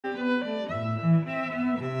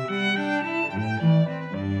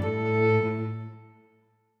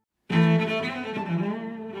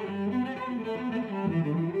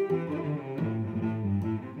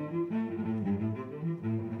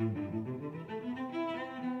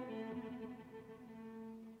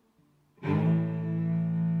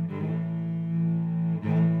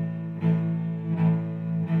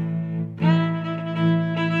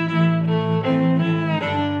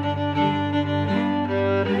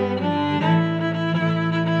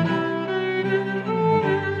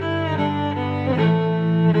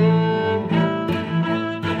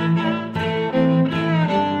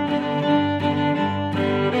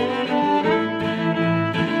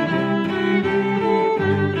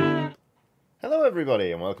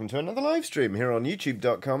everybody, and welcome to another live stream here on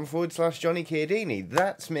youtube.com/Johnny Chiodini.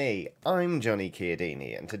 That's me, I'm Johnny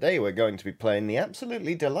Chiodini, and today we're going to be playing the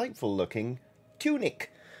absolutely delightful looking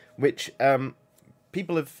Tunic, which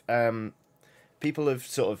people have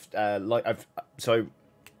sort of so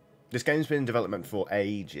this game's been in development for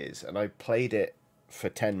ages, and I played it for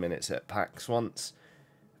 10 minutes at PAX once,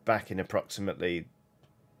 back in approximately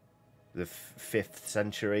the 5th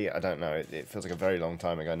century. I don't know, it feels like a very long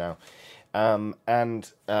time ago now.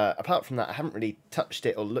 Apart from that, I haven't really touched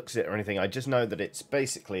it or looked at it or anything. I just know that it's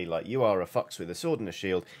basically like you are a fox with a sword and a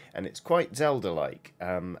shield, and it's quite Zelda-like.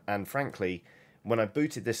 And frankly, when I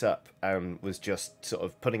booted this up and was just sort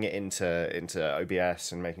of putting it into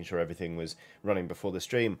OBS and making sure everything was running before the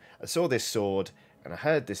stream, I saw this sword and I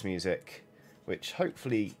heard this music, which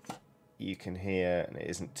hopefully you can hear, and it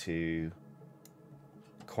isn't too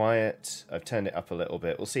quiet. I've turned it up a little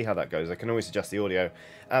bit. We'll see how that goes. I can always adjust the audio.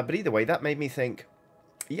 But either way, that made me think,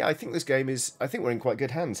 yeah, I think this game is... I think we're in quite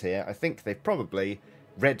good hands here. I think they've probably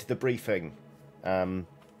read the briefing.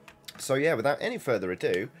 So yeah, without any further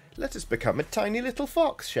ado, let us become a tiny little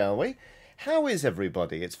fox, shall we? How is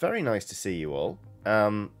everybody? It's very nice to see you all.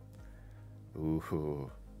 Ooh.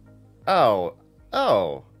 Oh,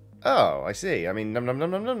 I see. I mean,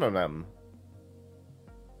 num.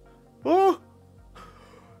 Oh!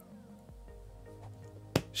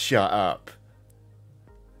 Shut up.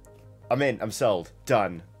 I'm in. I'm sold.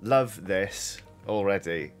 Done. Love this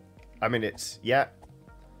already. I mean, it's... yeah.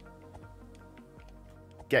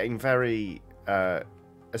 Getting very...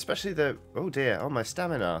 especially the... oh dear. Oh, my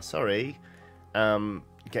stamina. Sorry.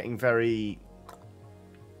 Getting very...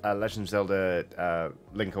 Legend of Zelda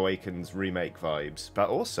Link Awakens remake vibes. But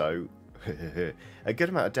also... a good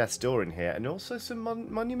amount of Death's Door in here. And also some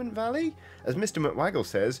Monument Valley. As Mr. McWaggle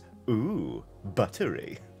says... ooh,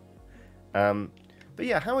 buttery. But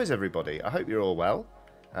yeah, how is everybody? I hope you're all well.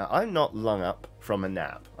 I'm not long up from a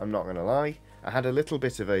nap. I'm not going to lie. I had a little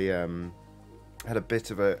bit of a, bit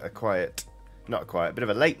of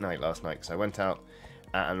a late night last night, because I went out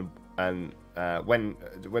and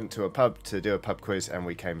went to a pub to do a pub quiz, and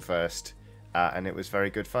we came first, and it was very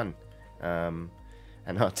good fun.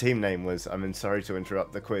 And our team name was, I'm sorry to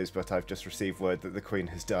interrupt the quiz, but I've just received word that the Queen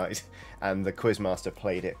has died. And the quizmaster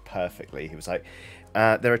played it perfectly. He was like,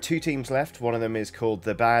 there are 2 teams left. One of them is called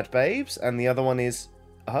the Bad Babes, and the other one is...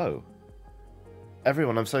 oh.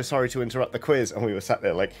 Everyone, I'm so sorry to interrupt the quiz. And we were sat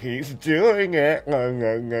there like, he's doing it.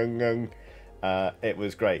 It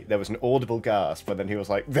was great. There was an audible gasp, but then he was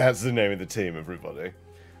like, that's the name of the team, everybody.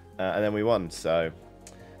 And then we won, so...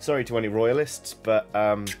 sorry to any royalists, but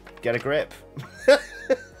get a grip.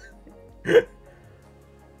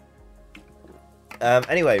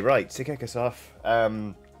 Anyway, right, to kick us off,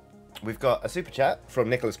 we've got a super chat from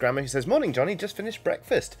Nicholas Grammer who says, morning Johnny, just finished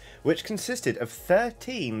breakfast, which consisted of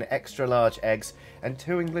 13 extra large eggs and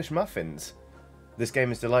 2 English muffins. This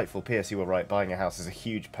game is delightful. P.S. you were right, buying a house is a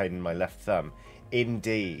huge pain in my left thumb.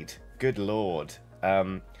 Indeed. Good lord.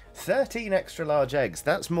 13 extra large eggs.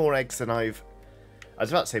 That's more eggs than I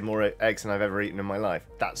was about to say more eggs than I've ever eaten in my life.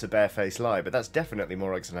 That's a barefaced lie, but that's definitely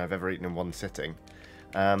more eggs than I've ever eaten in one sitting.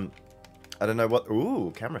 I don't know what...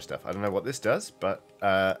 ooh, camera stuff. I don't know what this does, but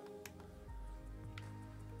I'm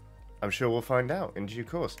sure we'll find out in due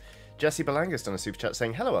course. Jesse Belanga's done a super chat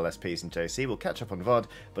saying, hello LSPs and JC, we'll catch up on VOD,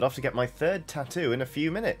 but off to get my 3rd tattoo in a few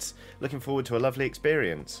minutes. Looking forward to a lovely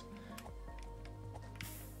experience.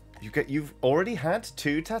 You've already had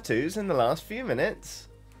 2 tattoos in the last few minutes?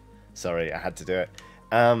 Sorry, I had to do it.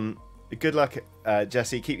 Good luck,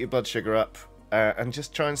 Jesse. Keep your blood sugar up and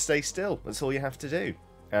just try and stay still. That's all you have to do.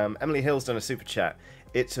 Emily Hill's done a super chat.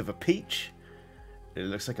 It's of a peach. It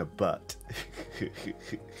looks like a butt.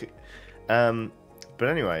 But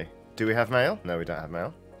anyway, do we have mail? No, we don't have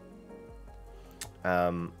mail.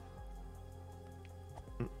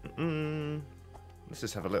 Let's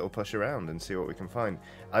just have a little push around and see what we can find.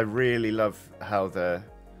 I really love how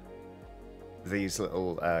these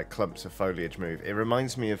little clumps of foliage move. It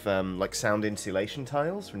reminds me of like sound insulation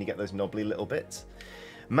tiles when you get those knobbly little bits.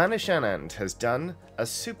 Manishanand has done a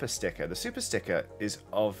super sticker. The super sticker is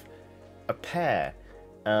of a pear.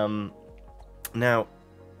 Now,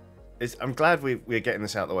 I'm glad we're getting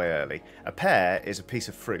this out of the way early. A pear is a piece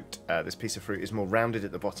of fruit. This piece of fruit is more rounded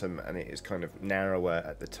at the bottom and it is kind of narrower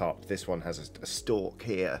at the top. This one has a stalk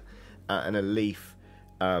here and a leaf,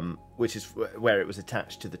 which is where it was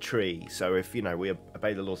attached to the tree. So if, you know, we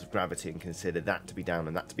obey the laws of gravity and consider that to be down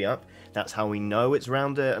and that to be up, that's how we know it's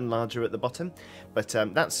rounder and larger at the bottom. But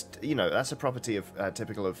that's, you know, that's a property of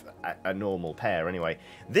typical of a normal pear anyway.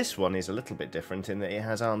 This one is a little bit different in that it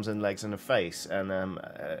has arms and legs and a face and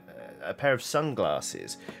a pair of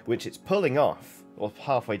sunglasses, which it's pulling off or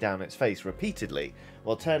halfway down its face repeatedly,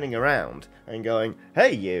 while turning around and going,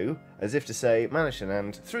 "Hey you," as if to say, Manishan,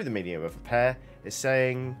 and through the medium of a pear, is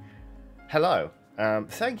saying, "Hello.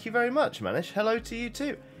 Thank you very much, Manish. Hello to you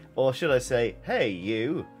too." Or should I say, "Hey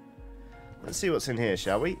you." Let's see what's in here,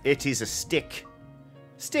 shall we? It is a stick.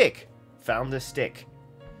 Stick! Found a stick.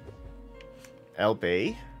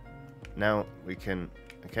 LB. Now we can...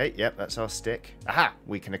 Okay, yep, that's our stick. Aha!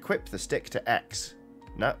 We can equip the stick to X.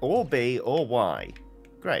 No, or B or Y.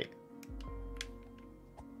 Great.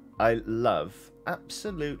 I love,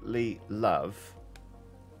 absolutely love,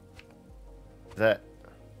 that...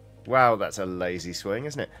 Wow, that's a lazy swing,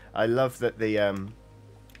 isn't it? I love that the,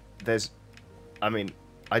 there's... I mean,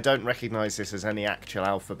 I don't recognise this as any actual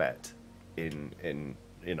alphabet in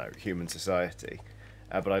you know, human society.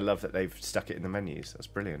 But I love that they've stuck it in the menus. That's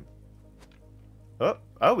brilliant.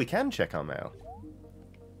 Oh, we can check our mail.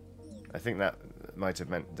 I think that might have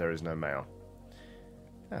meant there is no mail.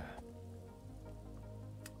 Ah.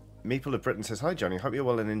 Meeple of Britain says, "Hi Johnny, hope you're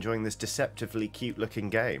well and enjoying this deceptively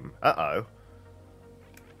cute-looking game." Uh-oh.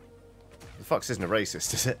 The fox isn't a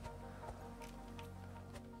racist, is it?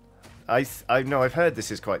 I know, I've heard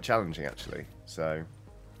this is quite challenging, actually. So...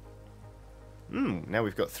 now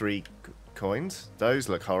we've got 3 coins. Those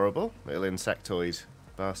look horrible. Little insectoid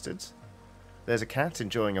bastards. There's a cat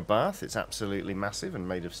enjoying a bath. It's absolutely massive and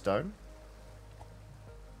made of stone.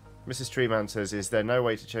 Mrs. Treeman says, "Is there no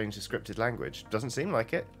way to change the scripted language?" Doesn't seem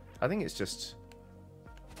like it. I think it's just...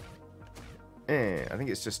 I think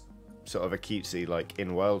it's just sort of a cutesy, like,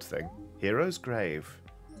 in-world thing. Hero's grave.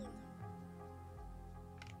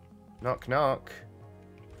 Knock, knock.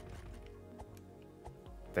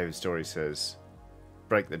 David Story says,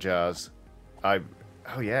 "Break the jars."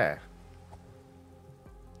 Oh, yeah.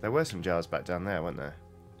 There were some jars back down there, weren't there?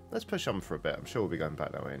 Let's push on for a bit. I'm sure we'll be going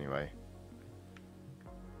back that way anyway.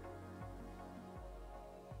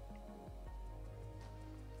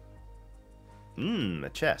 A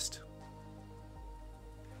chest.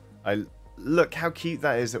 Look how cute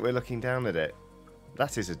that is that we're looking down at it.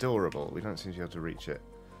 That is adorable. We don't seem to be able to reach it.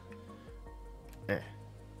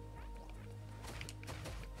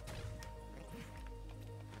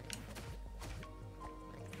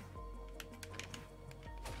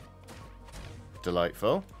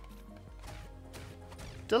 Delightful.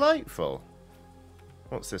 Delightful.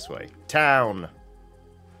 What's this way? Town!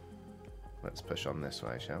 Let's push on this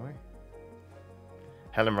way, shall we?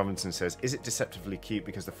 Helen Robinson says, "Is it deceptively cute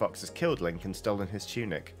because the fox has killed Link and stolen his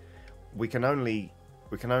tunic?" We can only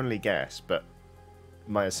guess, but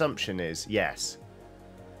my assumption is yes.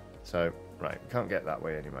 So, right, we can't get that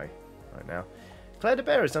way anyway, right now. Claire de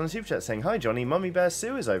Bear has done a super chat saying, "Hi Johnny, Mummy Bear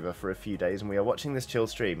Sue is over for a few days and we are watching this chill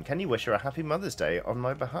stream. Can you wish her a happy Mother's Day on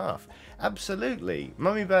my behalf?" Absolutely.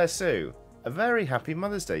 Mummy Bear Sue, a very happy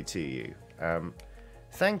Mother's Day to you.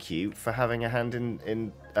 Thank you for having a hand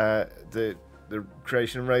in the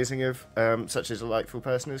creation and raising of such a delightful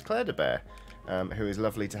person as Claire de Bear, who is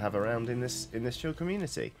lovely to have around in this chill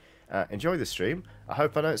community. Enjoy the stream. I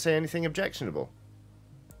hope I don't say anything objectionable.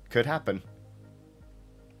 Could happen.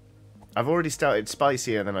 I've already started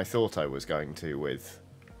spicier than I thought I was going to with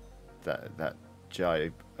that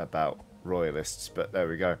jibe about royalists, but there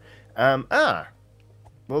we go.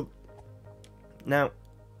 Well, now,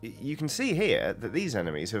 you can see here that these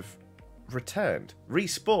enemies have returned,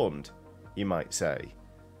 respawned, you might say.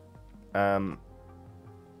 After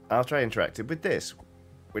I interacted with this,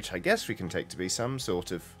 which I guess we can take to be some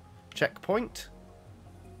sort of checkpoint.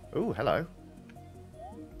 Oh, hello.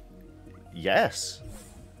 Yes.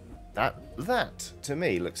 That, to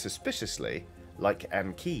me, looks suspiciously like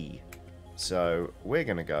an key. So, we're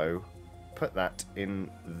going to go put that in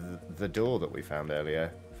the door that we found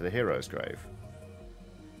earlier for the hero's grave.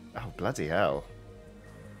 Oh, bloody hell.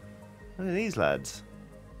 Look at these lads.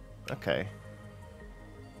 Okay.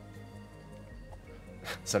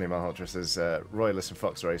 Sonny Malhotra says, "Royalist and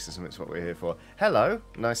fox racism, it's what we're here for." Hello,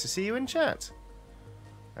 nice to see you in chat.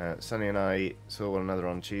 Sonny and I saw one another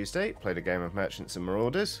on Tuesday, played a game of Merchants and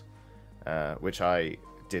Marauders, which I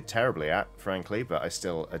did terribly at, frankly, but I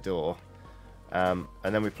still adore. And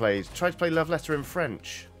then we tried to play Love Letter in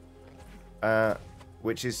French,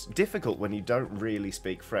 which is difficult when you don't really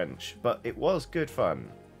speak French, but it was good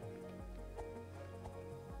fun.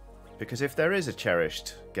 Because if there is a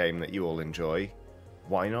cherished game that you all enjoy,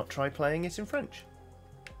 why not try playing it in French?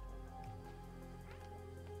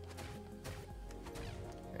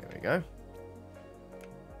 There we go.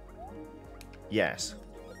 Yes.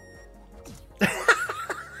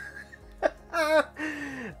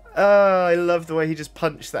 Oh, I love the way he just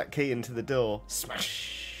punched that key into the door.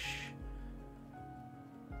 Smash!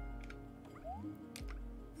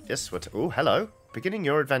 Yes, what? Oh, hello. Beginning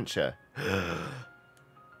your adventure. I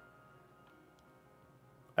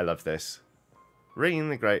love this. Ringing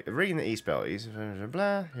the East Bell. East, blah,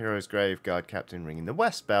 blah, Hero's Grave, Guard Captain. Ringing the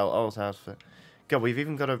West Bell. Old House. God, we've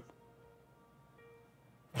even got a...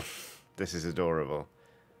 This is adorable.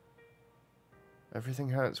 Everything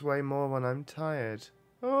hurts way more when I'm tired.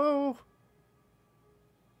 Oh!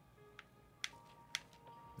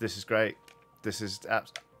 This is great. This is...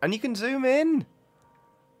 And you can zoom in!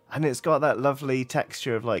 And it's got that lovely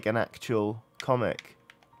texture of like an actual comic.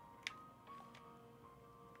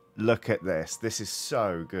 Look at this. This is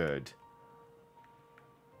so good.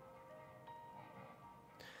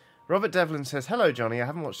 Robert Devlin says, "Hello, Johnny. I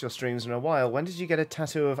haven't watched your streams in a while. When did you get a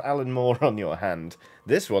tattoo of Alan Moore on your hand?"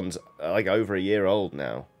 This one's like over a year old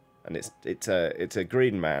now, and it's a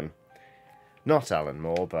green man, not Alan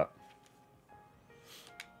Moore, but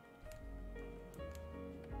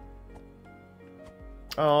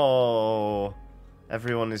oh,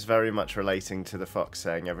 everyone is very much relating to the fox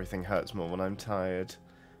saying everything hurts more when I'm tired.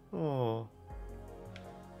 Oh.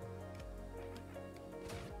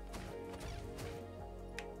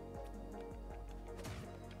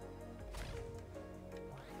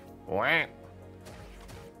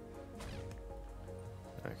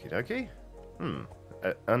 Okie dokie.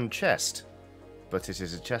 And chest. But it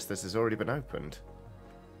is a chest that has already been opened.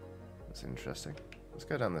 That's interesting. Let's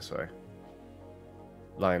go down this way.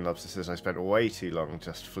 Lion Lobster says, I spent way too long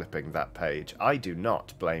just flipping that page. I do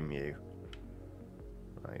not blame you.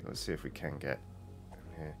 Right, let's see if we can get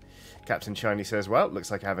here. Captain Shiny says, well,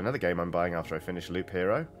 looks like I have another game I'm buying after I finish Loop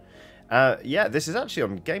Hero. Yeah, this is actually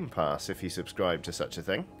on Game Pass if you subscribe to such a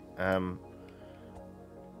thing.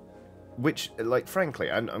 Which, like,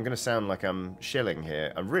 frankly, I'm going to sound like I'm shilling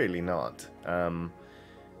here. I'm really not.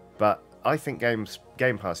 But I think Game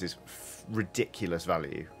Pass is ridiculous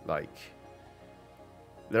value. Like,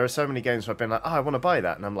 there are so many games where I've been like, oh, I want to buy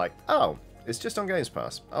that. And I'm like, oh, it's just on Games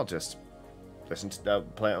Pass. I'll just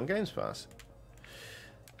play it on Games Pass.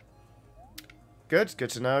 Good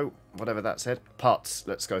to know. Whatever that said. Pots,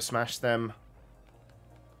 let's go smash them.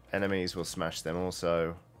 Enemies, will smash them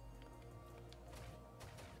also.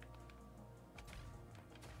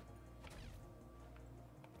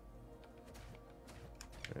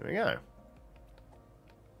 There we go.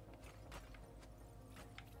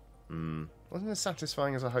 Wasn't as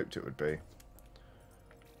satisfying as I hoped it would be.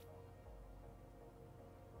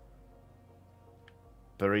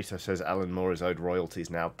 Burrito says Alan Moore is owed royalties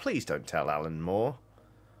now. Please don't tell Alan Moore.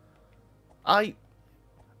 I'm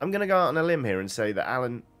going to go out on a limb here and say that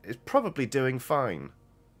Alan is probably doing fine.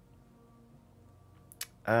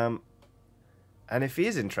 And if he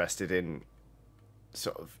is interested in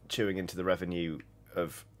sort of chewing into the revenue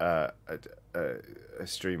of a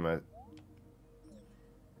streamer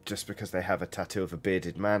just because they have a tattoo of a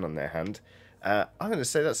bearded man on their hand, I'm going to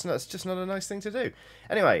say that's just not a nice thing to do.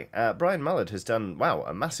 Anyway, Brian Mullard has done, wow,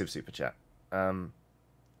 a massive super chat.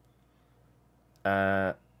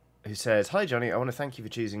 Who says, hi Johnny, I want to thank you for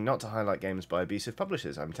choosing not to highlight games by abusive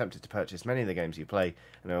publishers. I'm tempted to purchase many of the games you play,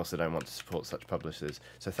 and I also don't want to support such publishers.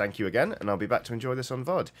 So thank you again, and I'll be back to enjoy this on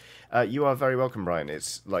VOD. You are very welcome, Brian.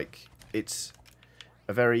 It's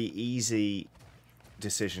a very easy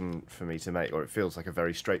decision for me to make, or it feels like a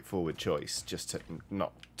very straightforward choice, just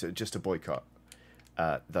to boycott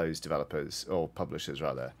those developers, or publishers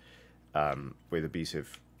rather, with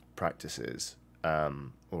abusive practices.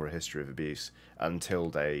 Or a history of abuse until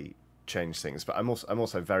they change things. But I'm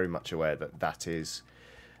also very much aware that is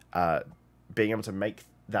being able to make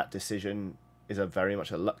that decision is very much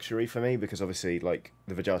a luxury for me, because obviously, like,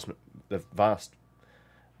 the vast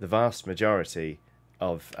majority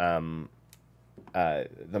of the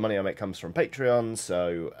money I make comes from Patreon,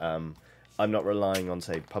 so I'm not relying on,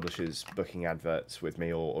 say, publishers booking adverts with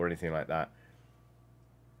me or anything like that,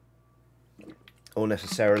 or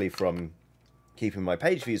necessarily from keeping my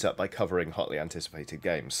page views up by covering hotly anticipated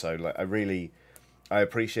games. So, like, I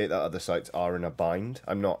appreciate that other sites are in a bind.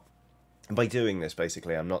 I'm not, by doing this,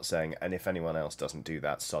 basically, I'm not saying, and if anyone else doesn't do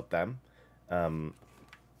that, sod them.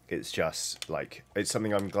 It's just, like, it's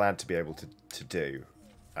something I'm glad to be able to do.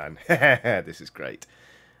 And, this is great.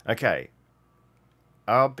 Okay.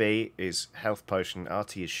 RB is health potion,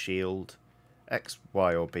 RT is shield, X,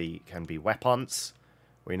 Y, or B can be weapons.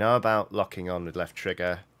 We know about locking on with left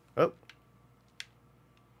trigger. Oh.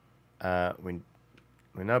 We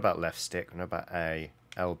know about left stick, we know about A.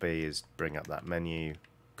 LB is bring up that menu.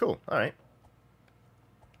 Cool, alright.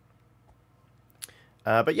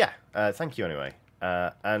 But yeah, thank you anyway.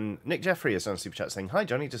 And Nick Jeffrey is on Super Chat saying, hi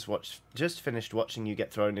Johnny, just finished watching you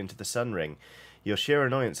get thrown into the sun ring. Your sheer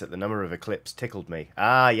annoyance at the number of eclipses tickled me.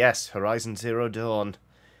 Ah yes, Horizon Zero Dawn.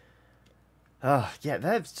 Ah, yeah,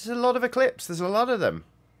 there's a lot of Eclipse. There's a lot of them.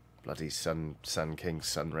 Bloody Sun King,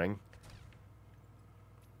 Sun Ring.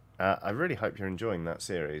 I really hope you're enjoying that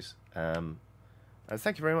series. And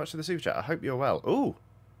thank you very much for the super chat. I hope you're well. Ooh,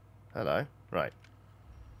 hello. Right.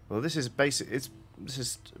 Well, this is this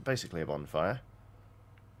is basically a bonfire.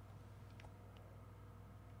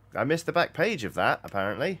 I missed the back page of that,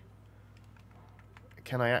 apparently.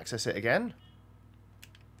 Can I access it again?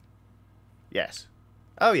 Yes.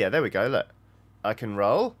 Oh yeah, there we go. Look, I can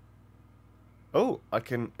roll. Oh, I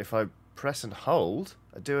can, if I press and hold,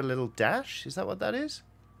 I do a little dash. Is that what that is?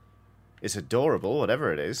 It's adorable,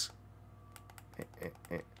 whatever it is.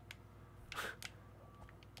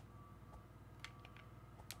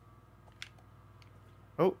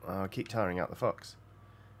 Oh, I'll keep tiring out the fox.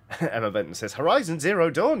 Emma Benton says, Horizon Zero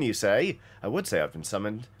Dawn, you say? I would say I've been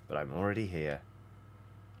summoned, but I'm already here.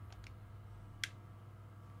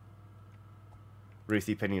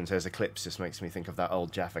 Ruthie Pinion says, Eclipse just makes me think of that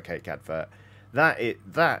old Jaffa Cake advert.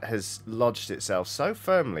 That has lodged itself so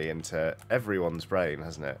firmly into everyone's brain,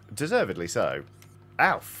 hasn't it? Deservedly so.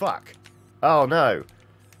 Ow, fuck. Oh, no.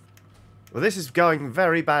 Well, this is going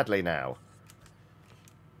very badly now.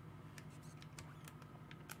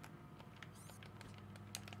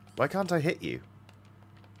 Why can't I hit you?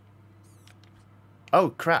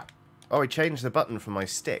 Oh, crap. Oh, I changed the button for my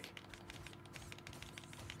stick.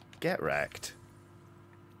 Get wrecked.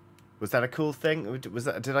 Was that a cool thing?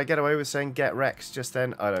 Did I get away with saying get wrecked just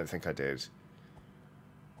then? I don't think I did.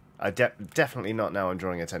 Definitely not now I'm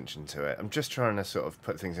drawing attention to it. I'm just trying to sort of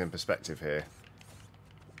put things in perspective here.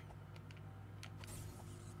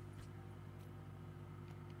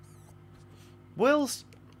 Will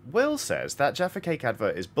says that Jaffa Cake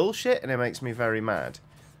advert is bullshit and it makes me very mad.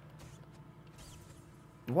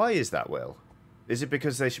 Why is that, Will? Is it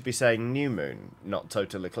because they should be saying new moon, not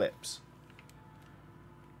total eclipse?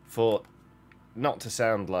 For not to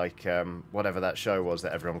sound like whatever that show was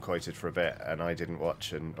that everyone quoted for a bit and I didn't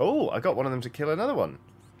watch. And oh, I got one of them to kill another one.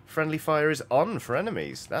 Friendly fire is on for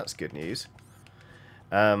enemies. That's good news.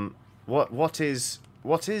 What is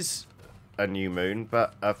a new moon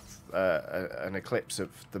but an eclipse of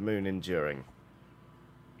the moon enduring?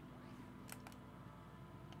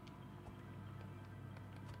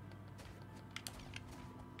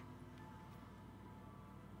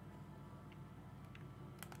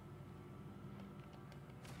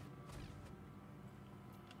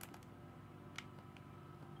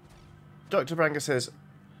 Dr. Branger says,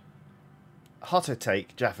 hotter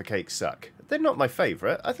take, Jaffa Cakes suck. They're not my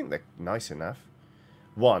favourite. I think they're nice enough.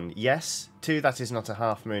 1, yes. 2, that is not a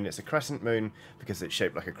half moon. It's a crescent moon because it's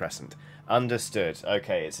shaped like a crescent. Understood.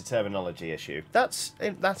 Okay, it's a terminology issue. That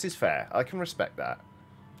is fair. I can respect that.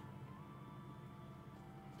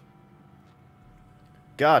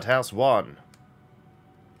 Guardhouse 1.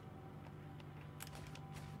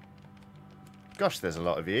 Gosh, there's a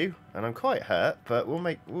lot of you, and I'm quite hurt, but we'll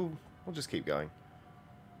just keep going.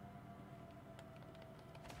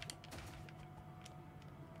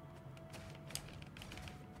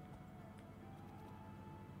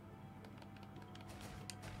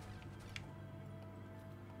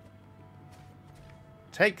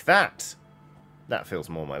 Take that! That feels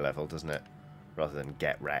more my level, doesn't it? Rather than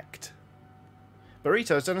get wrecked.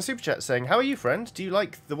 Burrito's done a super chat saying, how are you, friend? Do you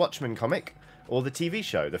like the Watchmen comic or the TV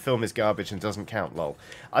show? The film is garbage and doesn't count, lol.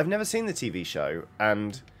 I've never seen the TV show,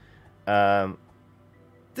 and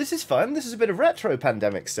this is fun. This is a bit of retro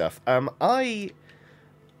pandemic stuff. I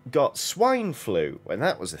got swine flu when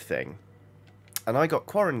that was a thing, and I got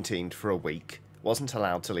quarantined for a week. Wasn't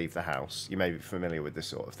allowed to leave the house. You may be familiar with this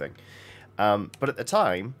sort of thing. But at the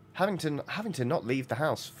time, having to not leave the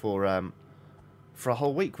house for a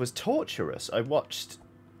whole week was torturous. I watched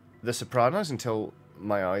The Sopranos until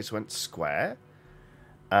my eyes went square.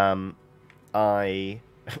 Soma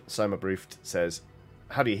Broofed says,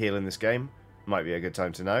 how do you heal in this game? Might be a good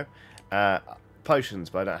time to know. Potions,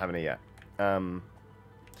 but I don't have any yet.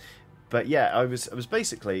 But yeah, I was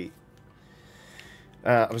basically...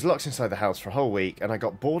 I was locked inside the house for a whole week, and I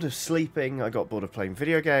got bored of sleeping, I got bored of playing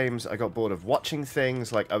video games, I got bored of watching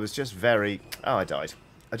things, like, I was just very... Oh, I died.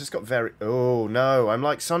 I just got very... Oh, no, I'm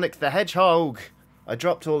like Sonic the Hedgehog! I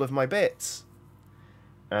dropped all of my bits.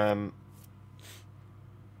 Okay,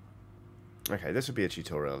 this would be a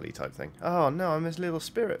tutorial-y type thing. Oh, no, I'm this little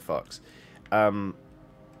spirit fox. But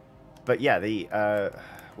yeah, the...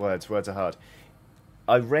 words are hard.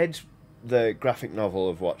 I read the graphic novel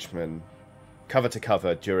of Watchmen cover to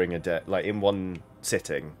cover during a day, like in one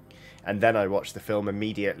sitting, and then I watched the film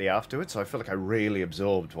immediately afterwards, so I feel like I really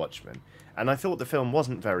absorbed Watchmen. And I thought the film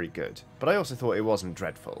wasn't very good, but I also thought it wasn't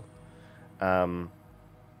dreadful.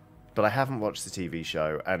 but I haven't watched the TV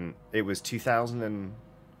show, and it was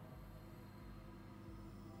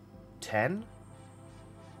 2010?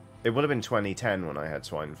 It would have been 2010 when I had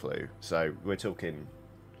swine flu, so we're talking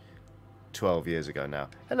 12 years ago now.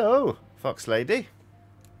 Hello, Fox Lady.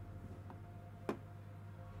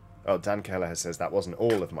 Oh, Dan Kelleher says that wasn't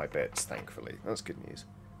all of my bits, thankfully. That's good news.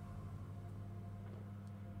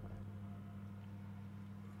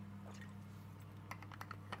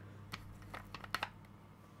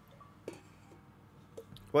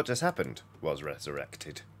 What just happened was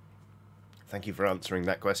resurrected. Thank you for answering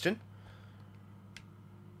that question.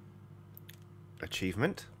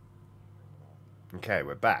 Achievement. Okay,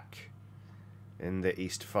 we're back in the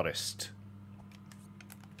East Forest.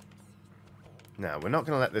 Now, we're not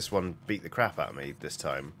going to let this one beat the crap out of me this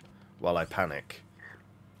time while I panic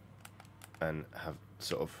and have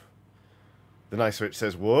sort of... The nice switch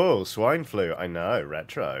says, whoa, swine flu. I know,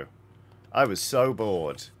 retro. I was so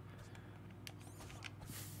bored.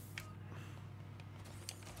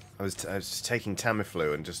 I was just taking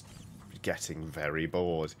Tamiflu and just getting very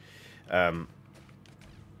bored.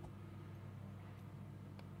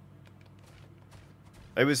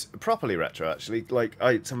 It was properly retro, actually. Like,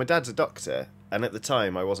 so my dad's a doctor, and at the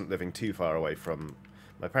time I wasn't living too far away from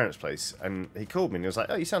my parents' place, and he called me and he was like,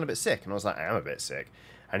 oh, you sound a bit sick. And I was like, I am a bit sick.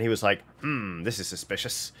 And he was like, this is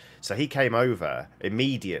suspicious. So he came over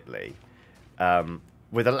immediately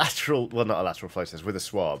with a lateral, well, not a lateral flow test, with a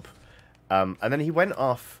swab. And then he went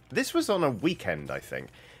off, this was on a weekend, I think.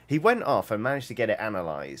 He went off and managed to get it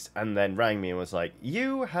analysed, and then rang me and was like,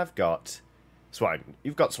 you have got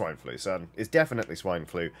you've got swine flu, son. It's definitely swine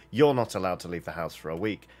flu. You're not allowed to leave the house for a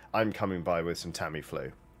week. I'm coming by with some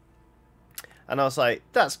Tamiflu. And I was like,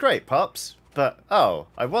 that's great, Pops. But, oh,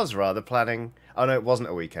 I was rather planning... Oh, no, it wasn't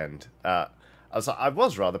a weekend. I was like, I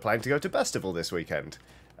was rather planning to go to Festival this weekend.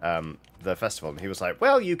 The festival. And he was like,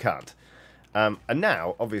 well, you can't. And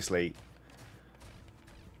now, obviously...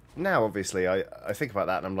 I think about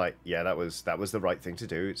that and I'm like, yeah, that was the right thing to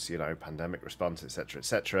do. It's, you know, pandemic response, etc.,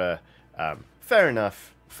 etc. Fair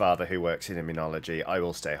enough, father who works in immunology, I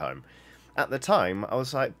will stay home. At the time, I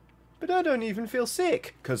was like, but I don't even feel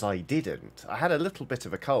sick, because I didn't. I had a little bit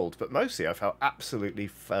of a cold, but mostly I felt absolutely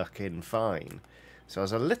fucking fine. So I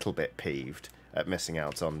was a little bit peeved at missing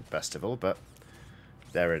out on Festival, but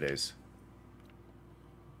there it is.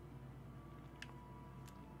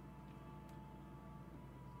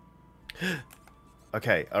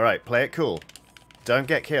 Okay, alright, play it cool. Don't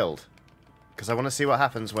get killed. Because I want to see what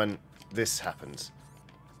happens when this happens.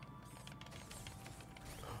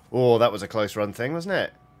 Oh, that was a close run thing, wasn't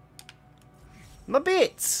it? My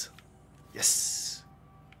bits! Yes!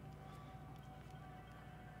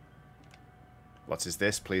 What is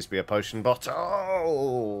this? Please be a potion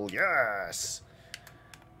bottle! Yes!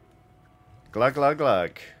 Glug, glug,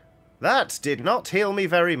 glug. That did not heal me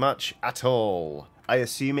very much at all. I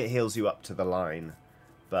assume it heals you up to the line.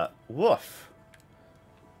 But, woof.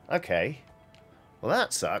 Okay. Well,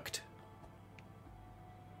 that sucked.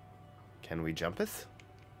 Can we jumpeth?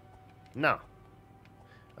 No.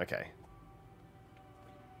 Okay.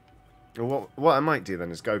 Well, what I might do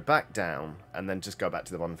then is go back down and then just go back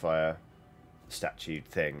to the bonfire statue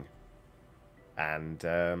thing and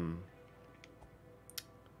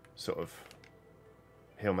sort of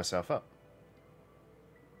heal myself up.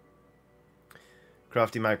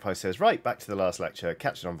 Crafty Magpie says, right, back to the last lecture.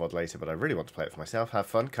 Catch it on VOD later, but I really want to play it for myself. Have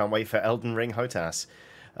fun. Can't wait for Elden Ring Hotas.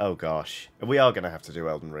 Oh, gosh. We are going to have to do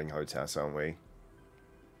Elden Ring Hotas, aren't we?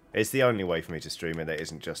 It's the only way for me to stream it that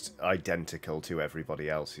isn't just identical to everybody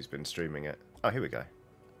else who's been streaming it. Oh, here we go.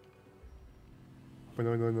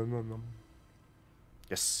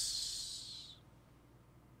 Yes.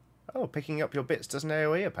 Oh, picking up your bits doesn't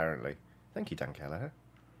AoE, apparently. Thank you, Dan Kelleher.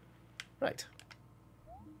 Right.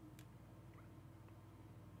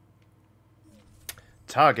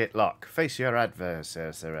 Target lock. Face your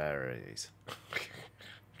adversaries.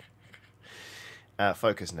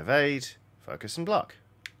 Focus and evade. Focus and block.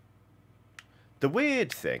 The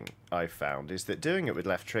weird thing I've found is that doing it with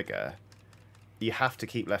left trigger, you have to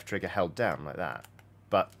keep left trigger held down like that.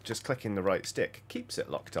 But just clicking the right stick keeps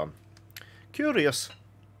it locked on. Curious.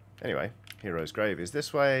 Anyway, Hero's Grave is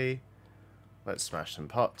this way. Let's smash some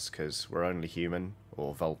pots, because we're only human.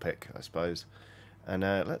 Or Vulpix, I suppose. And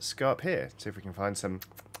let's go up here, see if we can find some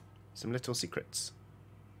little secrets.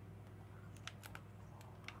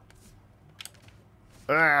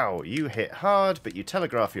 Ow! You hit hard, but you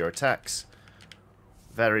telegraph your attacks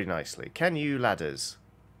very nicely. Can you ladders?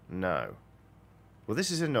 No. Well,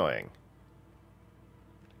 this is annoying.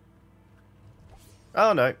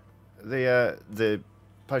 Oh no, the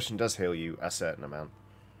potion does heal you a certain amount.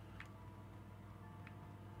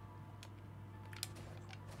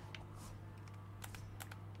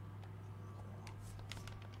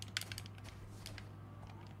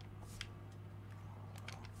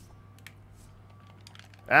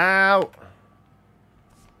 Ow!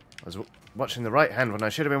 I was watching the right hand when I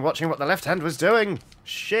should have been watching what the left hand was doing.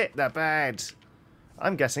 Shit, they're bad.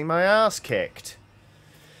 I'm getting my ass kicked.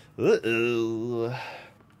 Uh-oh.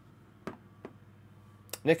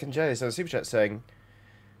 Nick and Jay is on a super chat saying...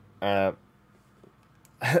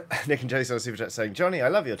 Nick and Jay is on a super chat saying, Johnny, I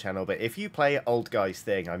love your channel, but if you play Old Guy's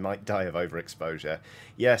Thing, I might die of overexposure.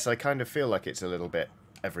 Yes, I kind of feel like it's a little bit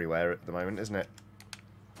everywhere at the moment, isn't it?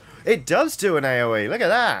 It does do an AoE. Look at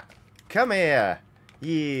that. Come here.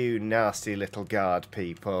 You nasty little guard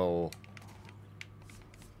people.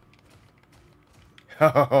 Ho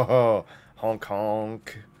ho ho ho. Honk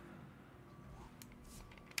honk.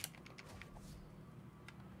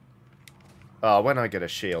 Oh, when I get a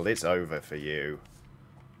shield, it's over for you.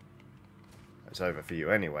 It's over for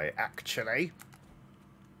you anyway, actually.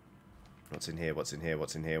 What's in here? What's in here?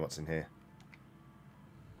 What's in here? What's in here?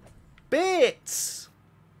 Bits!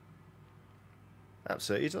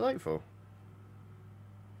 Absolutely delightful.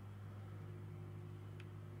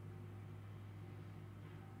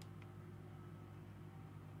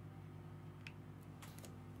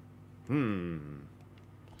 Should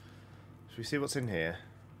we see what's in here?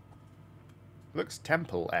 Looks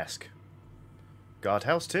temple-esque.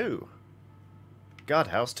 Guardhouse 2.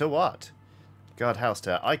 Guardhouse to what? Guardhouse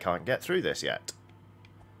to I can't get through this yet.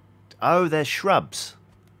 Oh, there's shrubs.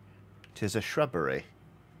 'Tis a shrubbery.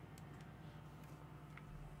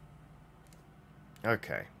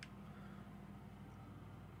 Okay.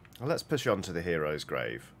 Well, let's push on to the hero's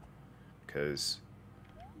grave. Because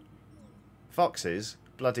foxes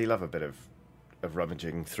bloody love a bit of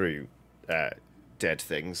rummaging through dead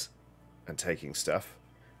things and taking stuff.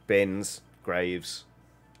 Bins, graves,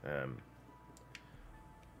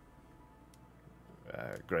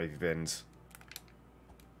 gravy bins.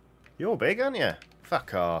 You're big, aren't you?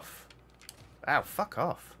 Fuck off. Ow, fuck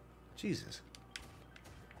off. Jesus.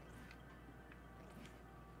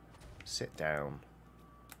 Sit down.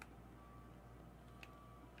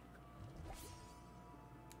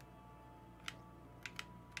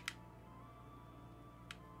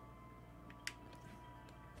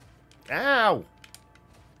 Ow!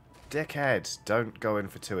 Dickhead. Don't go in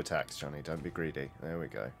for 2 attacks, Johnny. Don't be greedy. There we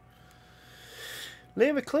go.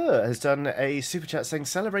 Leah McClure has done a super chat saying,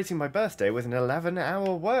 celebrating my birthday with an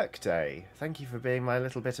 11-hour workday. Thank you for being my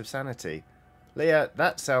little bit of sanity. Leah,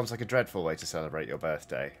 that sounds like a dreadful way to celebrate your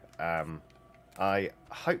birthday. I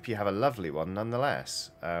hope you have a lovely one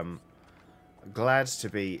nonetheless. Glad to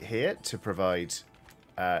be here to provide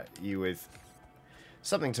you with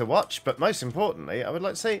something to watch, but most importantly, I would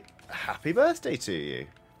like to say happy birthday to you.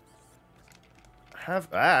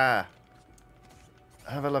 Have a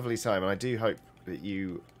lovely time, and I do hope that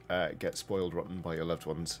you get spoiled rotten by your loved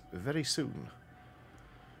ones very soon.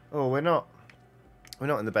 Oh, we're not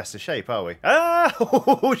in the best of shape, are we? Ah,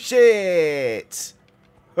 oh, shit!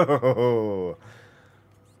 Oh.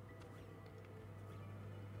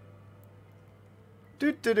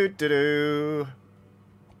 Do do do do do.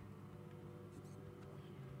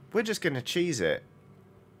 We're just gonna cheese it,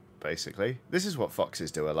 basically. This is what foxes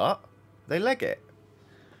do a lot. They leg it.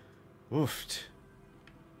 Oofed.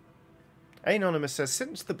 Anonymous says,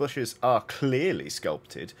 since the bushes are clearly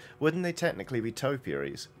sculpted, wouldn't they technically be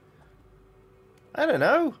topiaries? I don't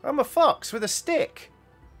know. I'm a fox with a stick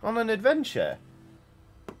on an adventure.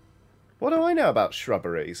 What do I know about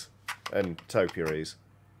shrubberies and topiaries?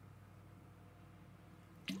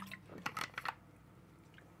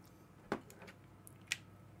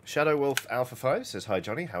 Shadow Wolf Alpha 5 says, hi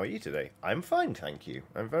Johnny, how are you today? I'm fine, thank you.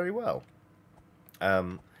 I'm very well.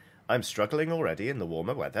 I'm struggling already in the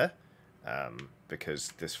warmer weather. Because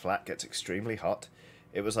this flat gets extremely hot.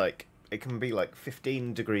 It was like, it can be like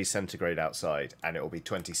 15 degrees centigrade outside, and it will be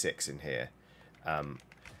 26 in here.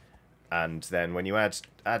 And then when you add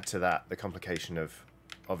to that the complication of,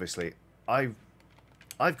 obviously, I've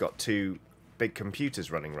got 2 big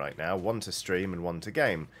computers running right now, one to stream and one to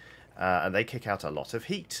game, and they kick out a lot of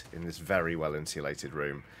heat in this very well insulated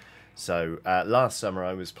room. So, last summer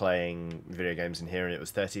I was playing video games in here and it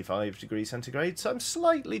was 35 degrees centigrade, so I'm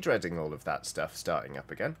slightly dreading all of that stuff starting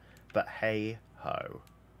up again. But hey-ho.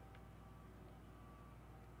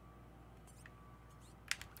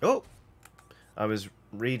 Oh! I was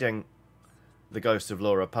reading The Ghost of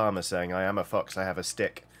Laura Palmer saying, I am a fox, I have a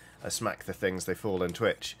stick, I smack the things, they fall and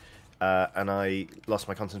twitch. And I lost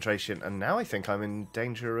my concentration, and now I think I'm in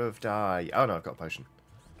danger of dying. Oh no, I've got a potion.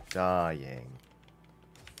 Dying.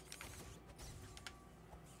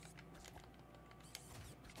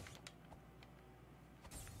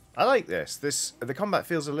 I like this. The combat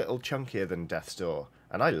feels a little chunkier than Death's Door,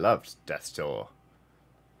 and I loved Death's Door.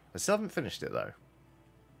 I still haven't finished it though.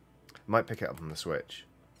 Might pick it up on the Switch.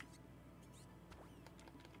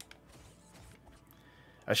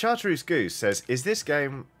 A Chartreuse Goose says, is this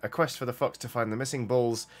game a quest for the fox to find the missing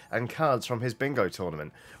balls and cards from his bingo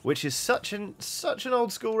tournament? Which is such an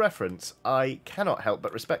old school reference. I cannot help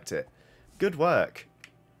but respect it. Good work.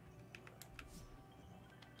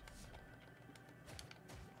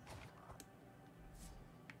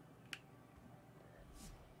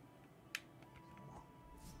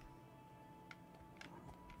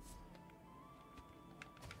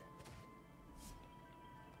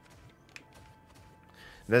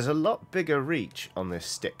 There's a lot bigger reach on this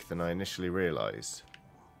stick than I initially realised.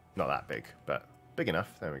 Not that big, but big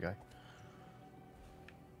enough. There we go.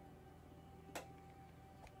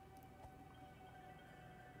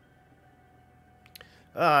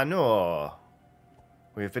 Ah, no.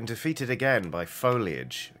 We have been defeated again by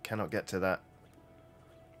foliage. I cannot get to that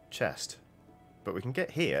chest. But we can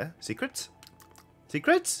get here. Secrets?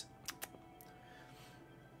 Secrets?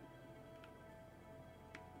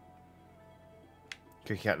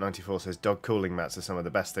 CookieCat94 says, dog cooling mats are some of the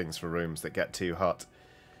best things for rooms that get too hot.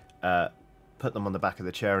 Put them on the back of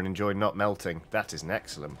the chair and enjoy not melting. That is an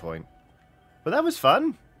excellent point. But that was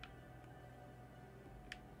fun.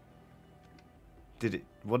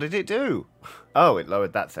 What did it do? Oh, it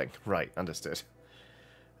lowered that thing. Right, understood.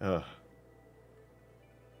 Ugh.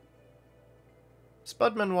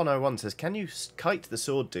 Spudman101 says, can you kite the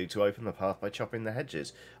sword dude to open the path by chopping the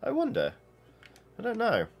hedges? I wonder. I don't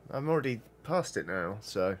know. I'm already past it now,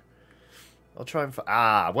 so I'll try and...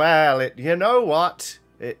 Ah, well, you know what?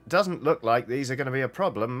 It doesn't look like these are going to be a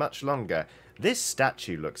problem much longer. This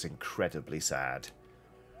statue looks incredibly sad.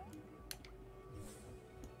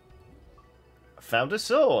 I found a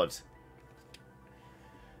sword.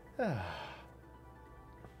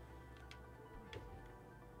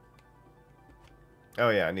 Oh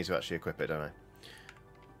yeah, I need to actually equip it, don't I?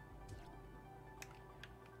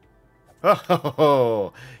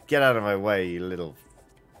 Oh, get out of my way, you little...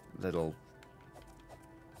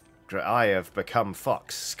 I have become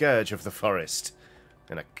Fox, Scourge of the Forest.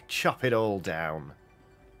 I'm gonna chop it all down.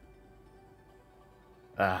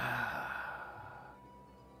 Ah.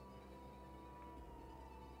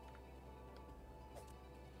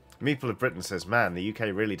 Meeple of Britain says, man, the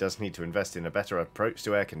UK really does need to invest in a better approach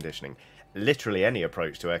to air conditioning. Literally any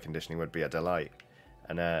approach to air conditioning would be a delight.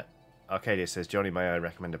 And Arcadia says, Johnny, may I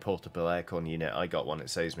recommend a portable aircon unit? I got one, it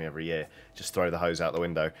saves me every year. Just throw the hose out the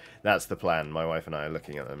window. That's the plan. My wife and I are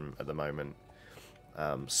looking at them at the moment.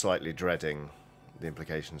 Slightly dreading the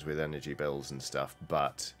implications with energy bills and stuff,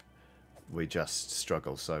 but we just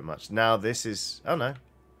struggle so much. Now this is... Oh no. I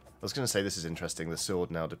was going to say this is interesting. The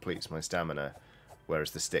sword now depletes my stamina,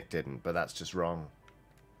 whereas the stick didn't, but that's just wrong.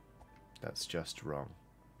 That's just wrong.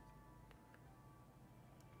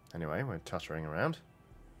 Anyway, we're tottering around.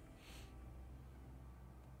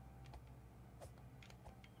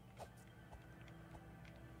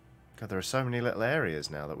 God, there are so many little areas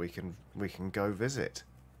now that we can go visit.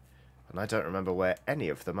 And I don't remember where any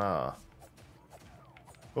of them are.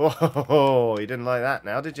 Oh, you didn't like that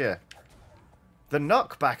now, did you? The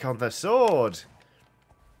knockback on the sword!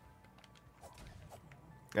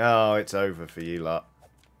 Oh, it's over for you lot.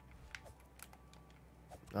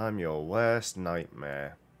 I'm your worst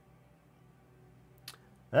nightmare.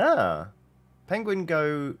 Ah. Penguin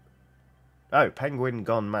Gone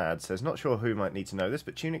Mad says, not sure who might need to know this,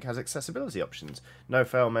 but Tunic has accessibility options. No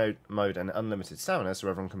fail mode and unlimited stamina, so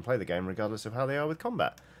everyone can play the game regardless of how they are with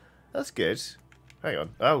combat. That's good. Hang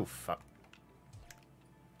on. Oh, fuck.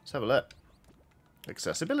 Let's have a look.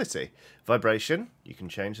 Accessibility. Vibration. You can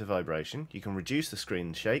change the vibration. You can reduce the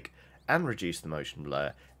screen shake and reduce the motion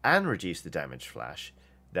blur and reduce the damage flash.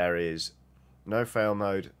 There is no fail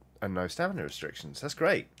mode and no stamina restrictions. That's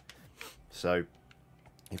great. So,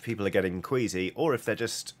 if people are getting queasy, or if they're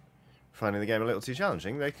just finding the game a little too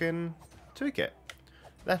challenging, they can tweak it.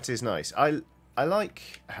 That is nice. I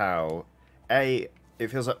like how, it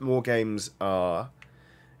feels like more games are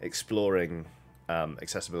exploring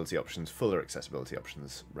accessibility options, fuller accessibility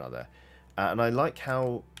options, rather. And I like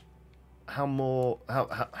how more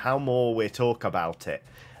we talk about it.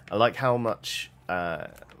 I like how much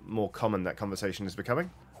more common that conversation is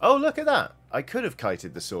becoming. Oh, look at that! I could have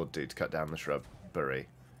kited the sword dude to cut down the shrubbery.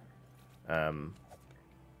 It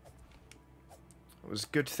was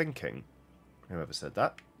good thinking. Whoever said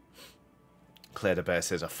that. Claire de Bear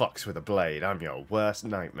says, a fox with a blade. I'm your worst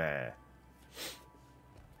nightmare.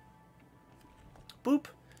 Boop.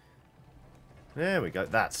 There we go.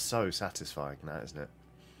 That's so satisfying, that, isn't it?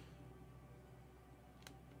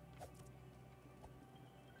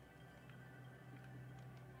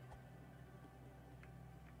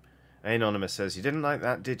 Anonymous says, you didn't like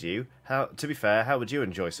that, did you? To be fair, how would you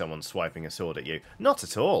enjoy someone swiping a sword at you? Not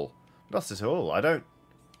at all. Not at all. I don't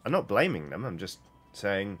I'm not blaming them, I'm just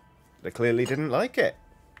saying they clearly didn't like it.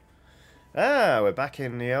 Ah, we're back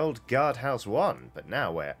in the old guardhouse 1, but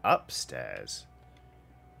now we're upstairs.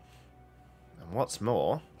 And what's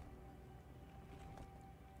more...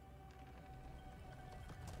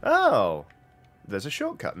 Oh! There's a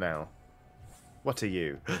shortcut now. What are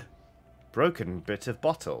you? Broken bit of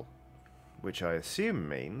bottle. Which I assume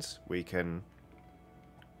means we can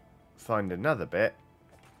find another bit.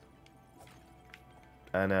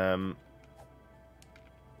 And,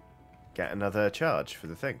 get another charge for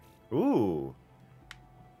the thing. Ooh!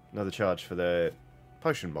 Another charge for the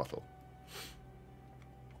potion bottle.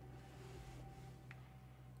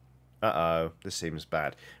 Uh-oh, this seems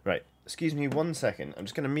bad. Right, excuse me 1 second. I'm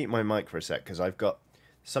just going to mute my mic for a sec, because I've got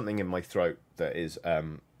something in my throat that is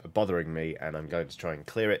bothering me, and I'm going to try and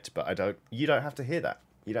clear it, but you don't have to hear that.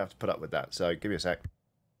 You don't have to put up with that, so give me a sec.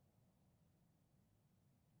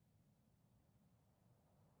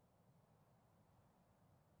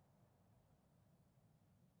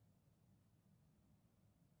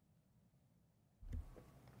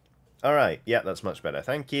 Alright, yeah, that's much better.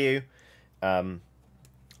 Thank you. Oh,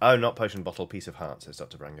 not potion bottle, piece of heart, says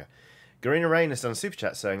Dr. Branger. Garina Rain has done a super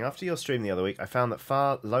chat saying, after your stream the other week, I found that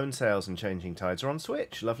Far, Lone Sails and Changing Tides are on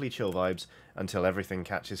Switch. Lovely chill vibes until everything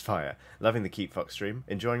catches fire. Loving the Keep Fox stream.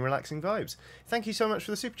 Enjoying relaxing vibes. Thank you so much for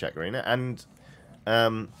the super chat, Garina. And,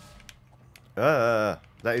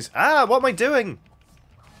 that is... Ah, what am I doing?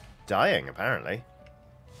 Dying, apparently.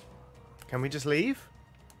 Can we just leave?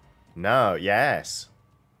 No, yes.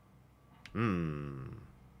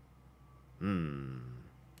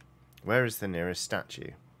 Where is the nearest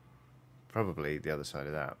statue? Probably the other side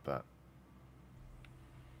of that, but...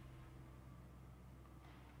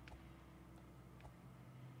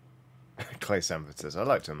 Clay Sanford says, I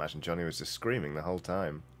like to imagine Johnny was just screaming the whole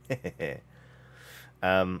time.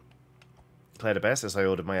 Claire de Bear says, I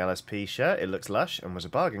ordered my LSP shirt. It looks lush and was a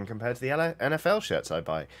bargain compared to the NFL shirts I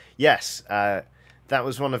buy. Yes, that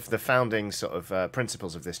was one of the founding sort of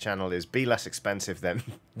principles of this channel, is be less expensive than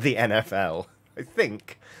the NFL. I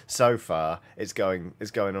think so far it's going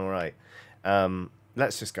all right.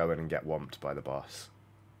 Let's just go in and get whomped by the boss.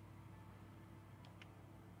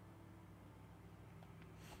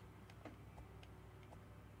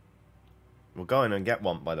 We'll go in and get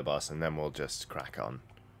whomped by the boss, and then we'll just crack on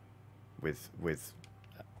with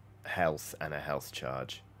health and a health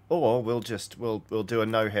charge. Or we'll do a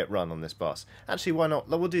no-hit run on this boss. Actually, why not?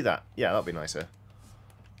 We'll do that. Yeah, that'll be nicer.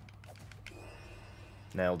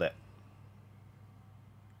 Nailed it.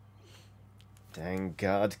 Dang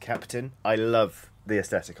guard, Captain. I love the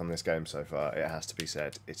aesthetic on this game so far. It has to be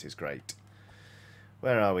said. It is great.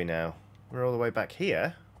 Where are we now? We're all the way back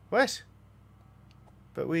here. What?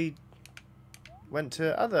 But we went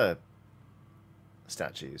to other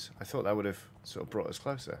statues. I thought that would have sort of brought us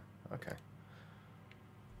closer. Okay.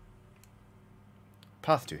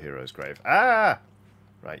 Path to Hero's Grave. Ah!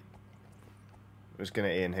 Right. I was going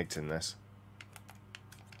to Ian Higton this.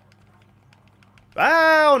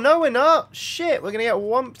 Oh, no we're not! Shit, we're going to get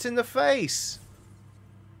whomped in the face!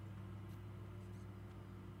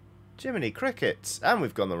 Jiminy Crickets. And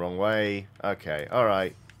we've gone the wrong way. Okay,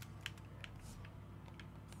 alright.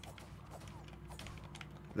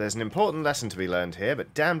 There's an important lesson to be learned here,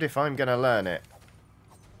 but damned if I'm going to learn it.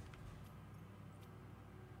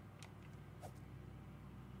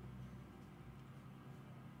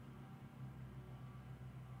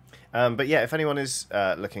 But yeah, if anyone is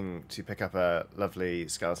looking to pick up a lovely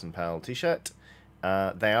Skeleton Pal t-shirt,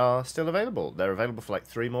 they are still available. They're available for like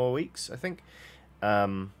 3 more weeks, I think.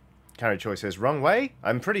 Carry Choice says, wrong way?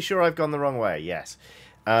 I'm pretty sure I've gone the wrong way, yes.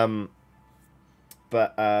 But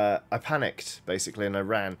I panicked, basically, and I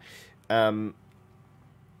ran.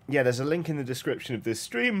 Yeah, there's a link in the description of this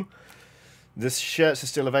stream. The shirts are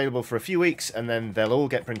still available for a few weeks, and then they'll all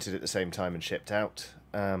get printed at the same time and shipped out.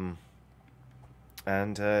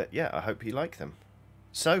 Yeah, I hope you like them.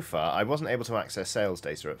 So far, I wasn't able to access sales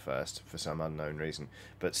data at first, for some unknown reason.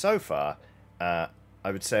 But so far, I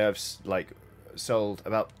would say I've, sold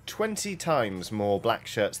about 20 times more black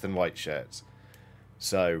shirts than white shirts.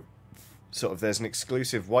 So, sort of, there's an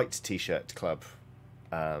exclusive white t-shirt club,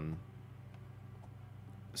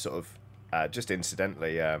 just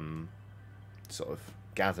incidentally, sort of,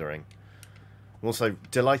 gathering. I'm also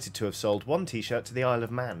delighted to have sold 1 t-shirt to the Isle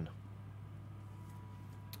of Man.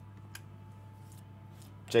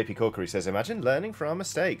 JP Corkery says, imagine learning from our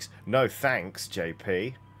mistakes. No thanks,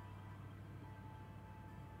 JP.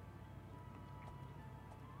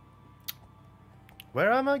 Where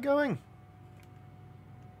am I going?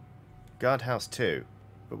 Guardhouse 2.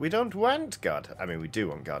 But we don't want I mean, we do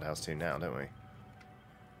want Guardhouse 2 now, don't we?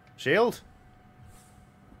 Shield?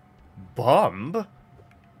 bomb?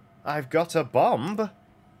 I've got a bomb.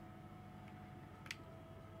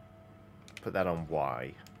 Put that on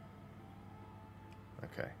Y.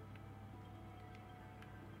 Okay.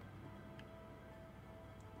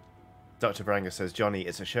 Dr. Branger says, Johnny,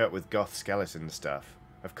 it's a shirt with goth skeleton stuff.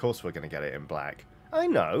 Of course we're going to get it in black. I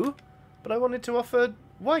know, but I wanted to offer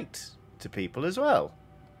white to people as well.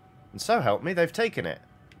 And so help me, they've taken it.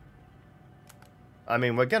 I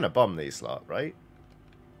mean, we're going to bomb these lot, right?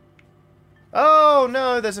 Oh,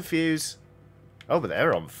 no, there's a fuse. Oh, but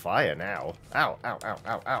they're on fire now. Ow, ow, ow,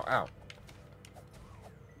 ow, ow, ow.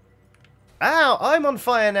 Ow, I'm on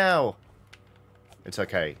fire now. It's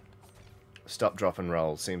okay. Stop, drop, and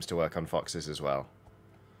roll seems to work on foxes as well.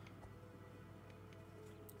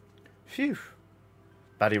 Phew.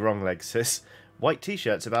 Baddie wrong leg, sis. White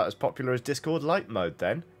t-shirt's about as popular as Discord light mode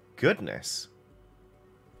then. Goodness.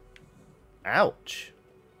 Ouch.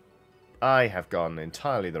 I have gone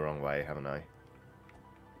entirely the wrong way, haven't I?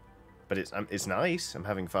 But it's nice. I'm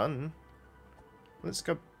having fun. Let's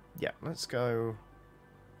go. Yeah, let's go.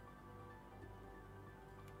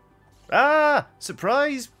 Ah!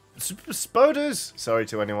 Surprise! Spoders! Sorry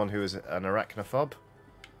to anyone who is an arachnophobe.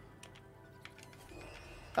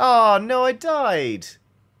 Oh, no, I died!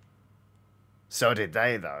 So did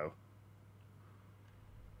they, though.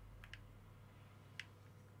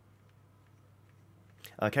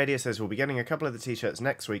 Arcadia says, we'll be getting a couple of the t-shirts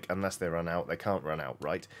next week unless they run out. They can't run out,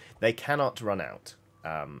 right? They cannot run out.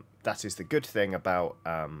 That is the good thing about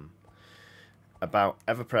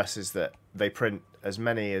Everpress, is that they print as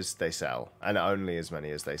many as they sell, and only as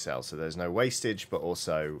many as they sell. So there's no wastage, but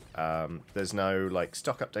also there's no like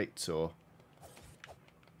stock updates or.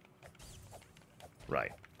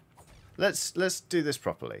 Right. Let's do this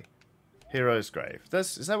properly. Hero's Grave.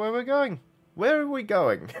 Is that where we're going? Where are we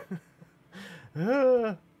going?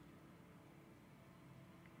 We've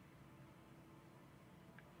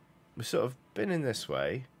sort of been in this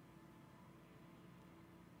way.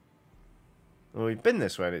 Well, we've been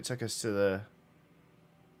this way and it took us to the...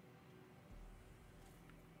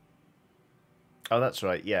 Oh, that's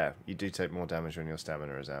right, yeah. You do take more damage when your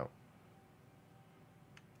stamina is out.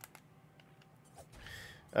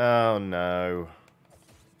 Oh, no.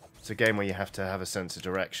 It's a game where you have to have a sense of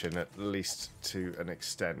direction, at least to an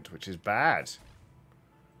extent, which is bad.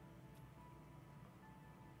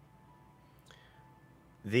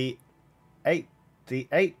 The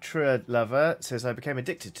Atra lover says, I became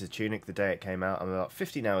addicted to Tunic the day it came out. I'm about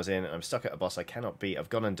 15 hours in, and I'm stuck at a boss I cannot beat. I've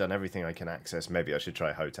gone and done everything I can access. Maybe I should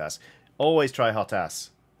try Hotass. Always try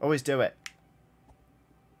Hotass. Always do it.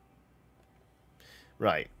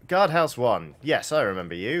 Right. Guardhouse 1. Yes, I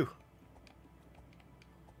remember you.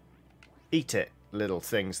 Eat it, little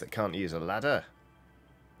things that can't use a ladder.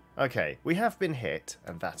 Okay, we have been hit,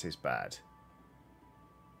 and that is bad.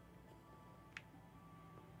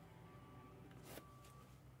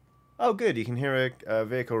 Oh, good, you can hear a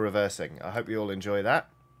vehicle reversing. I hope you all enjoy that.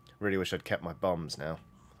 Really wish I'd kept my bombs now.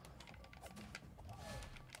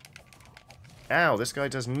 Ow, this guy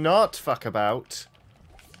does not fuck about.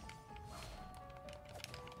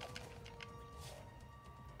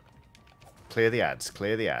 Clear the ads,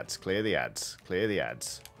 clear the ads, clear the ads, clear the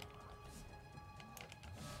ads.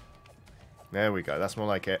 There we go, that's more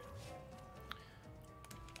like it.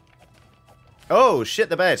 Oh, shit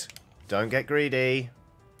the bed. Don't get greedy.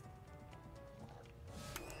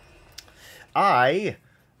 No,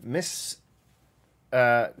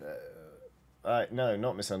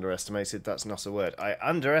 not misunderestimated, that's not a word. I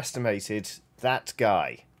underestimated that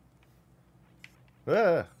guy.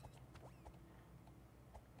 Ah.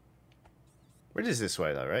 It is this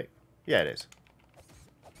way, though, right? Yeah, it is.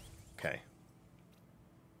 Okay.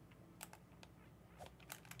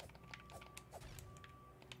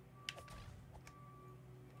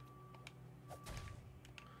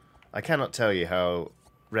 I cannot tell you how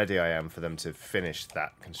ready I am for them to finish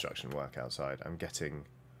that construction work outside. I'm getting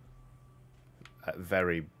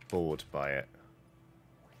very bored by it.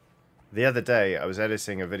 The other day, I was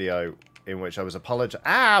editing a video in which I was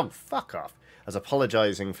Ow! Fuck off! I was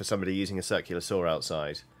apologising for somebody using a circular saw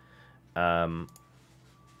outside.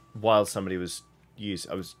 While somebody was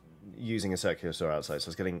I was using a circular saw outside, so I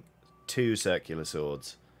was getting 2 circular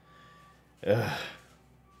swords. Ugh.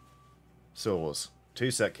 Saws.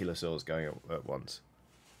 2 circular saws going at once.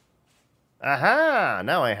 Aha!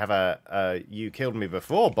 Now I have a you killed me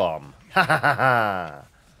before bomb. Ha ha ha ha!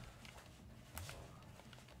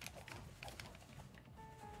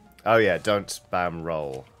 Oh yeah, don't spam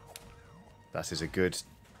roll. That is a good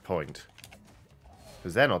point.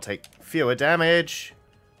 Because then I'll take fewer damage.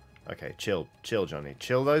 Okay, chill, Johnny.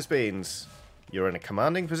 Chill those beans. You're in a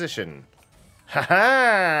commanding position. Ha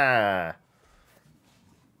ha!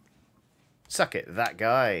 Suck it, that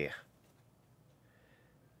guy.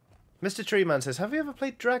 Mr. Treeman says, have you ever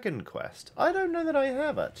played Dragon Quest? I don't know that I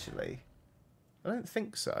have, actually. I don't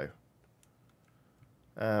think so.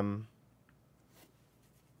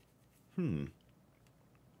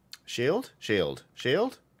 Shield? Shield.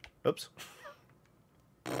 Shield? Oops.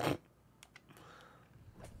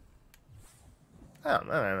 Oh,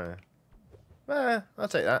 no. I'll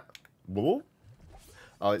take that. Whoa.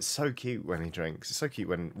 Oh, it's so cute when he drinks. It's so cute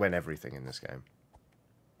when everything in this game.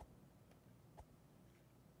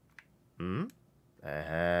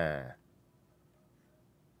 Aha.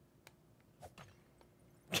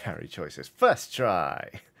 Carry choices. First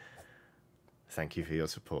try. Thank you for your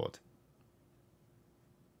support.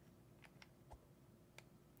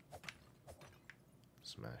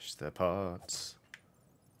 Smash the pots.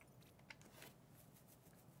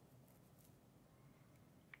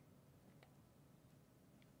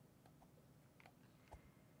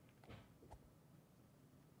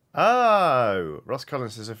 Oh! Ross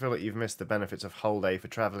Collins says, I feel like you've missed the benefits of whole day for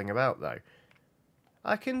travelling about, though.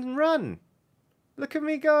 I can run! Look at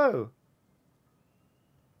me go!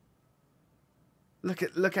 Look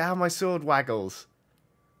at how my sword waggles.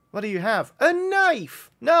 What do you have? A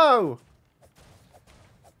knife! No!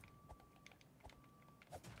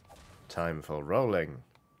 Time for rolling.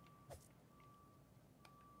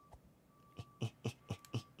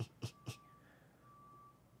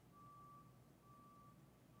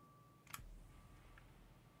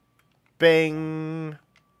 Bing!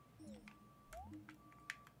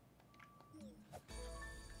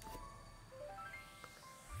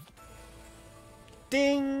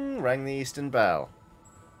 Ding! Rang the Eastern Bell.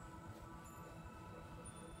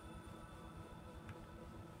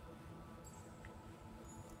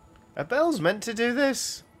 Are bells meant to do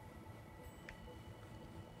this?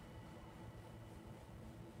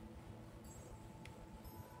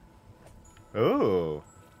 Ooh.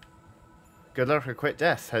 Good Luck or Quit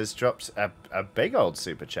Death has dropped a big old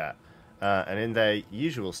super chat. And in their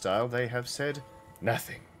usual style, they have said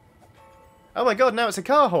nothing. Oh my god, now it's a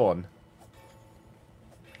car horn!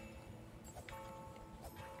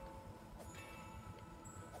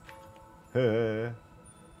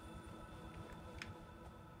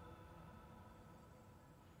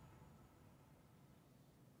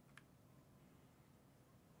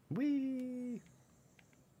 Whee!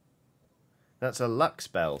 That's a Lux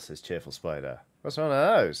bell, says Cheerful Spider. What's one of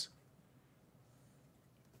those?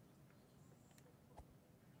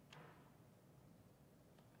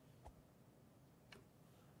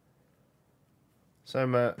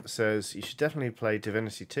 Soma says, you should definitely play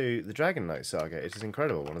Divinity 2, the Dragon Knight Saga. It is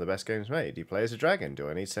incredible, one of the best games made. You play as a dragon. Do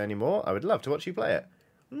I need to say any more? I would love to watch you play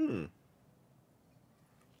it.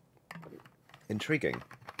 Intriguing.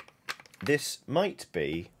 This might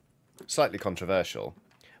be slightly controversial,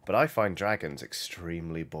 but I find dragons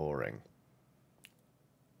extremely boring.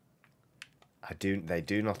 They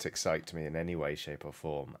do not excite me in any way, shape or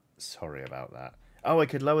form. Sorry about that. Oh, I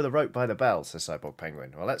could lower the rope by the bell, says Cyborg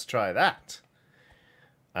Penguin. Well, let's try that.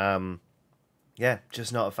 Yeah,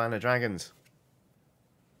 just not a fan of dragons.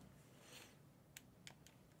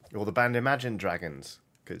 Or the band Imagine Dragons,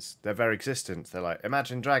 because they're very existent. They're like,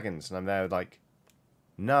 Imagine Dragons, and I'm there like,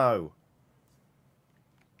 no.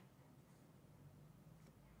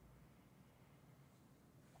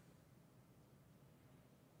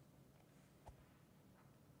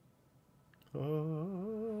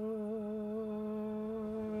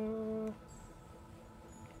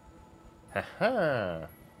 Haha.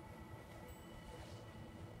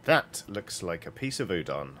 That looks like a piece of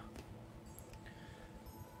udon.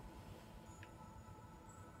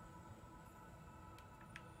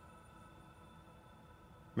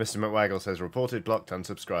 Mr. McWaggle says, reported, blocked,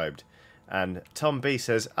 unsubscribed. And Tom B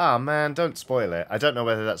says, ah, man, don't spoil it. I don't know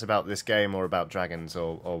whether that's about this game or about dragons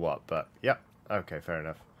or what, but yep. Okay, fair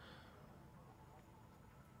enough.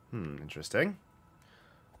 Interesting.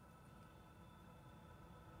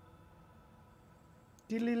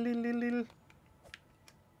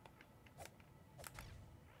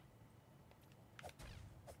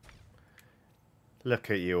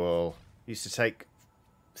 Look at you all. Used to take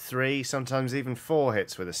 3, sometimes even 4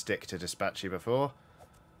 hits with a stick to dispatch you before.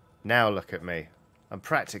 Now look at me. I'm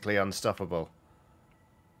practically unstoppable.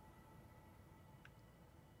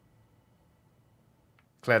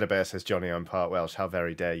 Claire de Bear says, Johnny, I'm part Welsh. How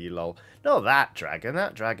very dare you, lol. Not that dragon.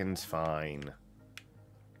 That dragon's fine.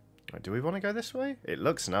 Do we want to go this way? It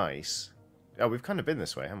looks nice. Oh, we've kind of been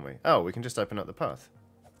this way, haven't we? Oh, we can just open up the path.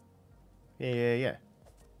 Yeah.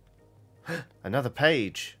 Another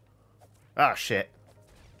page. Ah, shit.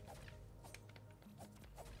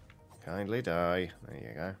 Kindly die. There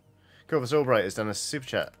you go. Corvus Albright has done a super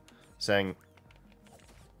chat saying,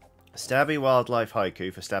 Stabby Wildlife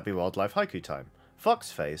Haiku for Stabby Wildlife Haiku time.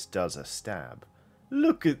 Foxface does a stab.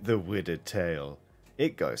 Look at the withered tail.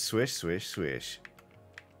 It goes swish, swish, swish.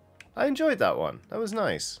 I enjoyed that one. That was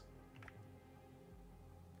nice.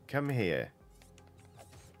 Come here.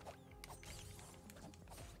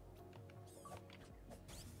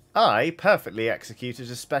 I perfectly executed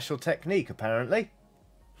a special technique, apparently.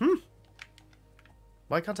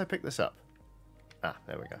 Why can't I pick this up? Ah,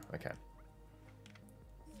 there we go. Okay.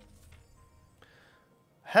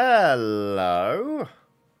 Hello.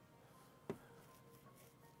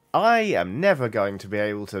 I am never going to be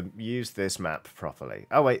able to use this map properly.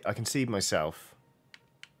 Oh, wait. I can see myself.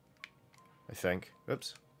 I think.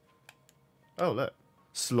 Oops. Oh, look.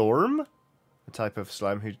 Slorm? A type of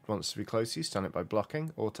slime who wants to be close to you. Stun it by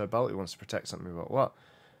blocking. Autobolt who wants to protect something. But what?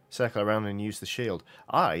 Circle around and use the shield.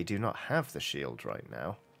 I do not have the shield right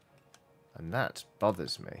now. And that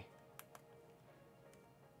bothers me.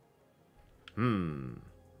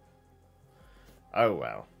 Oh,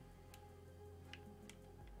 well.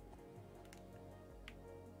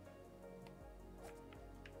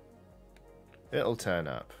 It'll turn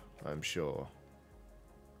up, I'm sure.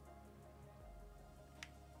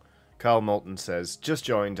 Carl Moulton says, just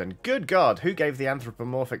joined, and good God, who gave the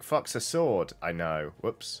anthropomorphic fox a sword? I know.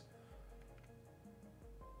 Whoops.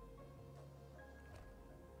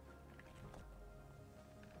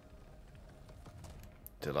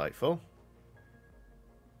 Delightful.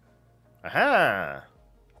 Aha!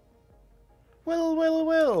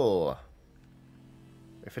 Will.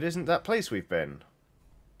 If it isn't that place we've been.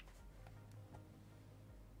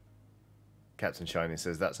 Captain Shiny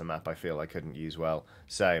says, that's a map I feel I couldn't use well.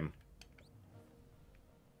 Same.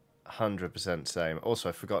 100% same. Also,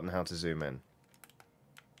 I've forgotten how to zoom in.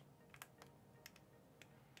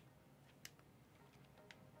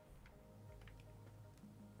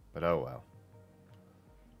 But oh well.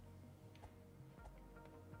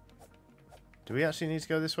 Do we actually need to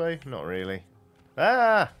go this way? Not really.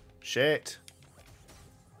 Ah! Shit!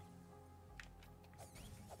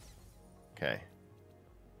 Okay.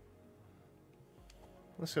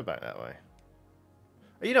 Let's go back that way.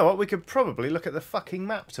 You know what? We could probably look at the fucking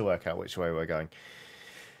map to work out which way we're going.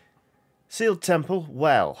 Sealed temple,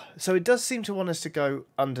 well. So it does seem to want us to go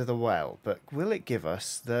under the well, but will it give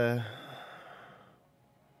us the...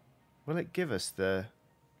 Will it give us the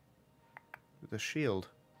shield?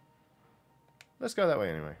 Let's go that way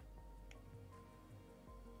anyway.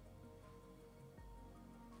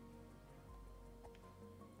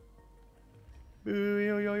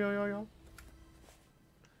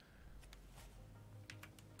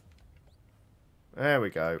 There we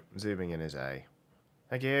go. Zooming in is A.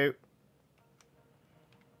 Thank you.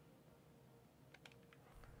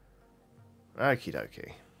 Okie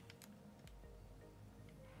dokie.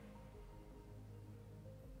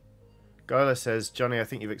 Gola says, Johnny, I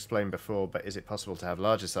think you've explained before, but is it possible to have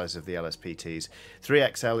larger sizes of the LSPTs?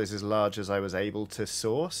 3XL is as large as I was able to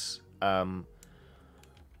source. I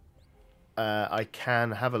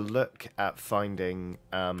can have a look at finding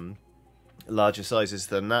larger sizes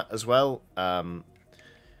than that as well.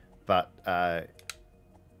 But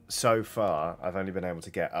so far, I've only been able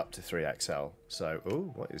to get up to 3XL. So,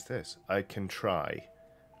 ooh, what is this? I can try.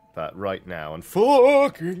 But right now, and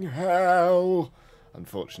fucking hell...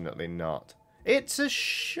 Unfortunately not. It's a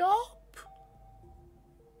shop?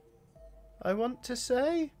 I want to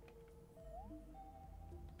say?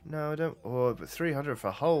 No, I don't... Oh, but 300 for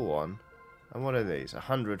a whole one. And what are these?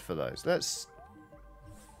 100 for those. Let's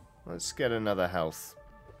get another health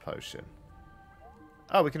potion.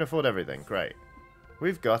 Oh, we can afford everything. Great.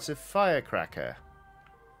 We've got a firecracker.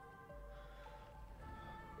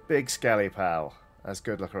 Big scally pal, as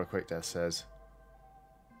Good Luck or a Quick Death says.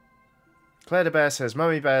 Claire de Bear says,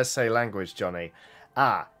 Mummy bears say language, Johnny.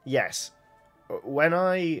 Ah, yes. When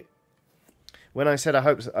I said I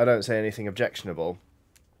hope I don't say anything objectionable,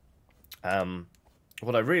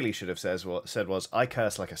 what I really should have said was I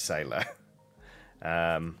curse like a sailor.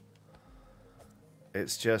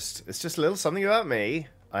 It's just a little something about me.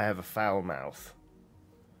 I have a foul mouth.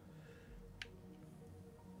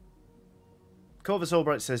 Corvus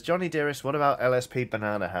Albright says, Johnny dearest, what about LSP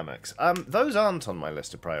banana hammocks? Those aren't on my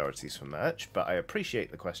list of priorities for merch, but I appreciate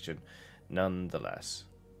the question nonetheless.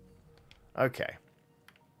 Okay.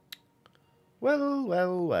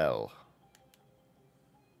 Well.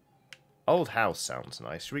 Old house sounds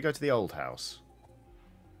nice. Should we go to the old house?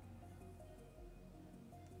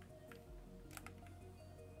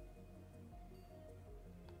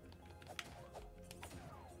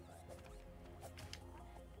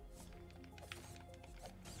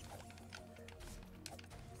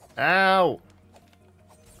 Ow!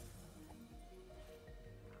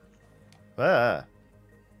 Ah.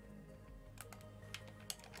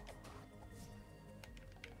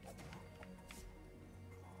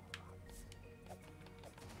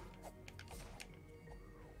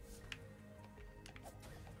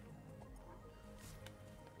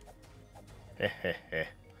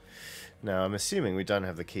 Now, I'm assuming we don't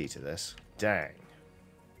have the key to this. Dang.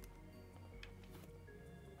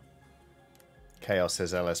 Chaos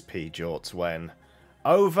says LSP jorts when.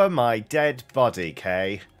 Over my dead body,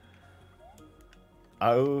 Kay.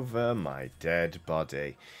 Over my dead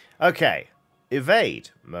body. Okay.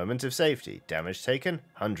 Evade. Moment of safety. Damage taken,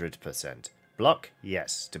 100%. Block,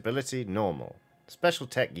 yes. Stability, normal. Special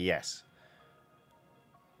tech, yes.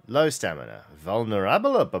 Low stamina.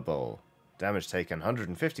 Vulnerable. Damage taken,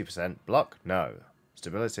 150%. Block, no.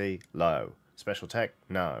 Stability, low. Special tech,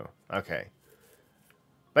 no. Okay.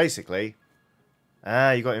 Basically,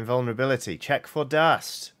 you got invulnerability. Check for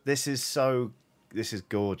dust. This is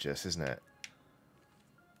gorgeous, isn't it?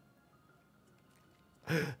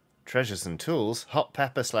 Treasures and tools. Hot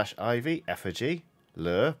pepper / ivy. Effigy.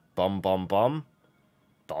 Lure. Bomb. Bomb.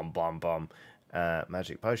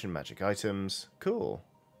 Magic potion. Magic items. Cool.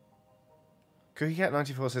 Cookie Cat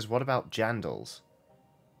 94 says, what about jandals?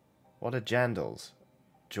 What are jandals?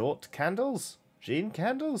 Jort candles? Jean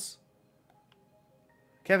candles?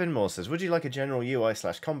 Kevin Moore says, would you like a general UI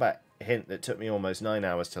 / combat hint that took me almost 9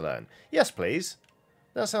 hours to learn? Yes, please.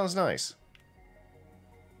 That sounds nice.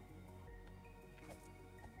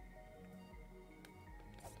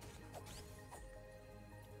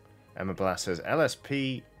 Emma Blass says,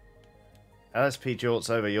 LSP jorts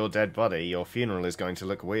over your dead body. Your funeral is going to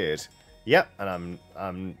look weird. Yep, and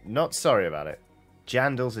I'm not sorry about it.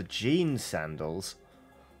 Jandals are jean sandals.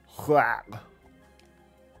 Whap.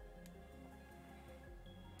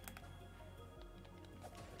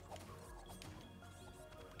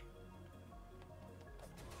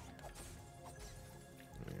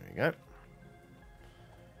 There we go. I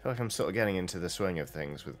feel like I'm sort of getting into the swing of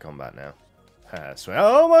things with combat now.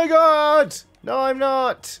 Oh my god! No, I'm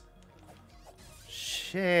not!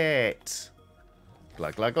 Shit.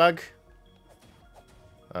 Glug, glug, glug.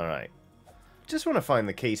 Alright. Just want to find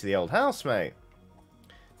the key to the old house, mate.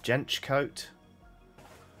 Gench coat.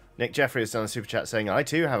 Nick Jeffrey has done a super chat saying, I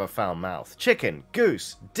too have a foul mouth. Chicken,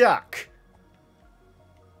 goose, duck.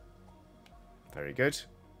 Very good.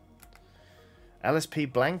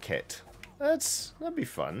 LSP blanket. That'd be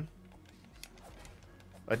fun.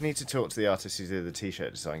 I'd need to talk to the artist who did the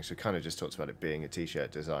t-shirt design, because we kind of just talked about it being a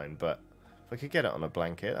t-shirt design, but if I could get it on a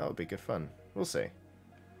blanket, that would be good fun. We'll see.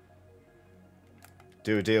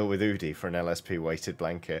 Do a deal with Udi for an LSP weighted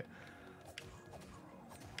blanket.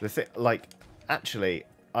 The thing, like, actually,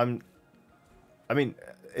 I mean,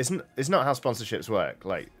 it's not how sponsorships work.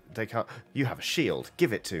 Like, they can't. You have a shield.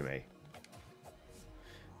 Give it to me.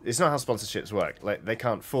 It's not how sponsorships work. Like, they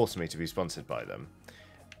can't force me to be sponsored by them.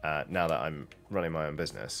 Now that I'm running my own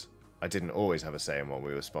business, I didn't always have a say in what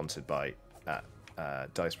we were sponsored by at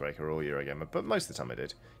Dicebreaker or Eurogamer, but most of the time I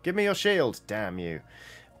did. Give me your shield, damn you.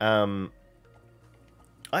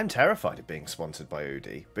 I'm terrified of being sponsored by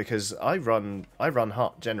Udi because I run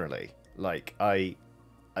hot generally. Like I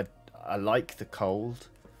like the cold.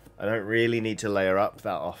 I don't really need to layer up that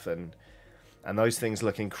often, and those things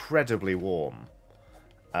look incredibly warm.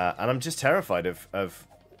 And I'm just terrified of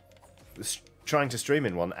trying to stream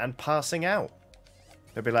in one and passing out.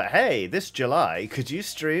 They'll be like, hey, this July, could you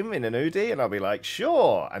stream in an Udi? And I'll be like,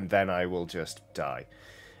 sure. And then I will just die.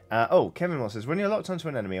 Oh, Kevin Moss says, when you're locked onto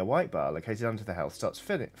an enemy, a white bar located under the health starts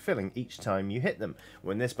filling each time you hit them.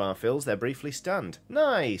 When this bar fills, they're briefly stunned.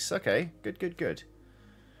 Nice. Okay. Good, good, good.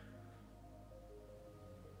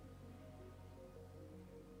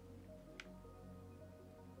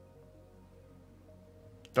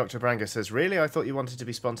 Dr. Branger says, really? I thought you wanted to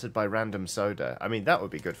be sponsored by Random Soda. I mean, that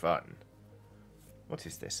would be good fun. What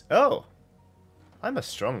is this? Oh! I'm a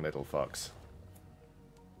strong little fox.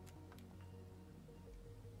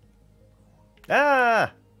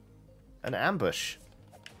 Ah! An ambush.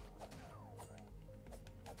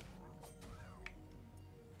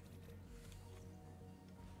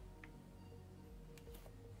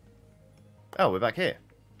 Oh, we're back here.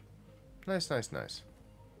 Nice, nice, nice.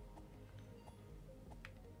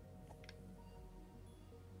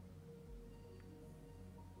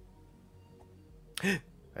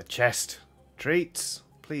 A chest. Treats.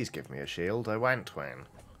 Please give me a shield. I want one.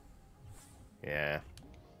 Yeah.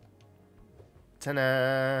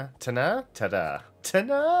 Ta-na. Ta-na? Ta-da.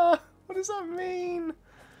 Ta-na? What does that mean?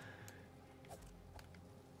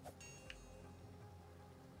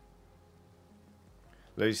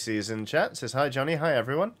 Lucy is in chat, says hi Johnny, hi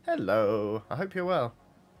everyone. Hello, I hope you're well.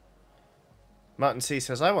 Martin C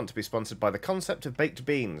says, I want to be sponsored by the concept of baked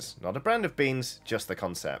beans. Not a brand of beans, just the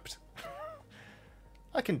concept.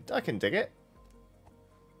 I can dig it.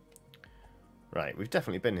 Right, we've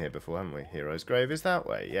definitely been here before, haven't we? Hero's Grave is that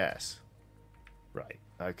way, yes. Right,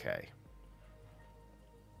 okay.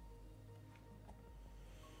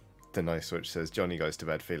 The Nice Switch says, Johnny goes to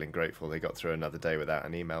bed feeling grateful they got through another day without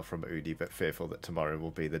an email from Udi, but fearful that tomorrow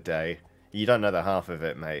will be the day. You don't know the half of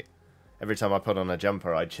it, mate. Every time I put on a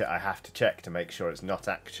jumper, I have to check to make sure it's not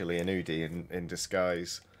actually an Udi in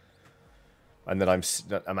disguise. And that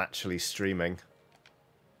I'm actually streaming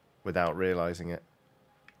without realising it.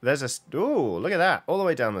 There's a... Ooh, look at that. All the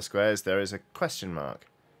way down the squares, there is a question mark.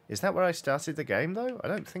 Is that where I started the game, though? I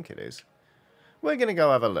don't think it is. We're going to go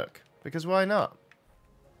have a look, because why not?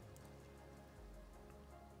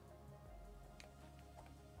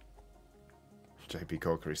 JP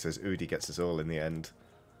Corkery says, Udi gets us all in the end.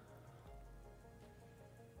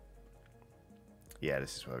 Yeah,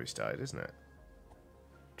 this is where we started, isn't it?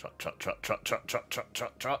 Trot, trot, trot, trot, trot, trot, trot,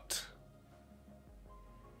 trot, trot.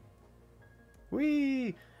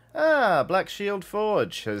 Whee! Ah, Black Shield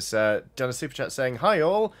Forge has done a super chat saying, hi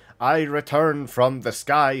all, I return from the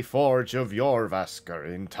Sky Forge of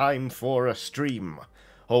Jorvaskr in time for a stream.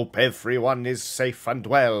 Hope everyone is safe and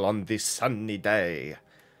well on this sunny day.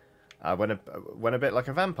 I went a bit like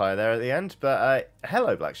a vampire there at the end, but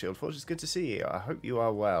hello Black Shield Forge, it's good to see you. I hope you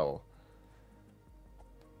are well.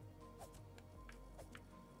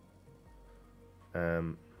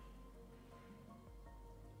 Can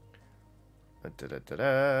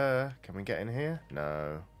we get in here?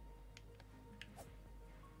 No.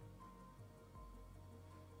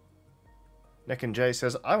 Nick and Jay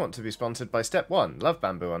says, I want to be sponsored by Step 1. Love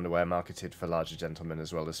bamboo underwear marketed for larger gentlemen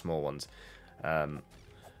as well as small ones.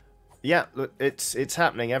 Yeah, look, it's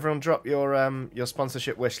happening. Everyone drop your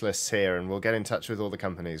sponsorship wish lists here and we'll get in touch with all the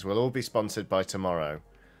companies. We'll all be sponsored by tomorrow.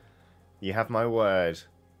 You have my word.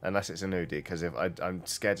 Unless it's a nudie, because if I'm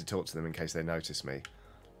scared to talk to them in case they notice me.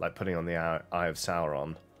 Like putting on the Eye of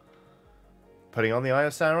Sauron. Putting on the Eye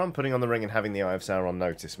of Sauron, putting on the ring and having the Eye of Sauron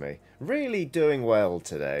notice me. Really doing well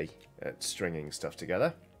today at stringing stuff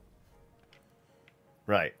together.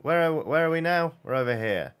 Right, where are we now? We're over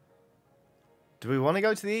here. Do we want to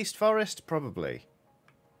go to the East Forest? Probably.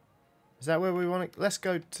 Is that where we want to... Let's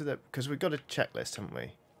go to the... Because we've got a checklist, haven't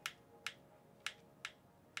we?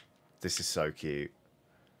 This is so cute.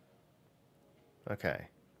 Okay.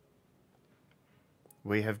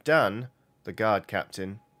 We have done the guard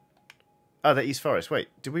captain. Oh, the East Forest. Wait,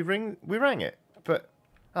 did we ring? We rang it, but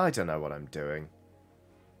I don't know what I'm doing.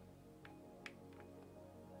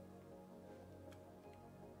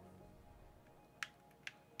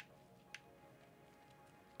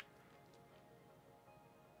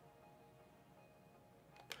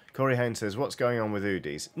 Corey Hain says, what's going on with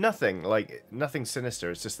Udis? Nothing, like, nothing sinister.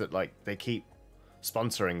 It's just that, like, they keep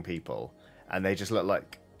sponsoring people, and they just look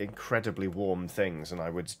like incredibly warm things, and I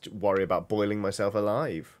would worry about boiling myself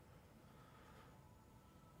alive.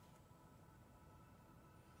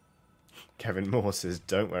 Kevin Moore says,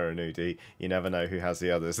 don't wear an Udi. You never know who has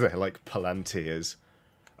the others. They're like Palantirs.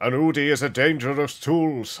 An Udi is a dangerous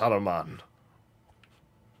tool, Saruman.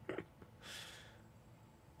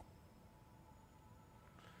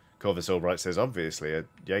 Corvus Albright says, obviously, a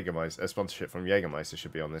sponsorship from Jägermeister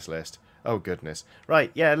should be on this list. Oh, goodness.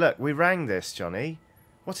 Right, yeah, look, we rang this, Johnny.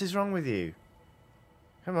 What is wrong with you?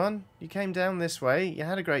 Come on, you came down this way. You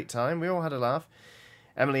had a great time. We all had a laugh.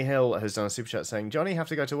 Emily Hill has done a super chat saying, Johnny, have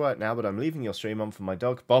to go to work now, but I'm leaving your stream on for my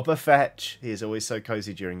dog, Boba Fetch. He is always so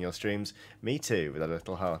cozy during your streams. Me too, with a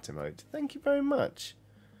little heart emote. Thank you very much.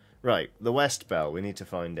 Right, the West Bell. We need to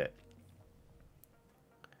find it.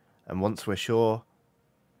 And once we're sure...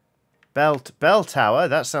 Bell Tower,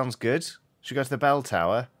 that sounds good. Should we go to the Bell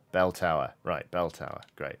Tower? Bell Tower. Right, Bell Tower.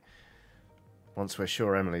 Great. Once we're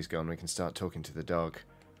sure Emily's gone, we can start talking to the dog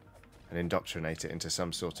and indoctrinate it into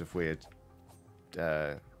some sort of weird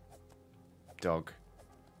dog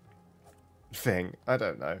thing. I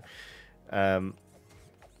don't know.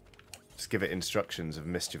 Just give it instructions of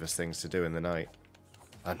mischievous things to do in the night.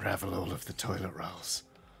 Unravel all of the toilet rolls.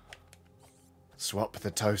 Swap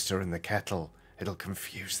the toaster and the kettle. It'll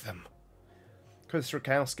confuse them. Chris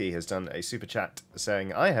Rakowski has done a super chat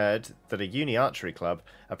saying, I heard that a uni archery club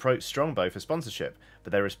approached Strongbow for sponsorship,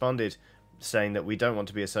 but they responded saying that we don't want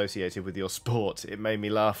to be associated with your sport. It made me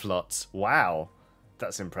laugh lots. Wow.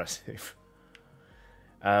 That's impressive.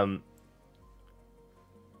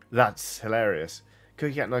 That's hilarious.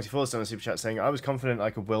 CookieCat94 has done a super chat saying, I was confident I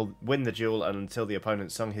could win the duel until the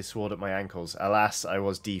opponent swung his sword at my ankles. Alas, I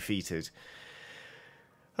was defeated.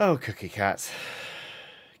 Oh, Cookie Cat.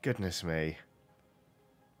 Goodness me.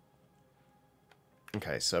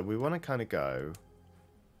 Okay, so we want to kind of go...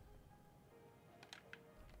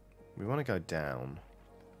 We want to go down.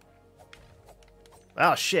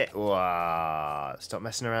 Oh, shit! Wah. Stop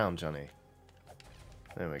messing around, Johnny.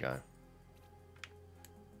 There we go.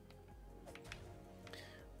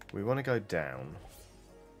 We want to go down.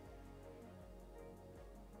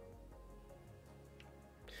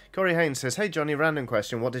 Corey Haynes says, hey Johnny, random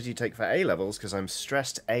question. What did you take for A-levels? Because I'm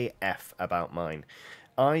stressed AF about mine.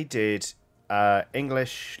 I did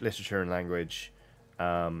English, literature and language,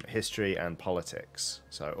 history and politics.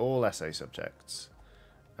 So all essay subjects.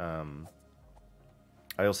 I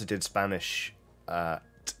also did Spanish at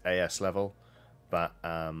AS level, but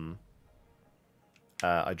I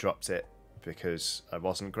dropped it because I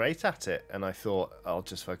wasn't great at it, and I thought I'll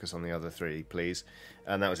just focus on the other three, please.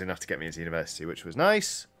 And that was enough to get me into university, which was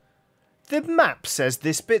nice. The map says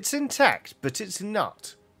this bit's intact, but it's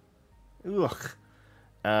not. Ugh.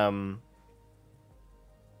 Well,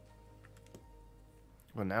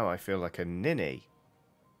 now I feel like a ninny.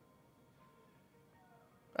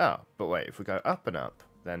 Oh, but wait, if we go up and up,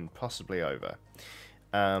 then possibly over.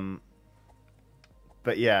 But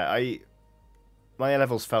yeah, my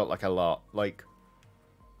A-levels felt like a lot. Like,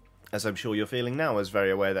 as I'm sure you're feeling now, I was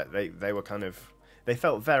very aware that they were kind of... They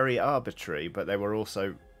felt very arbitrary, but they were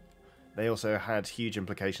also... They also had huge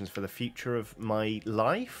implications for the future of my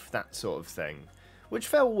life, that sort of thing. Which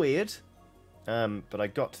felt weird, but I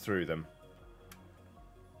got through them.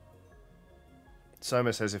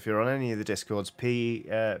 Soma says, if you're on any of the Discords, ping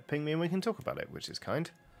me and we can talk about it, which is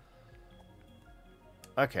kind.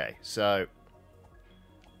 Okay, so...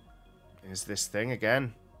 Is this thing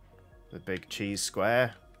again? The big cheese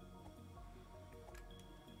square?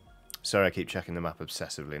 Sorry, I keep checking the map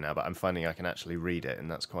obsessively now, but I'm finding I can actually read it, and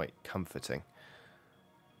that's quite comforting.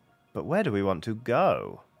 But where do we want to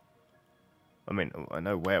go? I mean, I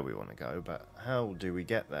know where we want to go, but how do we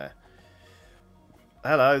get there?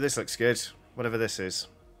 Hello, this looks good. Whatever this is.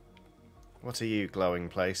 What are you, glowing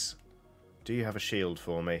place? Do you have a shield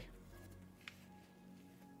for me?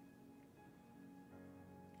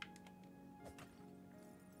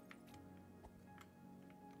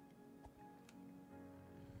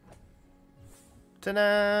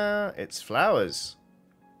 Ta-da! It's flowers.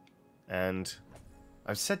 And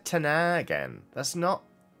I've said ta-na again. That's not...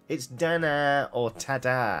 It's dana or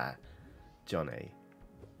ta-da, Johnny.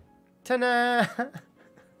 Ta-na!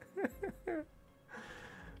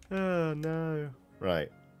 Oh, no.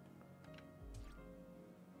 Right.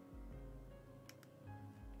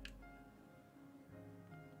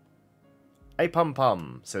 A Pum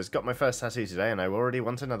Pum says, got my first tattoo today and I already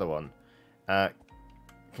want another one.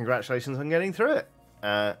 Congratulations on getting through it.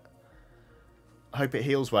 Hope it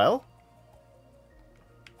heals well.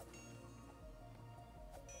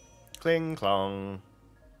 Cling clong.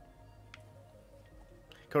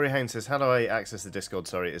 Corey Haynes says, how do I access the Discord?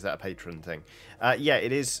 Sorry, is that a patron thing? Yeah,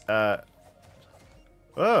 it is. Oh,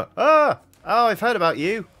 I've heard about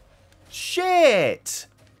you. Shit!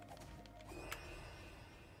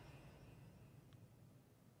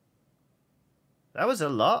 That was a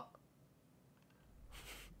lot.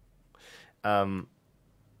 Damn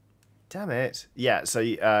it. Yeah, so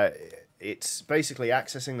it's basically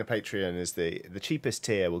accessing the Patreon is the cheapest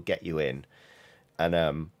tier will get you in.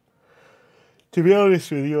 And to be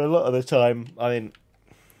honest with you, a lot of the time, I mean,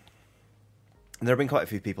 there have been quite a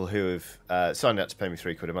few people who have signed up to pay me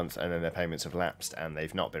 £3 a month, and then their payments have lapsed, and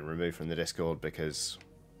they've not been removed from the Discord because,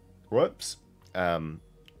 whoops.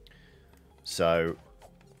 So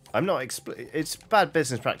I'm not. It's bad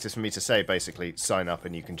business practice for me to say basically sign up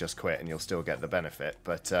and you can just quit and you'll still get the benefit,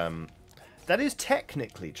 but that is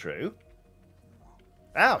technically true.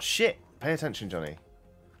 Ow, shit! Pay attention, Johnny.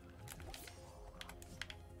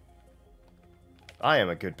 I am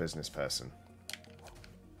a good business person.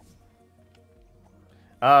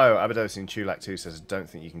 Oh, Abadosin Chulak 2 says, I don't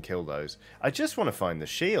think you can kill those. I just want to find the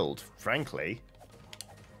shield, frankly.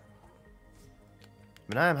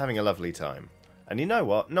 I mean, I am having a lovely time. And you know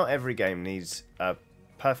what? Not every game needs a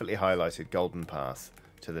perfectly highlighted golden path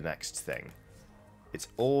to the next thing. It's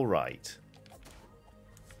alright.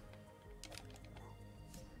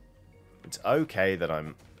 It's okay that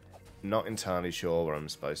I'm not entirely sure where I'm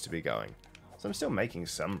supposed to be going. So I'm still making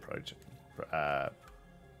some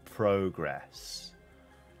progress.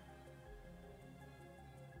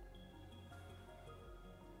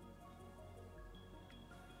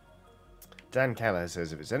 Dan Keller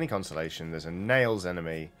says, if it's any consolation, there's a nails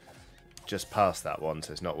enemy just past that one,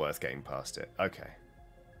 so it's not worth getting past it. Okay.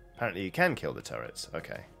 Apparently you can kill the turrets.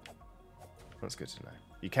 Okay. That's good to know.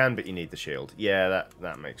 You can, but you need the shield. Yeah,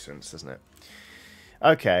 that makes sense, doesn't it?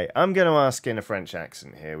 Okay, I'm going to ask in a French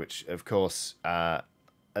accent here, which, of course,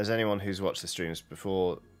 as anyone who's watched the streams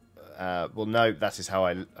before will know, that is how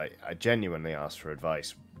I genuinely ask for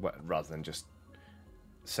advice, rather than just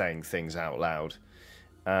saying things out loud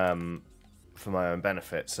for my own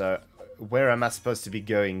benefit. So, where am I supposed to be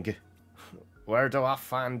going? Where do I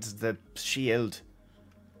find the shield?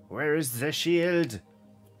 Where is the shield?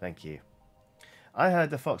 Thank you. I heard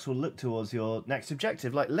the fox will look towards your next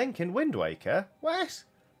objective, like Link in Wind Waker. What?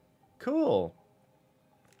 Cool.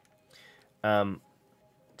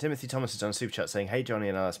 Timothy Thomas has done a super chat saying, "Hey Johnny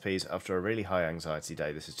and LSPs, after a really high anxiety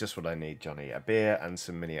day, this is just what I need, Johnny. A beer and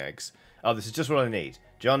some mini eggs." Oh, this is just what I need.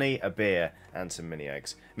 Johnny, a beer and some mini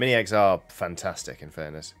eggs. Mini eggs are fantastic, in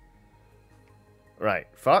fairness. Right,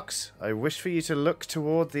 Fox, I wish for you to look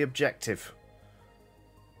toward the objective.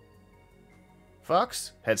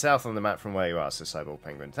 Fox, head south on the map from where you are, says Cyborg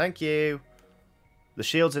Penguin. Thank you. The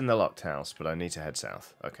shield's in the locked house, but I need to head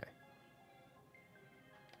south. Okay.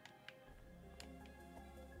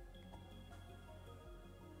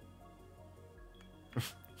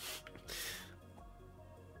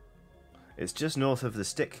 It's just north of the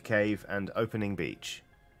Stick Cave and Opening Beach.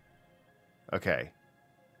 Okay.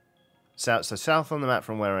 So south on the map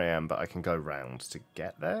from where I am, but I can go round to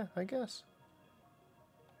get there, I guess?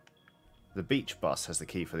 The beach boss has the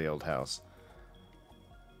key for the old house.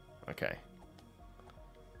 Okay.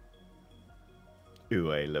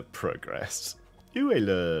 Où est le progress? Où est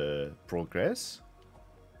le progress?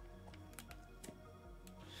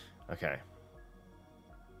 Okay.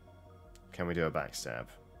 Can we do a backstab?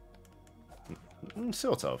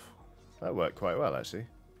 Sort of. That worked quite well, actually.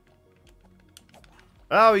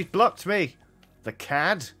 Oh, he blocked me! The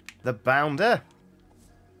cad! The bounder!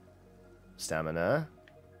 Stamina.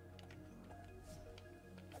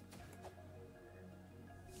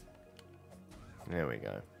 There we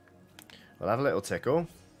go. We'll have a little tickle.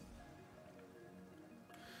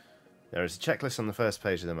 There is a checklist on the first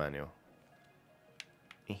page of the manual.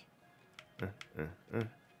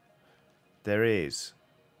 There is.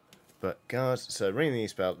 But guard, so ring the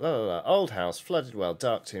east bell, blah, blah, blah. Old house, flooded well,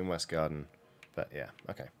 dark tomb, west garden. But yeah,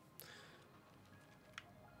 okay.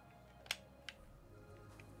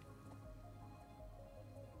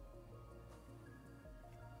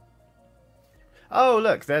 Oh,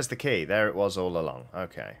 look, there's the key. There it was all along.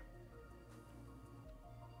 Okay.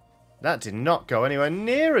 That did not go anywhere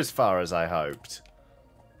near as far as I hoped.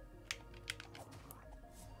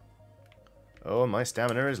 Oh, my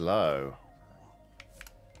stamina is low.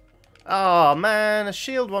 Oh, man. A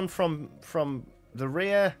shield one from the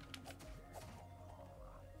rear.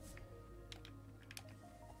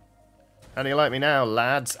 How do you like me now,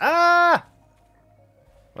 lads? Ah!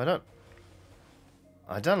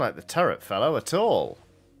 I don't like the turret fellow at all.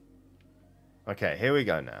 Okay, here we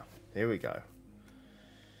go now. Here we go.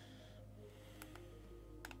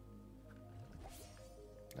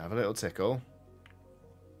 Have a little tickle.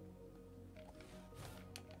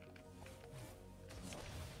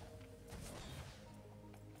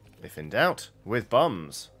 If in doubt, with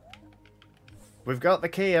bombs. We've got the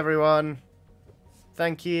key, everyone.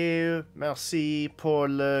 Thank you. Merci pour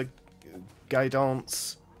le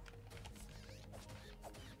guidance.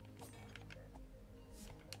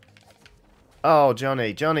 Oh,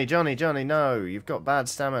 Johnny, no. You've got bad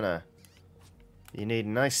stamina. You need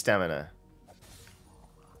nice stamina.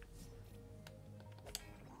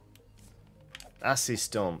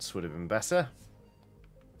 Assistance would have been better.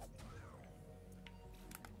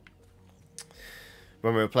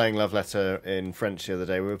 When we were playing Love Letter in French the other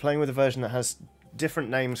day, we were playing with a version that has different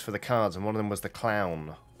names for the cards, and one of them was the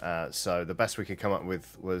clown. So the best we could come up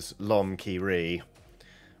with was L'homme qui rit,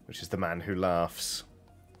 which is the man who laughs.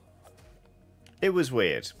 It was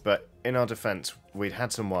weird, but in our defense, we'd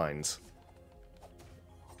had some wines.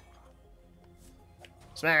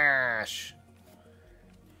 Smash!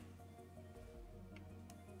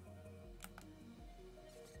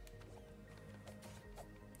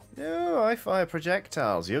 No, I fire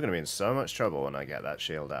projectiles. You're going to be in so much trouble when I get that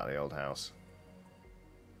shield out of the old house.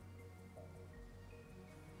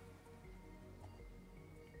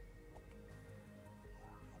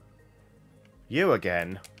 You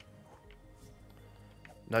again?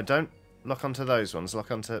 No, don't lock onto those ones.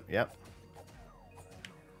 Lock onto... Yep.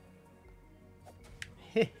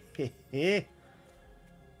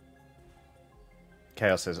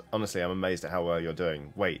 Chaos says, honestly, I'm amazed at how well you're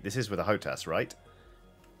doing. Wait, this is with a HOTAS, right?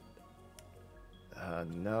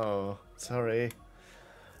 No. Sorry.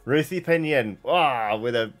 Ruthie Pinion. Wow,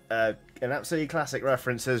 with an absolutely classic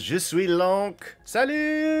reference says, Je suis l'oncle.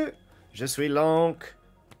 Salut! Je suis l'oncle.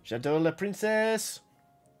 J'adore la princesse.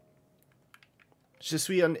 Je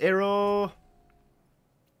suis un hero. What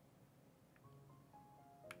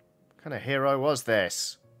kind of hero was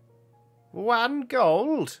this? 1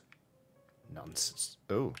 gold? Nonsense.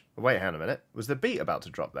 Oh, wait, hang on a minute. Was the beat about to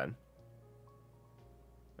drop then?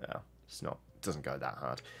 No, it's not. It doesn't go that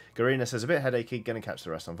hard. Garina says, a bit headachy, gonna catch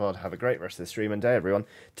the rest on VOD. Have a great rest of the stream and day, everyone.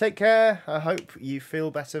 Take care. I hope you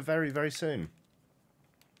feel better very, very soon.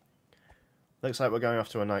 Looks like we're going off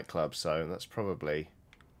to a nightclub, so that's probably...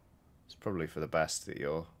 It's probably for the best that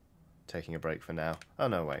you're taking a break for now. Oh,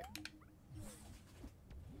 no, wait.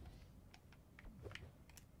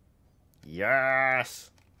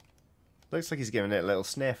 Yes! Looks like he's giving it a little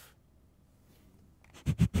sniff.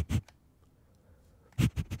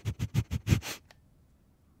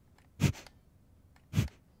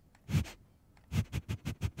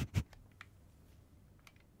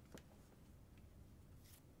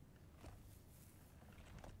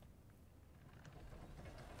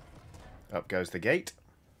 Up goes the gate.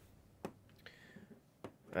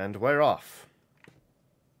 And we're off.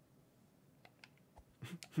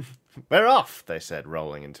 We're off, they said,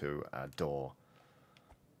 rolling into a door.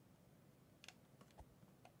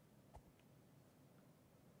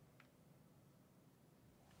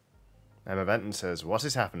 Emma Benton says, what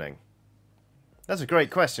is happening? That's a great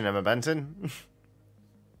question, Emma Benton.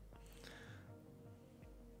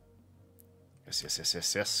 Yes, yes, yes,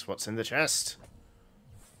 yes, yes. What's in the chest?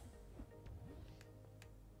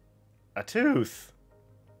 A tooth.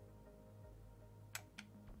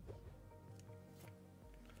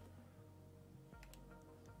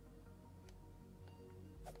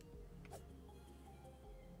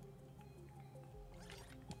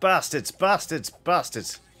 Bastards, bastards,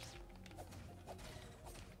 bastards.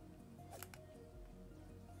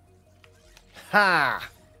 Ha!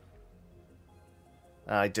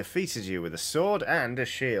 I defeated you with a sword and a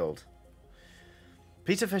shield.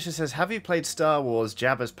 Peter Fisher says, have you played Star Wars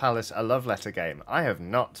Jabba's Palace, a love letter game? I have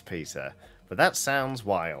not, Peter, but that sounds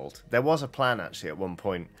wild. There was a plan, actually, at one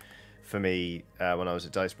point for me, when I was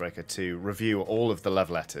at Dicebreaker, to review all of the love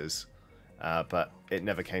letters, but it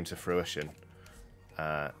never came to fruition,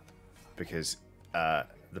 because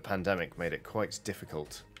the pandemic made it quite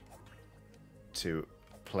difficult to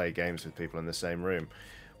play games with people in the same room,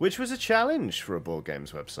 which was a challenge for a board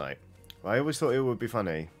games website. I always thought it would be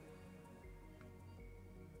funny.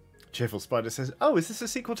 Cheerful Spider says, oh, is this a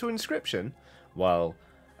sequel to Inscription? While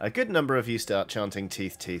a good number of you start chanting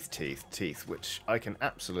teeth, teeth, teeth, teeth, which I can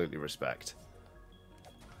absolutely respect.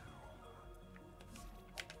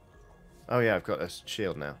 Oh yeah, I've got a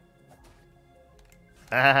shield now.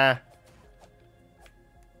 Ah!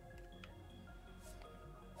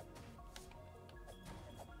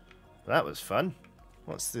 That was fun.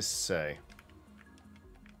 What's this say?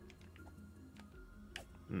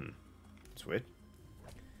 It's weird.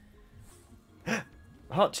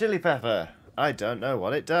 Hot chili pepper. I don't know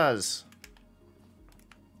what it does.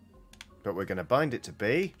 But we're going to bind it to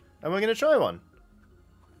B, and we're going to try one.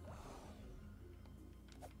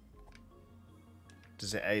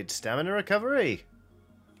 Does it aid stamina recovery?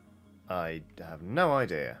 I have no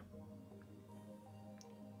idea.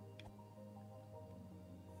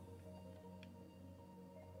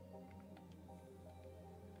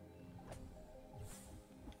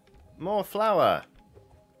 More flour.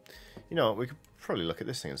 You know what, we could probably look at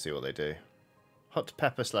this thing and see what they do. Hot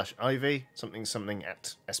pepper / ivy, something something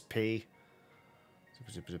at SP.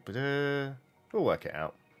 We'll work it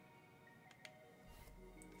out.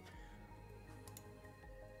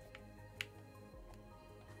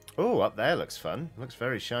 Oh, up there looks fun. Looks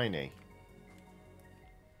very shiny.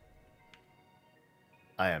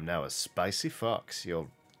 I am now a spicy fox. You're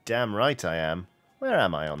damn right I am. Where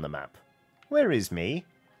am I on the map? Where is me?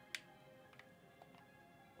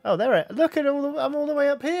 Oh, there! Look at all the, I'm all the way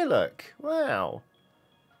up here. Look! Wow.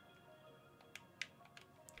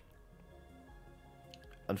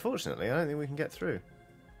 Unfortunately, I don't think we can get through.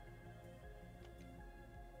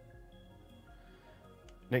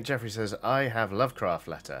 Nick Jeffrey says, I have Lovecraft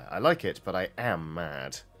letter. I like it, but I am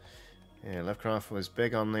mad. Yeah, Lovecraft was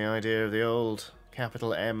big on the idea of the old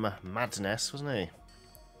capital M madness, wasn't he?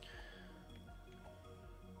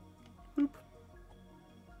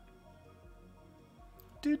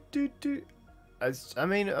 I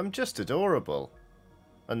mean, I'm just adorable.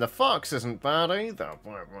 And the fox isn't bad either.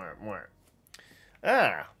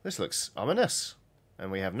 Ah, this looks ominous.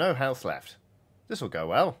 And we have no health left. This will go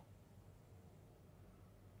well.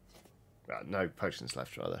 No potions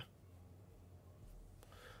left, rather.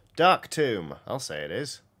 Dark Tomb. I'll say it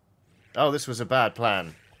is. Oh, this was a bad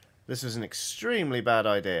plan. This was an extremely bad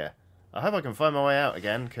idea. I hope I can find my way out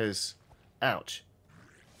again, because... Ouch.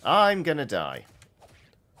 I'm gonna die.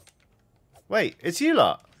 Wait, it's you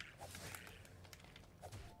lot.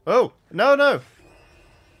 Oh, no, no.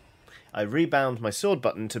 I rebound my sword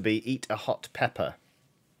button to be eat a hot pepper.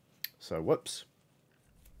 So, whoops.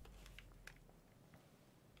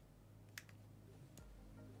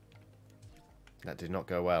 That did not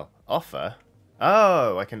go well. Offer?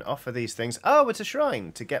 Oh, I can offer these things. Oh, it's a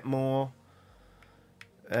shrine to get more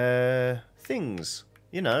things.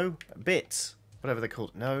 You know, bits. Whatever they're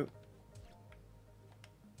called. No.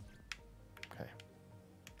 Okay.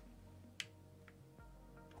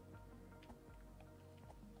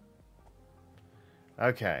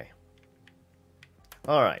 Okay.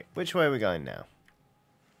 Alright, which way are we going now?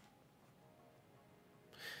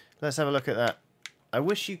 Let's have a look at that. I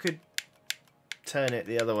wish you could turn it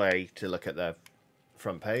the other way to look at the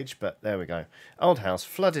front page, but there we go. Old house,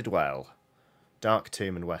 flooded well, dark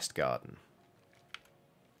tomb and west garden.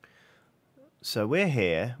 So we're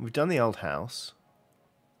here. We've done the old house.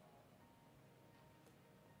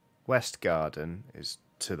 West garden is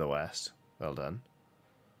to the west. Well done.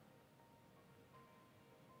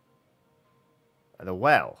 The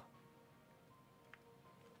well.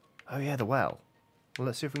 Oh yeah, the well. Well,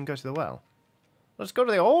 let's see if we can go to the well. Let's go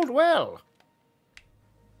to the old well.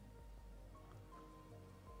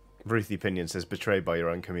 Ruthie Pinion says, betrayed by your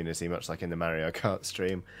own community, much like in the Mario Kart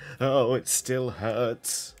stream. Oh, it still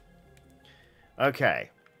hurts.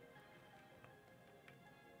 Okay.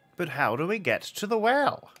 But how do we get to the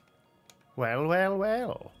well? Well, well,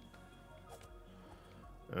 well.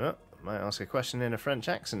 Oh, might ask a question in a French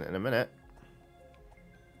accent in a minute.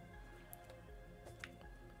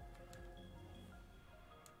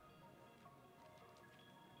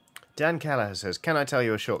 Dan Callagher says, can I tell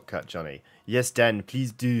you a shortcut, Johnny? Yes, Dan,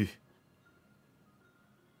 please do.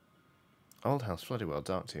 Old house, flooded well,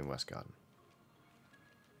 dark tomb, west garden.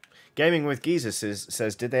 Gaming with Geezer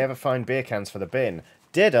says, did they ever find beer cans for the bin?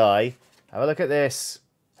 Did I? Have a look at this.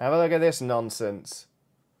 Have a look at this nonsense.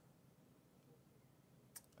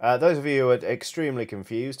 Those of you who are extremely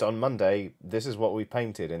confused, on Monday, this is what we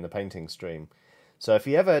painted in the painting stream. So if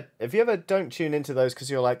you ever don't tune into those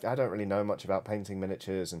because you're like, I don't really know much about painting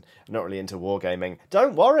miniatures and I'm not really into wargaming,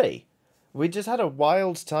 don't worry. We just had a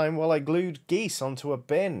wild time while I glued geese onto a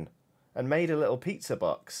bin and made a little pizza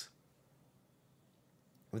box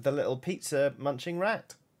with the little pizza munching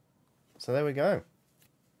rat. So there we go.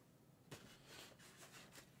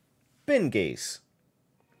 Bin geese.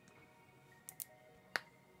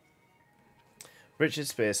 Richard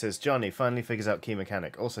Spear says, Johnny finally figures out key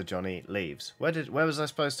mechanic. Also, Johnny leaves. Where was I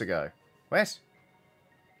supposed to go? West?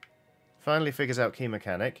 Finally figures out key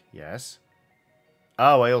mechanic. Yes.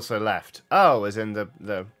 Oh, I also left. Oh, as in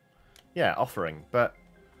the yeah, offering. But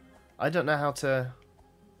I don't know how to...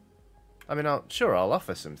 I mean, I'll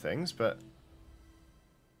offer some things, but...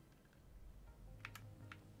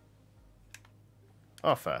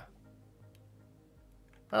 Offer.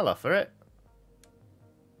 I'll offer it.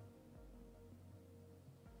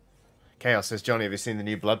 Chaos says, Johnny, have you seen the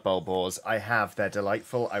new Blood Bowl boars? I have. They're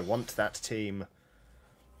delightful. I want that team.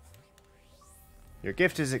 Your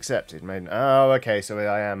gift is accepted, maiden. Oh, okay, so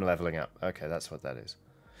I am leveling up. Okay, that's what that is.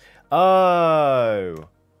 Oh!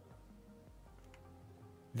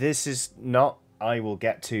 This is not I will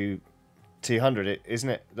get to 200, isn't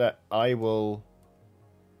it? That I will...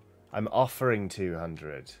 I'm offering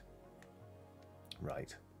 200.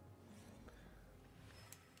 Right.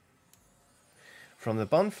 From the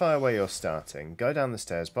bonfire where you're starting, go down the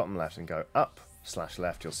stairs, bottom left, and go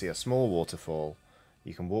up/left. You'll see a small waterfall.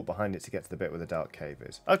 You can walk behind it to get to the bit where the dark cave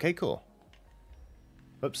is. Okay, cool.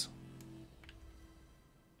 Oops.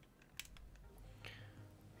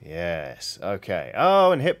 Yes, okay.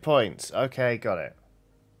 Oh, and hit points. Okay, got it.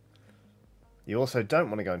 You also don't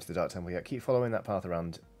want to go into the dark temple yet. Keep following that path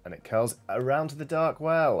around, and it curls around to the dark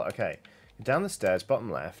well. Okay, down the stairs,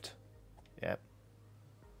 bottom left. Yep.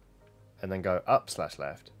 And then go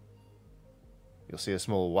up/left. You'll see a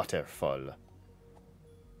small waterfall.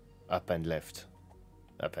 Up and left.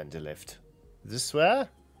 Up and left. This way?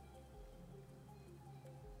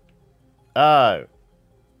 Oh.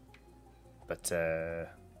 But,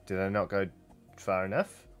 did I not go far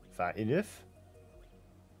enough? Far enough?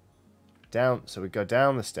 Down, so we go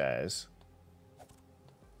down the stairs.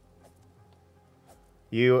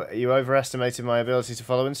 You overestimated my ability to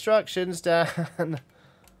follow instructions, Dan.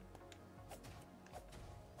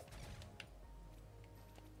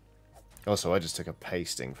 Also, I just took a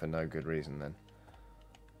pasting for no good reason then.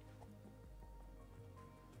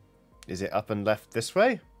 Is it up and left this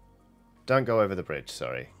way? Don't go over the bridge,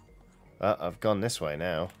 sorry. I've gone this way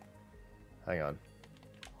now. Hang on.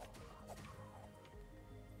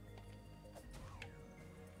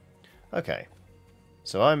 Okay.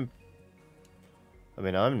 So I'm I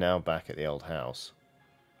mean, I'm now back at the old house.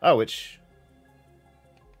 Oh, which...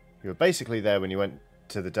 You were basically there when you went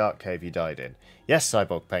to the dark cave you died in. Yes,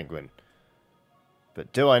 Cyborg Penguin.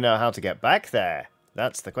 But do I know how to get back there?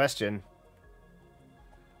 That's the question.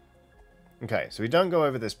 Okay, so we don't go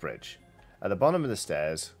over this bridge. At the bottom of the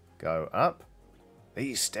stairs, go up.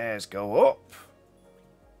 These stairs go up.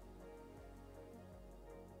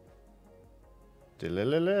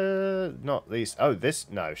 Not these. Oh, this.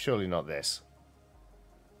 No, surely not this.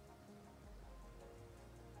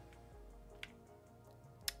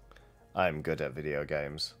 I'm good at video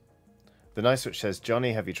games. The nice switch says,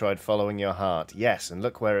 Johnny, have you tried following your heart? Yes, and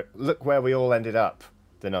look where we all ended up.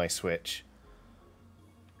 The nice switch.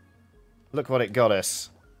 Look what it got us.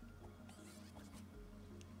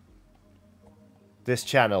 This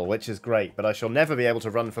channel, which is great, but I shall never be able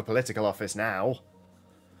to run for political office now.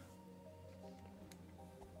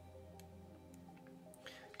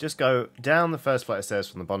 Just go down the first flight of stairs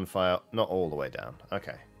from the bonfire, not all the way down.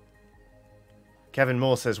 Okay. Kevin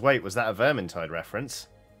Moore says, wait, was that a Vermintide reference?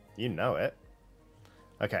 You know it.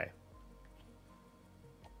 Okay.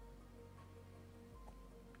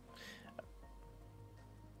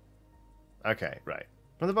 Okay, right.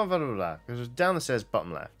 From the bonfire, blah, blah, blah. It was down the stairs,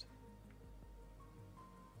 bottom left.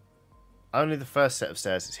 Only the first set of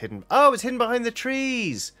stairs is hidden. Oh, it's hidden behind the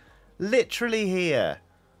trees! Literally here.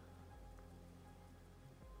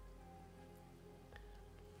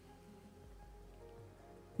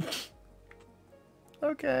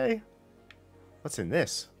 Okay. What's in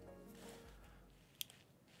this?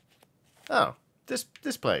 Oh, this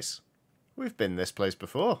place. We've been this place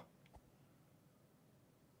before.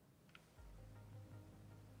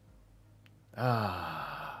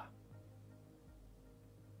 Ah.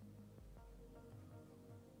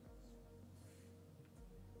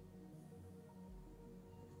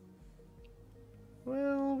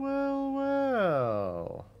 Well, well,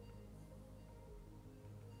 well.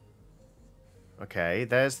 Okay,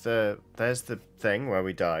 there's the thing where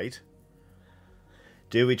we died.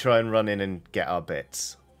 Do we try and run in and get our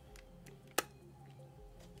bits?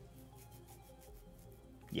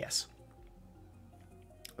 Yes.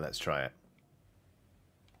 Let's try it.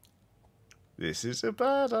 This is a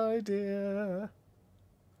bad idea.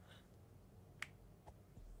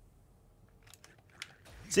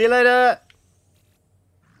 See you later!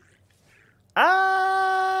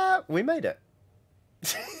 Ah! We made it.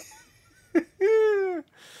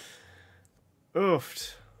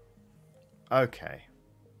 Oofed. Okay.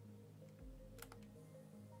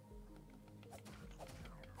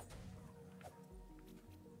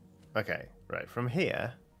 Okay, right, from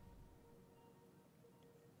here,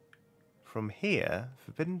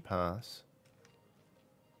 Forbidden Pass,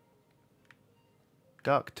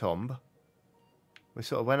 Dark Tomb, we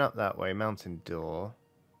sort of went up that way, Mountain Door,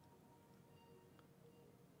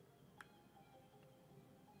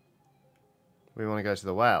 we want to go to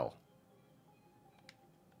the well.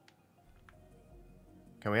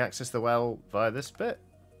 Can we access the well via this bit?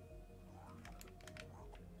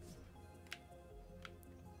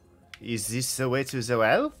 Is this the way to the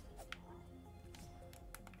well?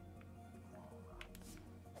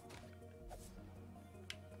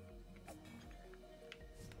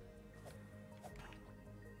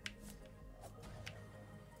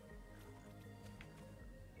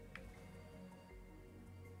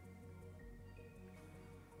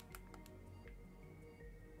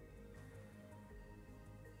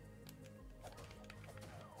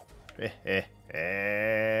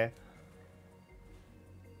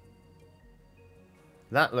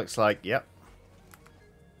 That looks like, yep.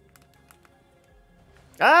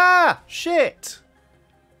 Ah! Shit!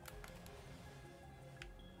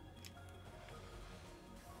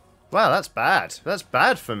 Wow, that's bad. That's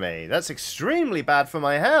bad for me. That's extremely bad for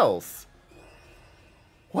my health.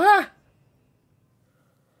 What?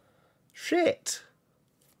 Shit.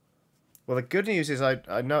 Well, the good news is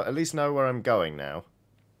I know at least know where I'm going now.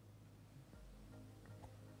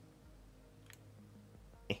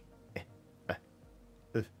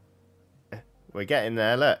 We're getting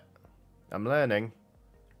there, look. I'm learning.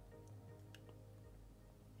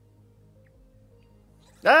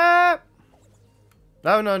 Ah!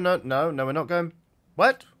 No, no, no, no, no, we're not going...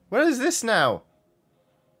 What? Where is this now?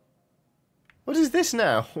 What is this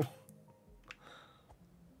now?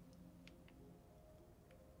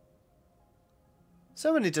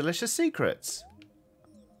 So many delicious secrets.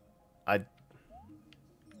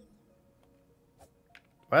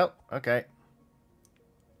 Well, okay.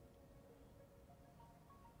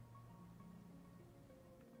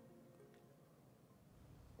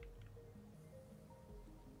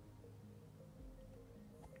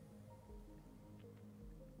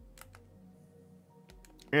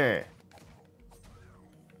 Yeah.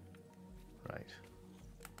 Right.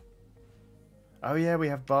 Oh yeah, we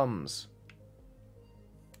have bombs.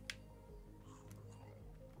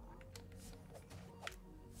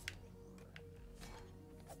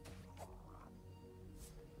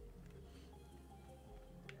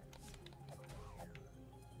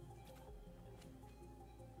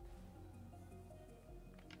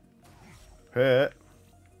 Hurt.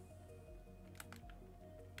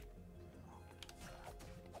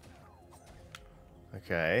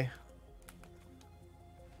 Okay.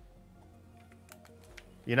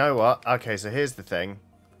 You know what? Okay, so here's the thing.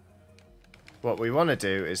 What we want to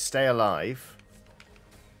do is stay alive.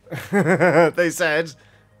 They said.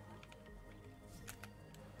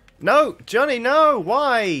 No, Johnny, no!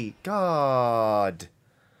 Why? God.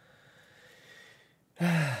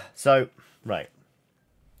 So, right.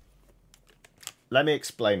 Let me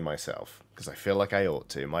explain myself, because I feel like I ought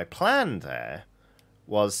to. My plan there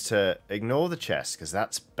was to ignore the chest, because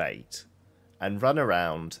that's bait, and run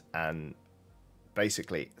around and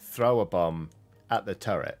basically throw a bomb at the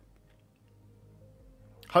turret.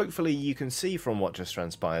 Hopefully you can see from what just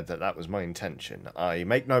transpired that that was my intention. I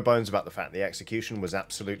make no bones about the fact the execution was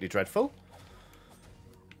absolutely dreadful.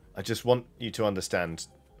 I just want you to understand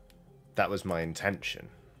that was my intention.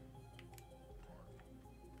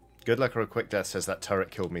 Good Luck or a Quick Death says that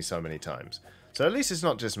turret killed me so many times. So at least it's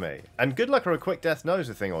not just me. And Good Luck or a Quick Death knows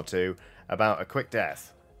a thing or two about a quick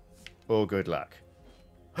death. Or good luck.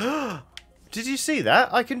 Did you see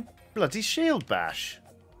that? I can bloody shield bash.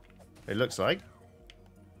 It looks like.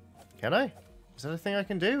 Can I? Is that a thing I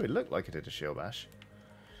can do? It looked like I did a shield bash.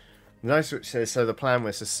 Nice Switch says, so the plan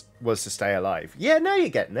was to stay alive. Yeah, now you're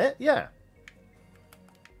getting it. Yeah.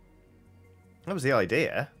 That was the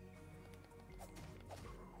idea.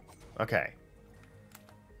 Okay.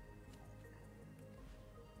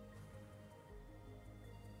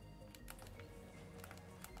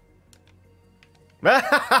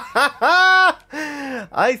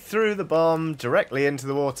 I threw the bomb directly into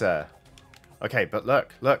the water. Okay, but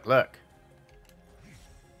look, look, look.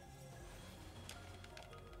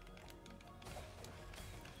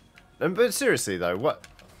 But seriously though, what?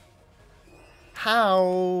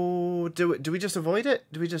 How do we just avoid it?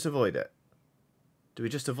 Do we just avoid it? Do we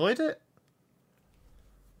just avoid it?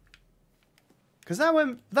 Because that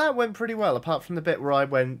went pretty well, apart from the bit where I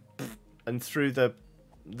went and threw the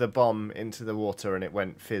bomb into the water and it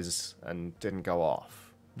went fizz and didn't go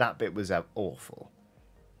off. That bit was awful.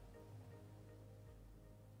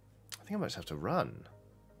 I think I might just have to run.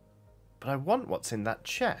 But I want what's in that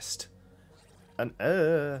chest. And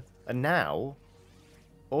now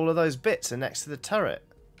all of those bits are next to the turret.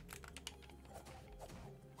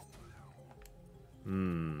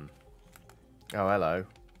 Oh, hello.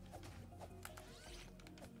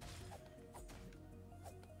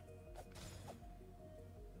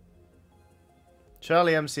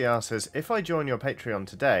 Charlie MCR says, if I join your Patreon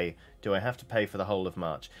today, do I have to pay for the whole of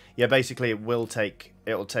March? Yeah, basically it'll take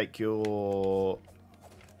your...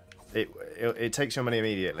 It takes your money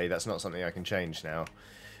immediately. That's not something I can change now.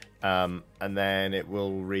 And then it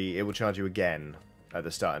will charge you again at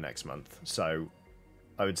the start of next month. So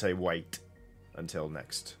I would say wait until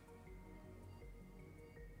next.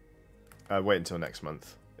 Wait until next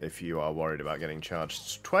month if you are worried about getting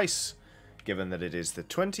charged twice, given that it is the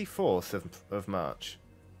 24th of March.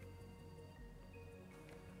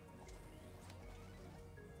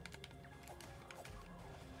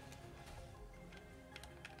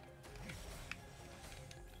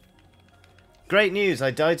 Great news,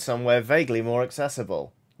 I died somewhere vaguely more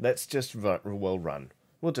accessible. Let's just run.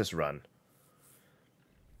 We'll just run.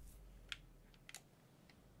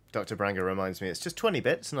 Dr. Branger reminds me, it's just 20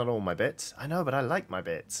 bits, not all my bits. I know, but I like my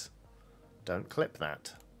bits. Don't clip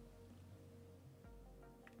that.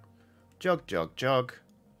 Jog, jog, jog.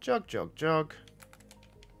 Jog, jog, jog.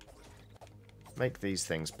 Make these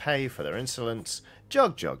things pay for their insolence.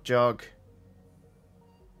 Jog, jog, jog.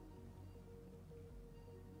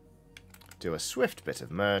 Do a swift bit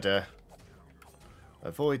of murder.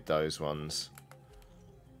 Avoid those ones.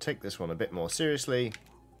 Take this one a bit more seriously,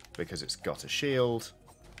 because it's got a shield.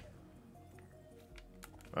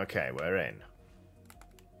 Okay, we're in.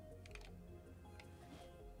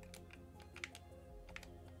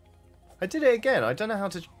 I did it again. I don't know how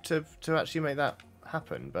to actually make that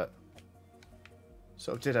happen, but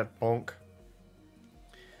sort of did a bonk.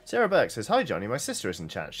 Sarah Burke says, hi Johnny, my sister is in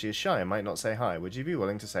chat. She is shy and might not say hi. Would you be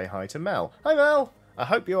willing to say hi to Mel? Hi Mel! I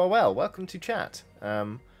hope you are well. Welcome to chat.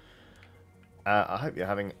 I hope you're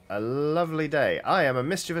having a lovely day. I am a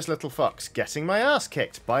mischievous little fox getting my ass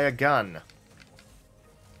kicked by a gun.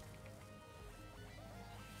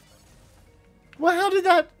 Well, how did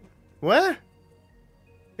that... Where?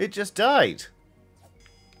 It just died.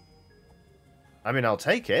 I mean, I'll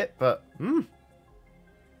take it, but...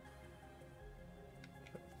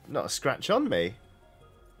 Not a scratch on me.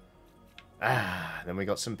 Ah, then we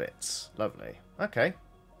got some bits. Lovely. Okay.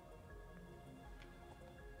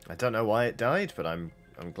 I don't know why it died, but I'm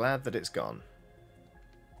glad that it's gone.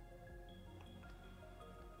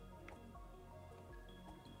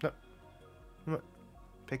 No.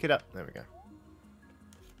 Pick it up. There we go.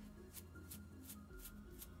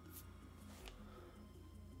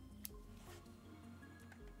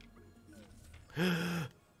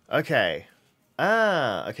 Okay.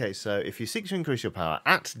 Ah, okay, so if you seek to increase your power,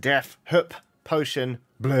 at def, hup, potion,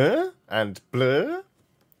 blur, and blur.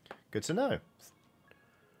 Good to know.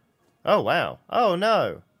 Oh, wow. Oh,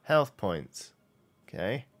 no. Health points.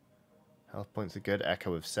 Okay. Health points are good.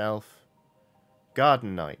 Echo of self.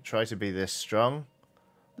 Garden Knight. Try to be this strong.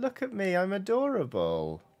 Look at me. I'm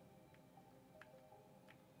adorable.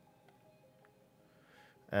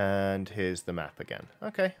 And here's the map again.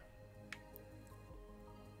 Okay.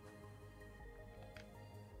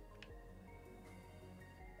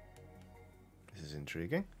 This is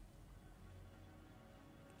intriguing.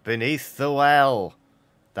 Beneath the well.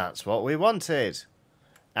 That's what we wanted.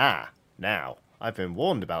 Ah, now, I've been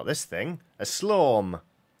warned about this thing. A slorm.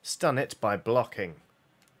 Stun it by blocking.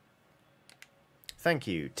 Thank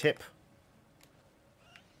you, Tip.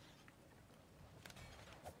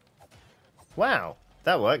 Wow,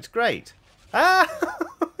 that worked great. Ah,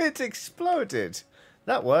 it exploded.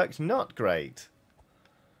 That worked not great.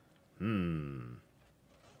 Hello,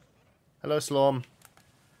 Slorm.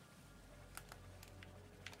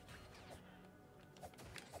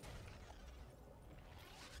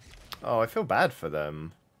 Oh, I feel bad for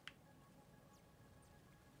them.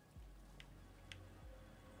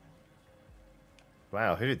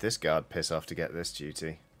 Wow, who did this guard piss off to get this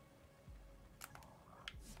duty?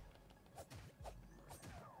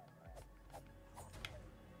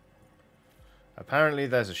 Apparently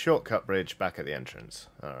there's a shortcut bridge back at the entrance.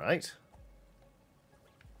 Alright.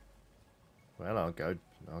 Well,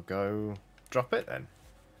 I'll go drop it then.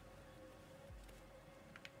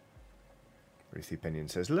 Ruthie Pinion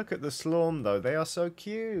says, look at the Slorm though, they are so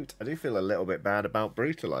cute. I do feel a little bit bad about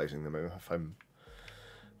brutalising them, if I'm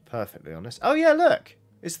perfectly honest. Oh yeah, look!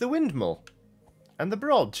 It's the Windmill. And the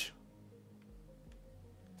Brodge.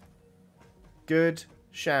 Good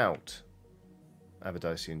shout.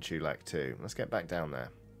 Abadosi and Chulak too. Let's get back down there.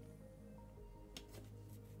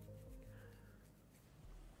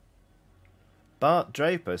 Bart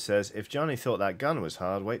Draper says, if Johnny thought that gun was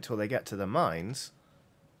hard, wait till they get to the mines.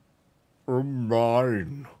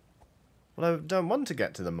 Mine. Well, I don't want to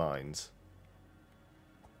get to the mines.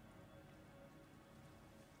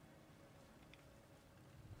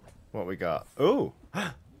 What we got? Ooh!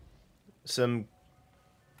 Some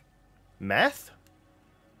meth?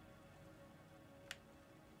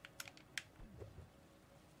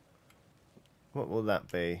 What will that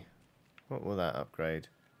be? What will that upgrade?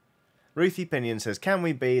 Ruthie Pinion says, can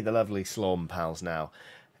we be the lovely Slorm pals now?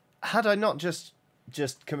 Had I not just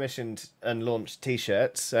commissioned and launched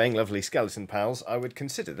t-shirts saying lovely skeleton pals, I would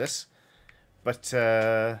consider this. But,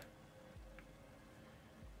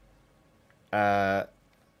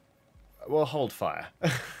 we'll hold fire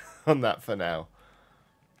on that for now.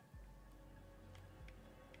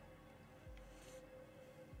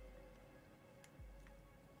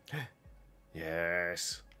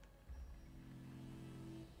 Yes.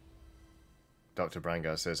 Dr.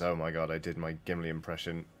 Brangar says, oh my god, I did my Gimli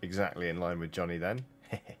impression exactly in line with Johnny then.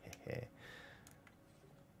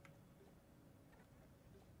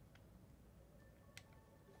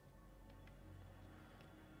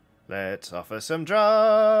 Let's offer some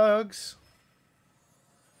drugs.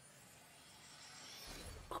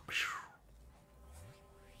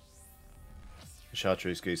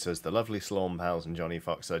 Chartreuse Goose says, the lovely Slorm pals and Johnny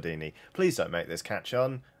Fox Sardini. Please don't make this catch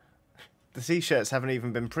on. The t-shirts haven't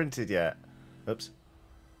even been printed yet. Oops.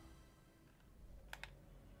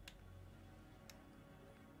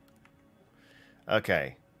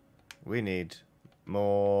 Okay. We need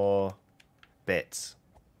more bits.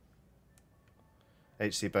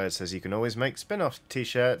 HC Bird says you can always make spin-off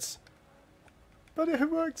t-shirts. But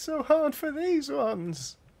it worked so hard for these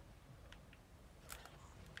ones.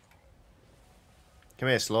 Come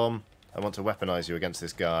here, Slorm. I want to weaponize you against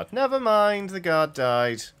this guard. Never mind, the guard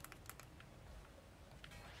died.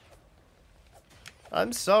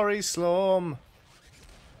 I'm sorry, Slorm.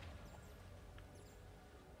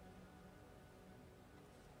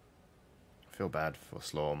 I feel bad for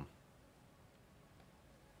Slorm.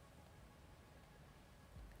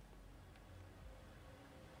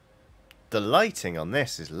 The lighting on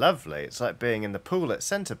this is lovely. It's like being in the pool at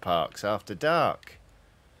Centre Parks after dark.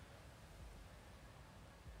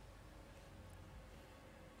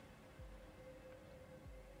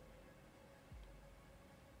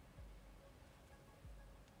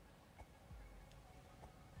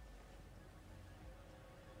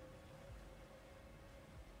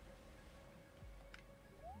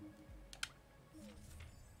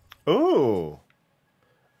 Ooh!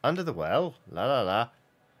 Under the well. La la la.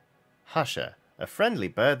 Husher. A friendly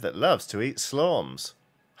bird that loves to eat slorms.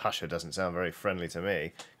 Husher doesn't sound very friendly to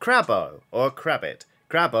me. Crabbo, or Crabbit.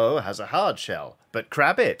 Crabbo has a hard shell, but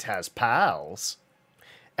Crabbit has pals.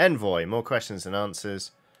 Envoy. More questions than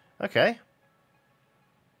answers. Okay.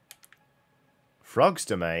 Frog's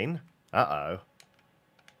domain. Uh-oh.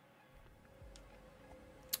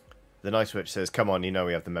 The Night Witch says, come on, you know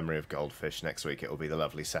we have the memory of goldfish. Next week it will be the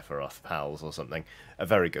lovely Sephiroth pals or something. A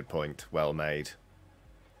very good point. Well made.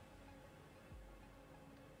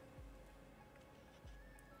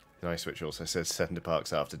 The Night Witch also says, Centre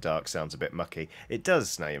Parks After Dark sounds a bit mucky. It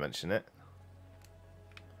does, now you mention it.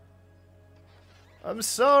 I'm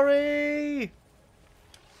sorry!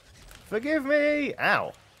 Forgive me!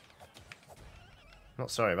 Ow!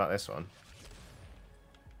 Not sorry about this one.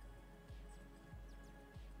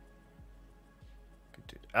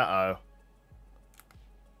 Uh-oh.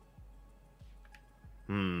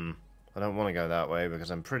 I don't want to go that way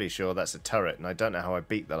because I'm pretty sure that's a turret and I don't know how I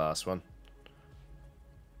beat the last one.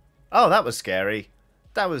 Oh, that was scary.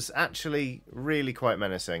 That was actually really quite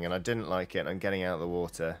menacing and I didn't like it. I'm getting out of the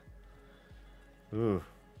water. Ooh.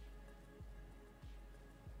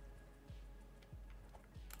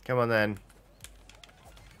 Come on then.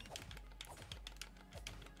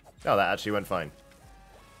 Oh, that actually went fine.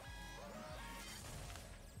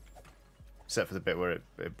 Except for the bit where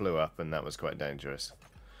it blew up and that was quite dangerous.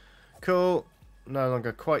 Cool. No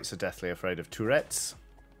longer quite so deathly afraid of Tourette's.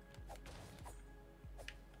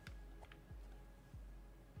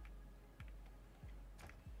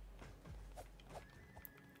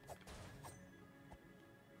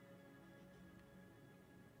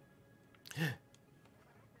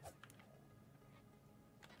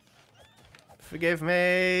 Forgive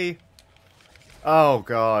me. Oh,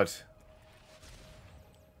 God.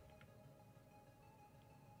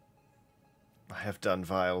 I have done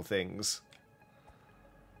vile things.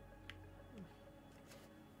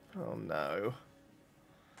 Oh, no.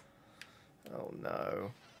 Oh,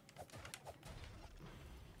 no.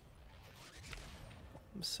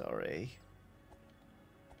 I'm sorry.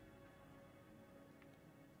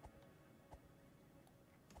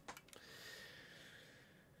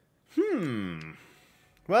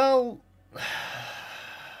 Well,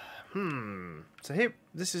 so here,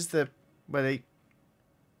 this is the, where they,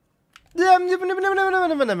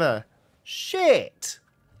 shit!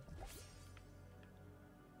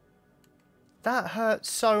 That hurt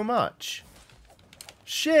so much.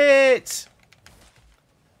 Shit!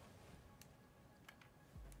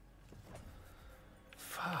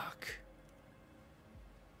 Fuck.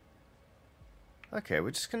 Okay,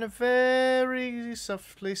 we're just gonna very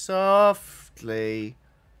softly.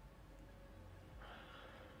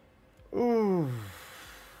 Ooh.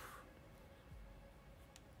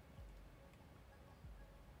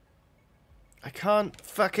 I can't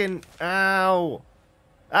fucking... Ow!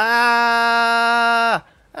 Ah!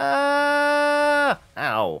 Ah!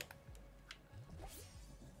 Ow.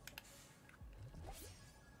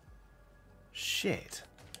 Shit.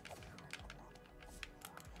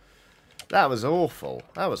 That was awful.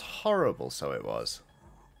 That was horrible, so it was.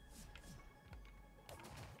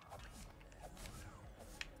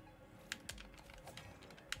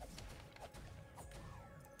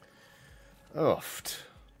 Oofed.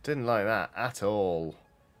 Didn't like that at all.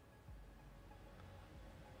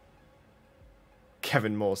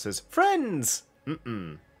 Kevin Moore says, friends!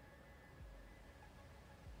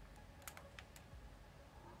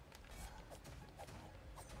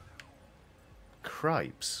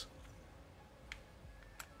 Cripes.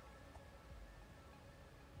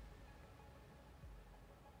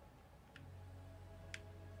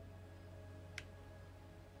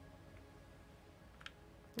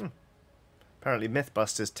 Apparently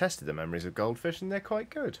Mythbusters tested the memories of goldfish and they're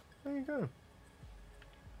quite good. There you go.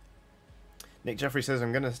 Nick Jeffrey says,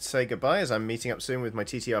 I'm going to say goodbye as I'm meeting up soon with my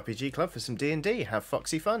TTRPG club for some D&D. Have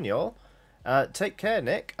foxy fun, y'all. Take care,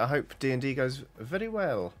 Nick. I hope D&D goes very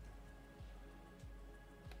well.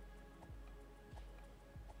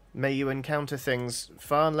 May you encounter things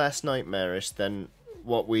far less nightmarish than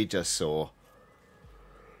what we just saw.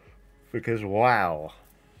 Because, wow.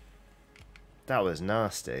 That was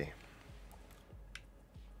nasty.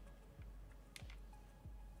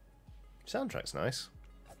 Soundtrack's nice.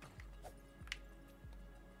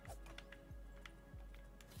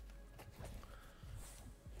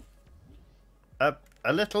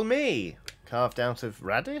 A little me, carved out of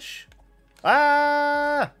radish?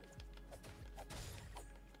 Ah!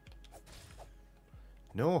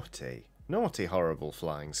 Naughty. Naughty, horrible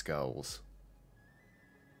flying skulls.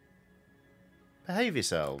 Behave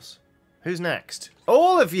yourselves. Who's next?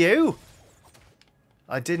 All of you?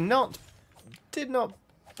 I did not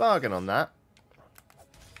bargain on that.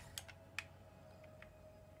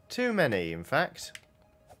 Too many, in fact.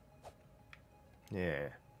 Yeah.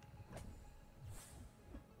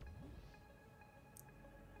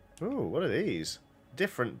 Ooh, what are these?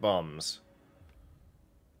 Different bombs.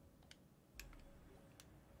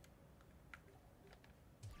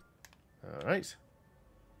 Alright.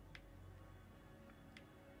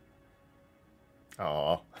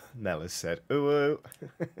 Aw, Mel has said, ooh, ooh.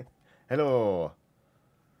 Hello.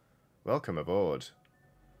 Welcome aboard.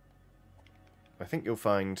 I think you'll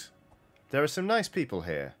find there are some nice people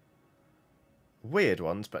here. Weird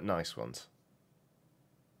ones, but nice ones.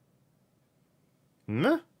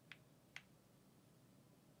 Hmm?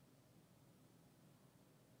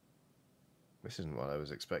 This isn't what I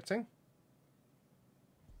was expecting.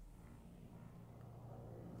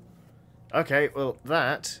 Okay, well,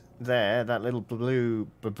 that little blue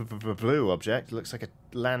object looks like a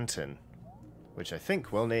lantern, which I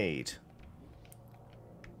think we'll need.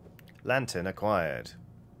 Lantern acquired.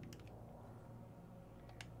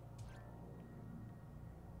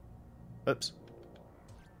 Oops.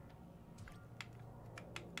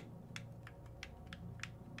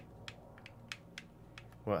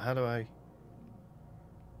 What? How do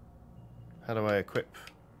I equip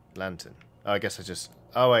lantern? Oh, I guess I just...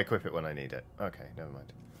 Oh, I equip it when I need it. Okay, never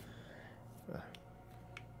mind.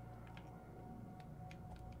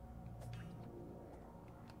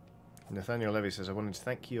 Nathaniel Levy says, I wanted to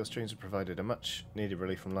thank you. Your streams have provided a much-needed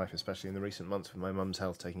relief from life, especially in the recent months with my mum's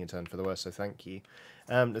health taking a turn for the worse, so thank you.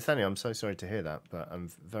 Nathaniel, I'm so sorry to hear that, but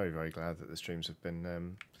I'm very, very glad that the streams have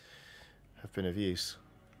been of use.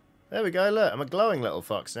 There we go, look, I'm a glowing little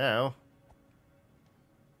fox now.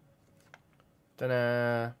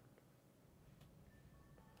 Ta-da!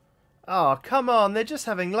 Oh, come on, they're just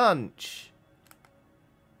having lunch.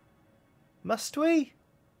 Must we?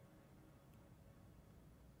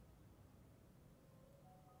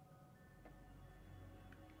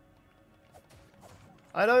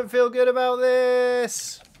 I don't feel good about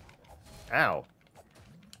this. Ow.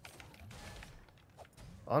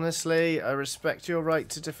 Honestly, I respect your right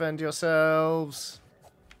to defend yourselves.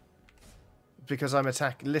 Because I'm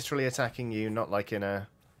literally attacking you, not like in a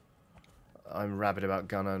I'm rabid about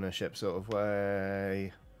gun ownership sort of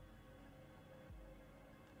way.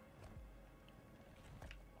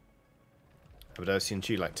 Abdosian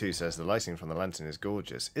Chulak 2 says the lighting from the lantern is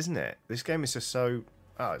gorgeous, isn't it? This game is just so...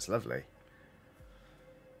 Oh, it's lovely.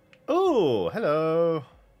 Oh, hello.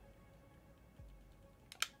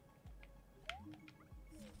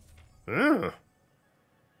 Ugh.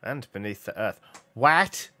 And beneath the earth.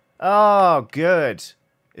 What? Oh, good.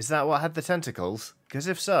 Is that what had the tentacles? Because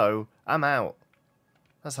if so, I'm out.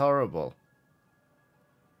 That's horrible.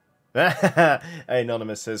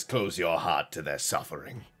 Anonymous says, close your heart to their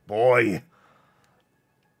suffering. Boy.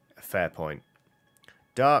 Fair point.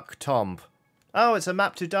 Dark Tomb. Oh, it's a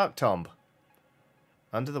map to Dark Tomb.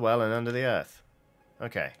 Under the well and under the earth.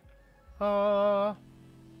 Okay.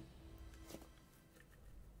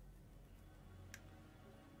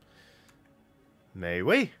 May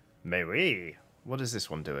we? May we? What does this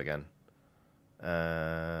one do again?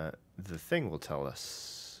 The thing will tell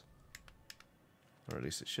us. Or at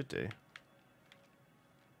least it should do.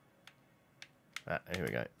 Ah, here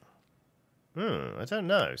we go. I don't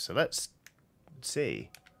know. So let's see.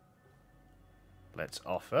 Let's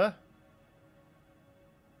offer.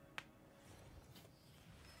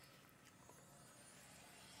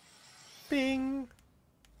 Bing.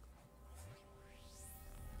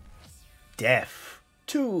 Deaf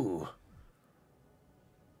 2.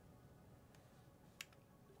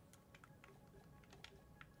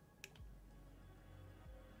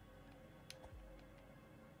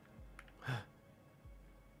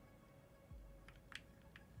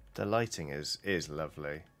 The lighting is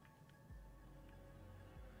lovely.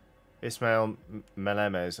 Ismail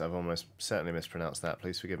Melemes, I've almost certainly mispronounced that.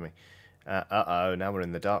 Please forgive me. Uh-oh, now we're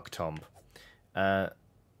in the Dark Tomb.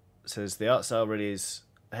 Says, the art style really is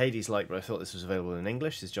Hades-like, but I thought this was available in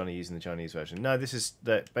English. Is Johnny using the Chinese version? No, this is...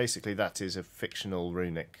 basically, that is a fictional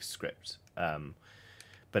runic script.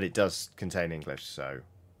 But it does contain English, so...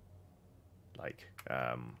 Like,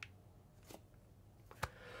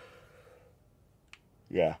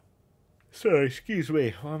 yeah. Sorry, excuse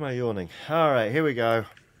me. Why am I yawning? Alright, here we go.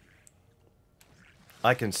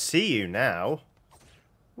 I can see you now.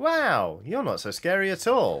 Wow, you're not so scary at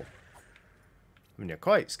all. I mean, you're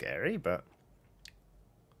quite scary, but...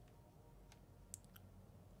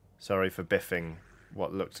 Sorry for biffing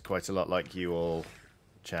what looked quite a lot like you all,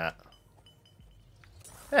 chat.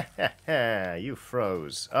 Heh, you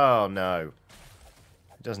froze. Oh, no.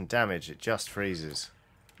 It doesn't damage, it just freezes.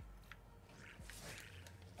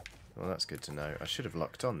 Well, that's good to know. I should have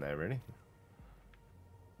locked on there, really.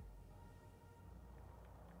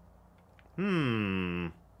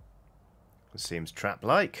 It seems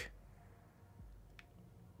trap-like.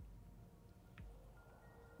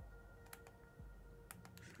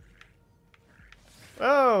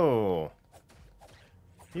 Oh!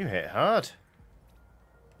 You hit hard.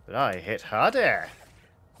 But I hit harder.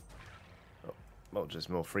 Oh, well, just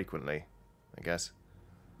more frequently, I guess.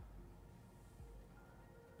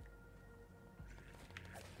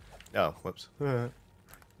 Oh, whoops.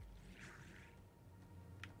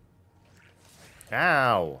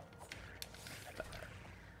 Ow!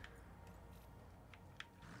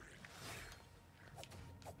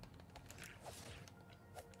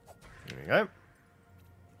 There we go.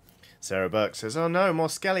 Sarah Burke says, "Oh no, more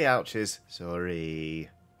skelly ouches. Sorry."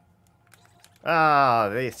 Ah,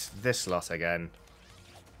 this lot again.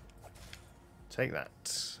 Take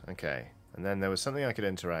that. Okay. And then there was something I could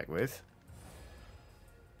interact with.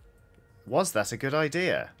 Was that a good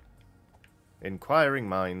idea? Inquiring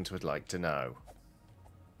minds would like to know.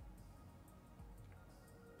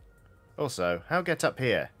 Also, how get up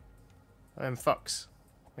here? I am Fox.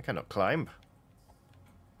 I cannot climb.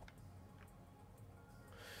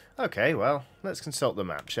 Okay, well, let's consult the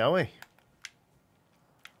map, shall we?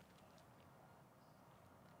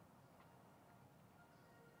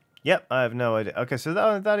 Yep, I have no idea. Okay, so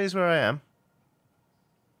that is where I am.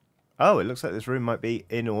 Oh, it looks like this room might be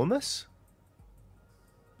enormous.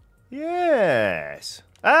 Yes.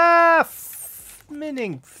 Ah,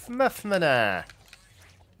 Muffmana.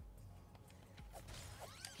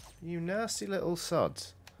 You nasty little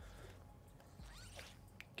sods.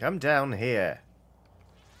 Come down here.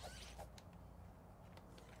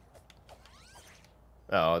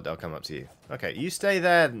 Oh, I'll come up to you. Okay, you stay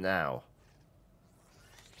there now.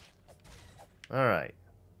 Alright.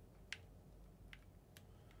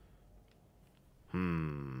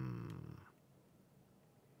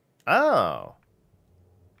 Oh.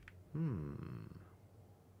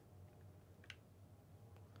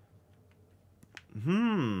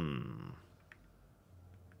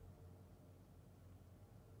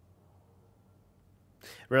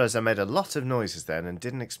 Realised I made a lot of noises then and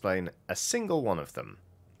didn't explain a single one of them.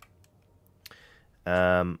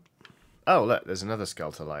 Oh, look, there's another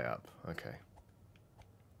skull to light up. Okay.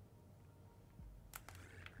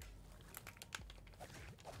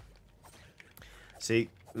 See,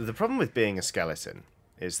 the problem with being a skeleton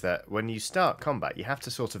is that when you start combat, you have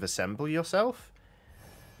to sort of assemble yourself.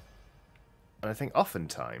 And I think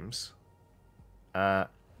oftentimes, that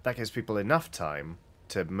gives people enough time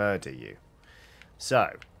to murder you.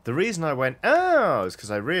 So, the reason I went, oh, is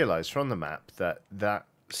because I realised from the map that that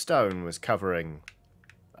stone was covering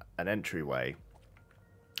an entryway.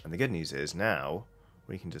 And the good news is now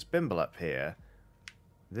we can just bimble up here.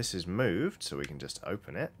 This is moved, so we can just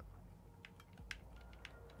open it.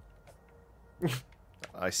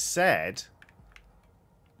 I said,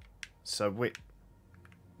 so we...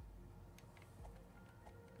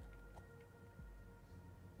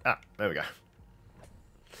 Ah, there we go.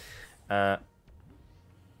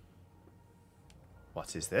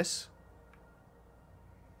 What is this?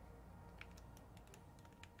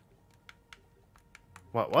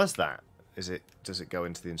 What was that? Is it? Does it go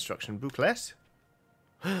into the instruction booklet?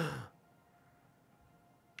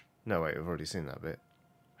 No, wait, we've already seen that bit.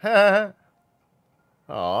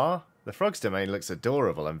 Aww, the frog's domain looks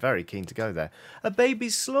adorable. I'm very keen to go there. A baby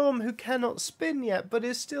slorm who cannot spin yet, but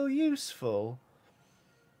is still useful.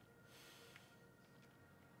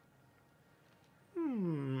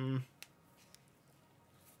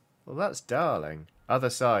 Well, that's darling. Other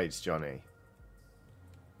sides, Johnny.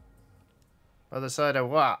 Other side of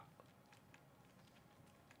what?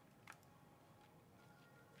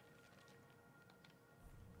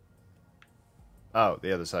 Oh,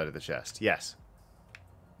 the other side of the chest. Yes.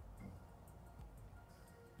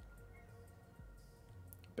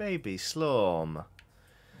 Baby Slorm.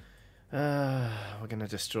 We're going to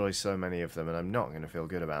destroy so many of them, and I'm not going to feel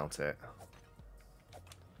good about it.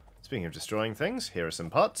 Speaking of destroying things, here are some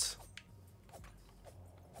pots.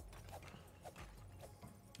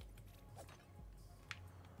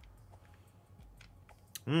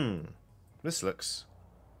 This looks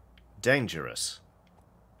dangerous.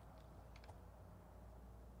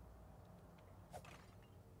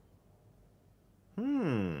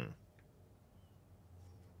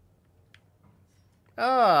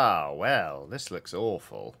 Ah, well, this looks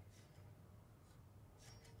awful.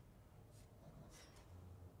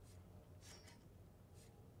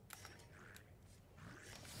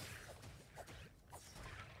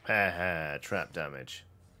 Haha, trap damage.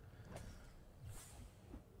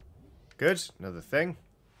 Good, another thing.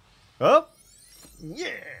 Oh! Yeah!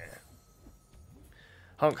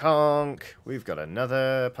 Honk honk! We've got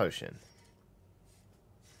another potion.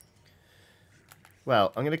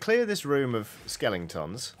 Well, I'm going to clear this room of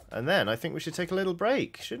skeletons, and then I think we should take a little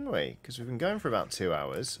break, shouldn't we? Because we've been going for about 2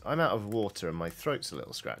 hours. I'm out of water and my throat's a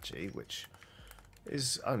little scratchy, which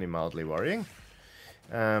is only mildly worrying.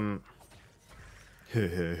 And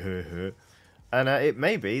it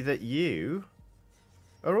may be that you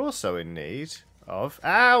are also in need of,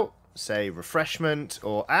 ow, say, refreshment,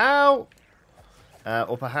 or ow,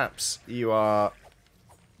 or perhaps you are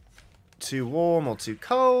too warm or too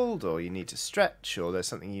cold, or you need to stretch, or there's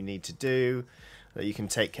something you need to do that you can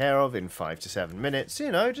take care of in 5 to 7 minutes.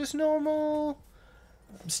 You know, just normal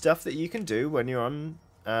stuff that you can do when you're on,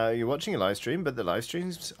 you're watching a live stream, but the live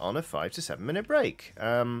stream's on a 5 to 7 minute break.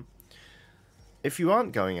 If you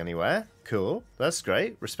aren't going anywhere, cool, that's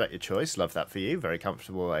great, respect your choice, love that for you, very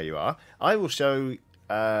comfortable where you are. I will show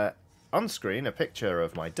on screen a picture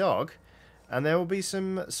of my dog, and there will be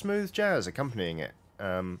some smooth jazz accompanying it.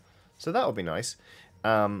 So that will be nice.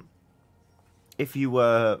 If you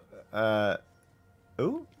were... oh,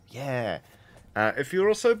 yeah. If you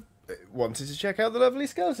also wanted to check out the lovely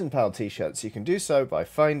Skeleton Pal t-shirts, you can do so by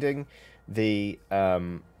finding the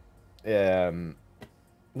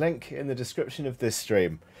link in the description of this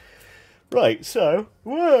stream. Right, so...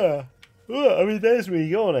 I mean, there's me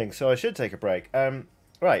yawning, so I should take a break.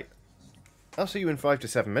 Right. I'll see you in 5 to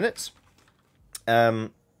 7 minutes.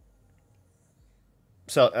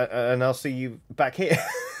 So, and I'll see you back here.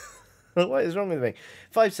 What is wrong with me?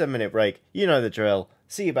 5 to 7 minute break. You know the drill.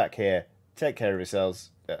 See you back here. Take care of yourselves.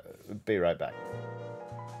 Be right back.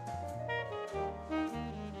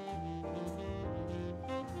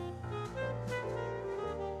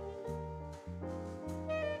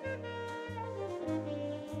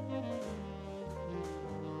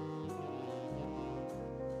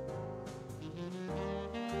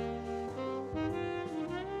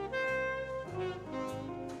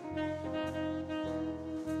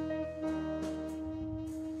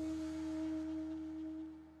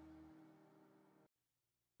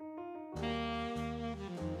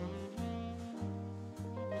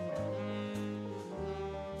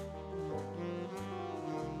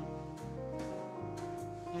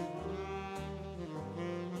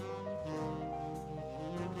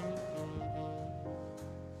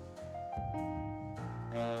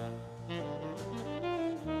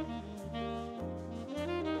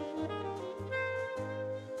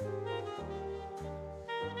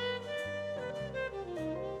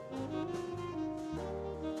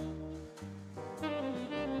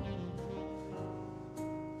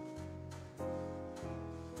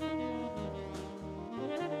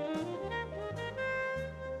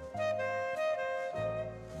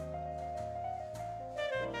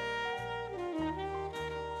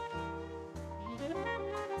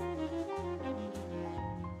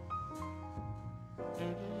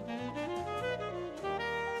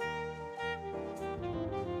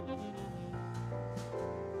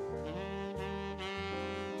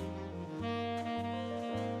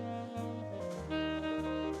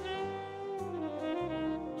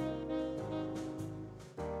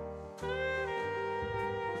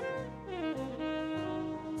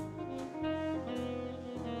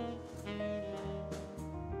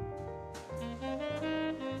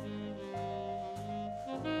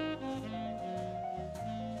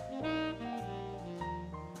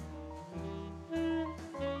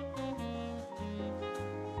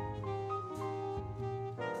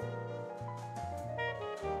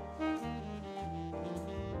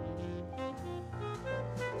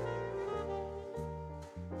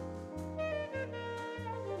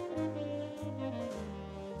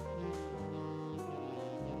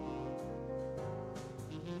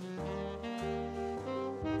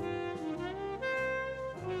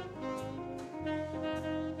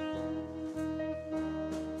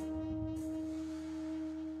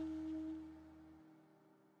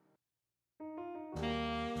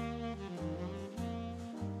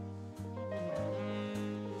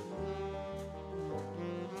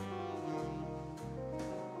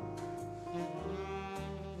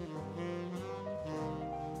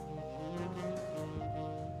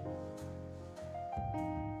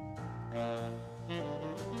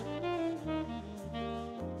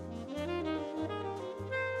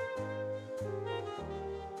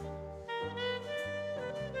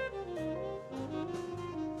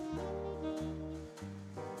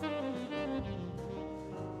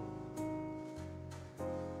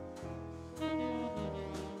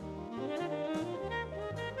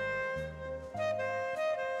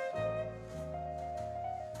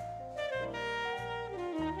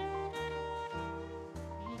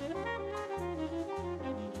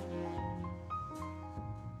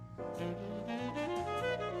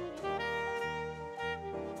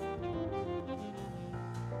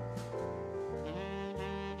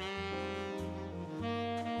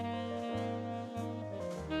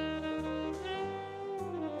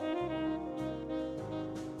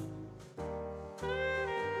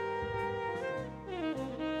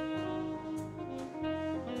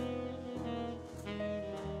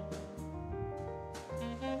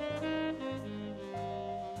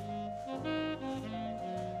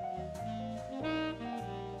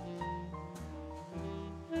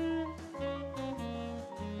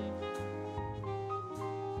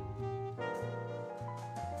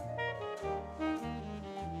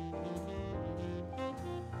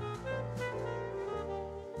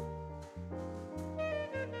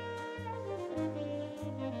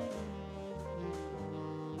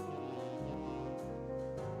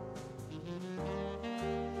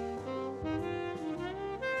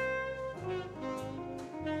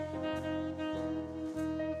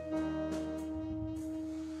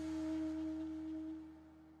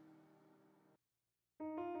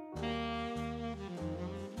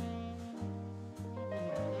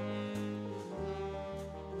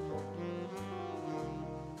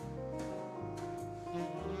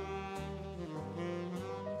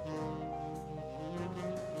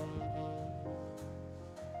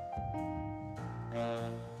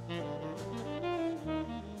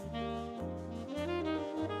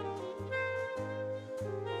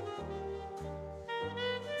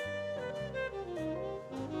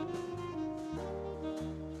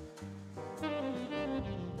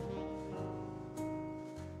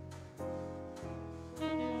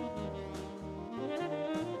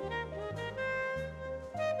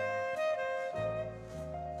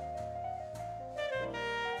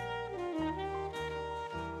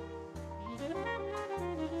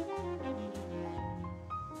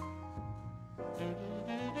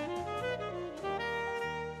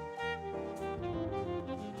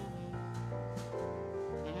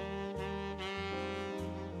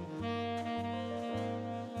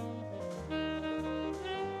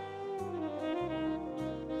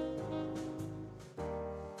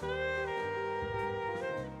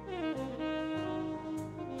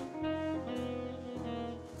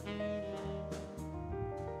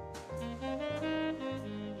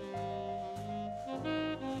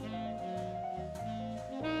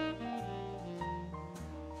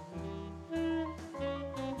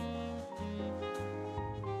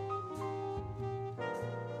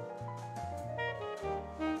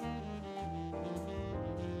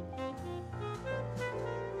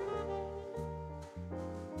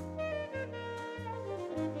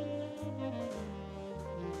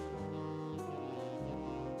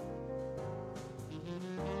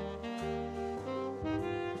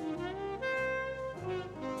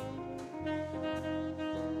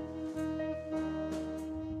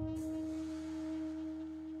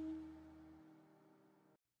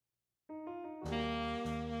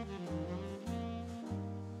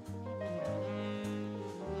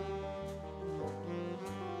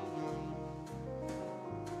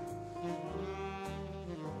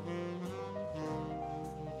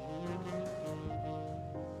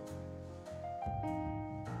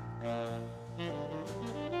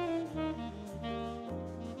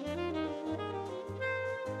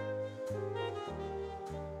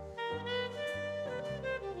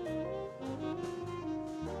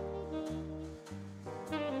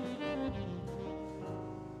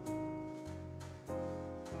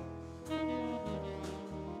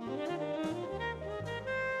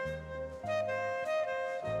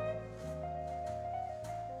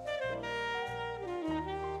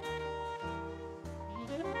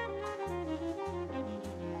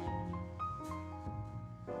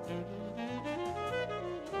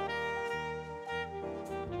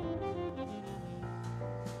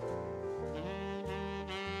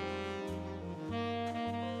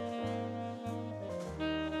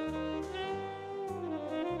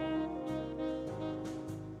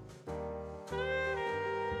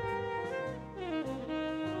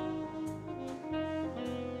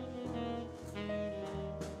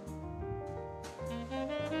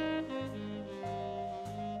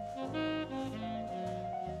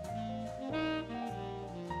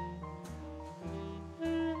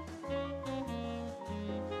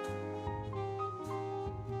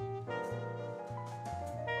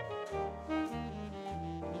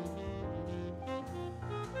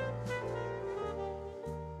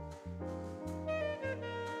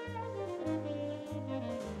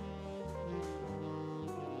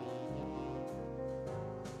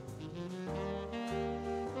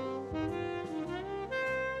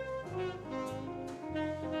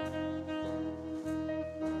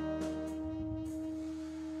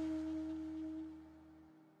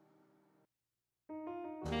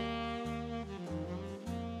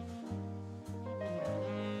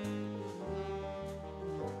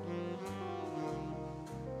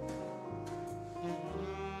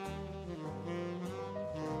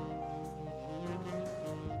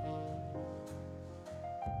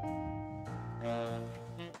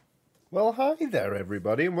 Well, hi there,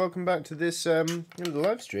 everybody, and welcome back to this little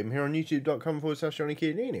live stream here on youtube.com/Johnny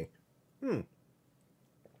Chiodini.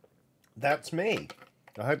 That's me.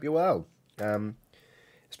 I hope you're well.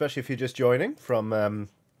 Especially if you're just joining from Ellen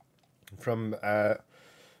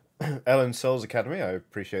Souls Academy. I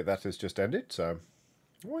appreciate that has just ended. So,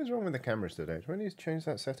 what is wrong with the cameras today? Do I need to change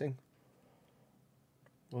that setting?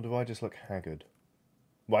 Or do I just look haggard?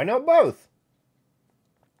 Why not both?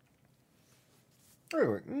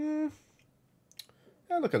 I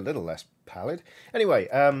look a little less pallid. Anyway,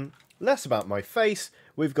 less about my face.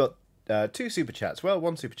 We've got 2 super chats. Well,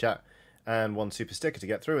 1 super chat and 1 super sticker to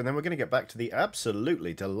get through, and then we're going to get back to the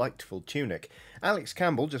absolutely delightful Tunic. Alex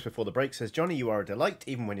Campbell, just before the break, says, Johnny, you are a delight,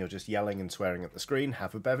 even when you're just yelling and swearing at the screen.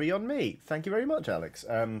 Have a bevy on me. Thank you very much, Alex.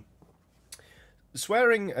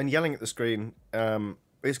 Swearing and yelling at the screen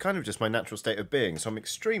is kind of just my natural state of being, so I'm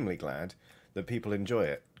extremely glad that people enjoy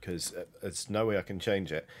it, because there's no way I can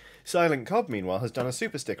change it. Silent Cobb, meanwhile, has done a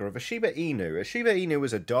super sticker of a Shiba Inu. A Shiba Inu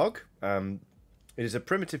is a dog. It is a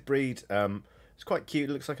primitive breed. It's quite cute.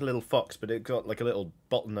 It looks like a little fox, but it's got like a little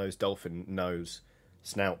bottlenose dolphin nose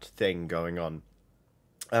snout thing going on.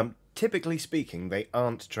 Typically speaking, they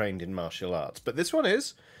aren't trained in martial arts, but this one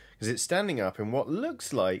is, because it's standing up in what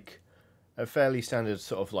looks like a fairly standard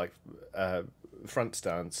sort of like front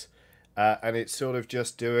stance, and it's sort of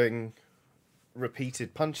just doing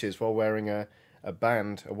repeated punches while wearing a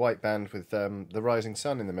white band with the rising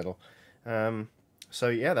sun in the middle. So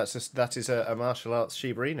yeah, that is a martial arts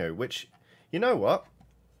Shiba Inu, which, you know what,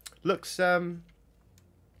 looks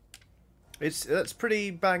that's pretty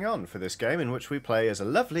bang on for this game, in which we play as a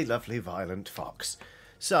lovely, lovely violent fox.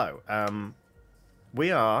 So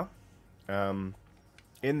we are in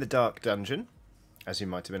the dark dungeon, as you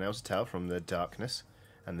might have been able to tell from the darkness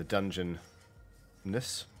and the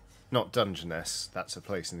dungeonness. Not Dungeness, that's a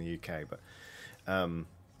place in the UK, but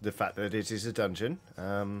the fact that it is a dungeon.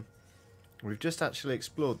 We've just actually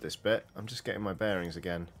explored this bit. I'm just getting my bearings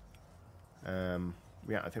again.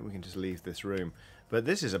 Yeah, I think we can just leave this room. But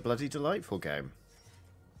this is a bloody delightful game,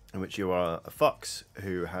 in which you are a fox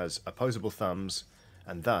who has opposable thumbs,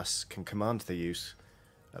 and thus can command the use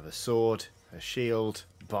of a sword, a shield,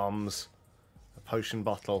 bombs, a potion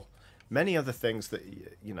bottle, many other things that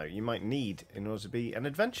you might need in order to be an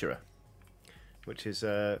adventurer. Which is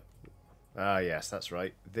yes, that's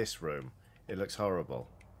right, this room. It looks horrible.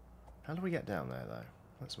 How do we get down there, though?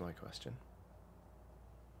 That's my question.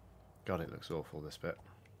 God, it looks awful, this bit.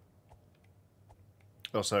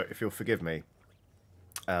 Also, if you'll forgive me,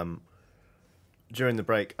 during the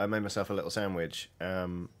break I made myself a little sandwich,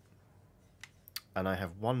 and I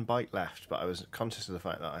have 1 bite left, but I was conscious of the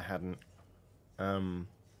fact that I hadn't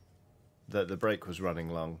that the break was running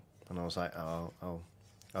long, and I was like, oh,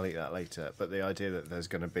 I'll eat that later. But the idea that there's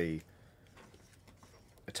going to be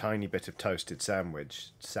a tiny bit of toasted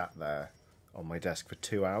sandwich sat there on my desk for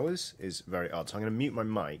 2 hours is very odd. So I'm going to mute my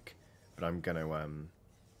mic, but I'm going to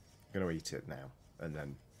eat it now, and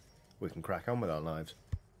then we can crack on with our lives.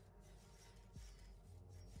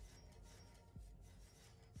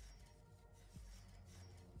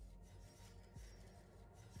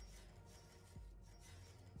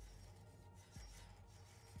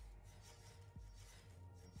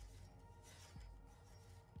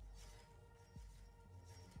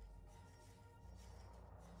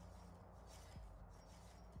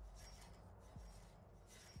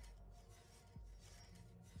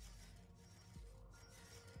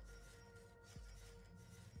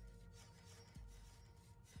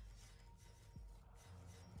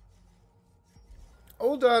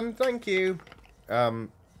 All done, thank you.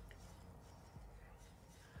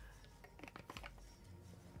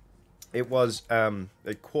 It was a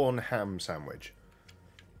corn ham sandwich.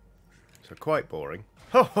 So quite boring.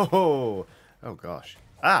 Ho ho ho! Oh gosh.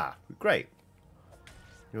 Ah, great.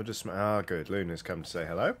 You're just good. Luna's come to say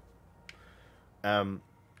hello.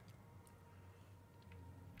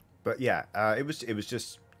 But yeah, it was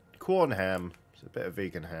just corn ham, a bit of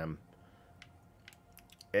vegan ham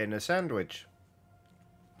in a sandwich.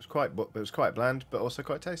 It was quite bland, but also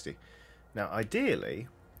quite tasty. Now, ideally,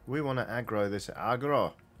 we want to aggro this.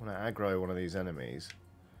 Want to aggro one of these enemies.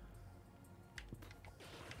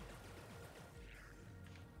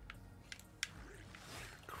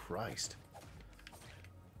 Christ.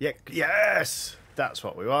 Yeah, yes! That's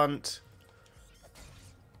what we want.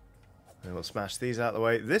 And we'll smash these out of the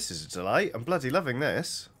way. This is a delight. I'm bloody loving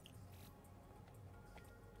this.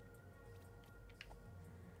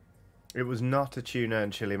 It was not a tuna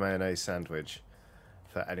and chili mayonnaise sandwich,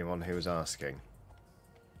 for anyone who was asking.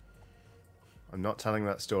 I'm not telling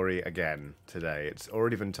that story again today. It's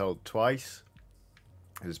already been told twice.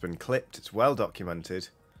 It has been clipped. It's well documented.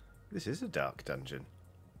 This is a dark dungeon.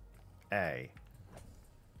 A.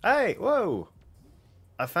 Hey, whoa!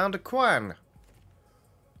 I found a Quan.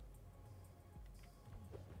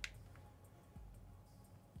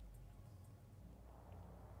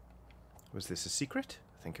 Was this a secret?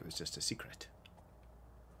 I think it was just a secret.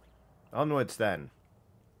 Onwards then.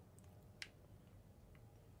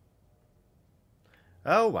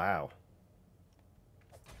 Oh, wow.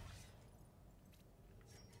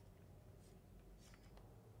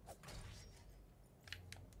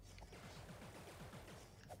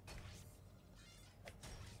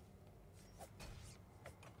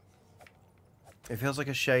 It feels like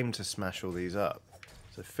a shame to smash all these up.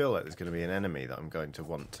 So I feel like there's going to be an enemy that I'm going to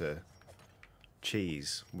want to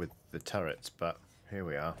cheese with the turrets, but here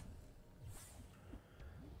we are.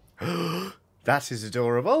 That is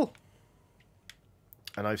adorable!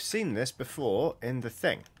 And I've seen this before in the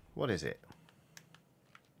thing. What is it?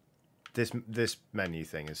 This menu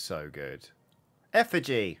thing is so good.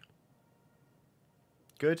 Effigy!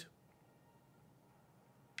 Good.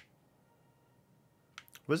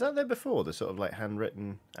 Was that there before? The sort of like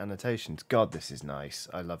handwritten annotations. God, this is nice.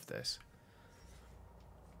 I love this.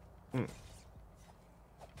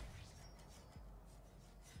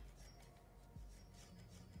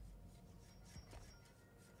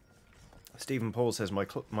 Stephen Paul says, my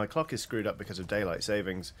clock is screwed up because of daylight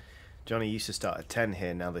savings. Johnny used to start at 10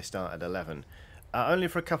 here, now they start at 11. Only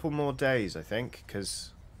for a couple more days, I think,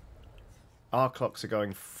 because our clocks are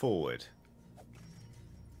going forward.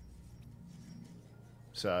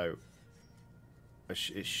 So,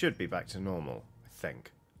 it should be back to normal, I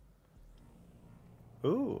think.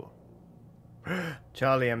 Ooh.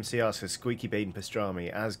 Charlie MCR says, Squeaky Bean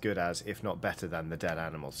Pastrami, as good as, if not better than, the dead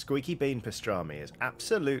animal. Squeaky Bean Pastrami is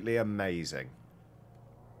absolutely amazing.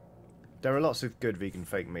 There are lots of good vegan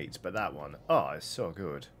fake meats, but that one, oh, it's so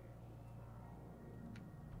good.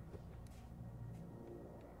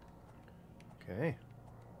 Okay.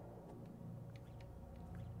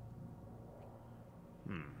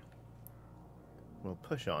 We'll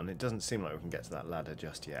push on. It doesn't seem like we can get to that ladder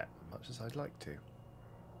just yet, as much as I'd like to.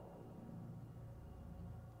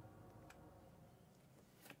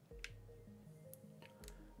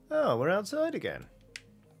 Oh, we're outside again.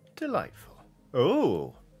 Delightful.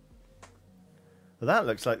 Oh! Well, that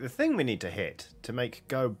looks like the thing we need to hit to make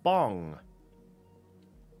go bong.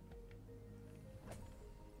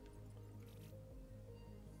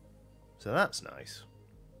 So that's nice.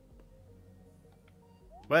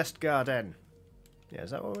 West Garden. Yeah,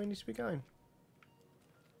 is that where we need to be going?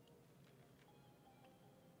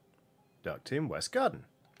 Dark Team, West Garden.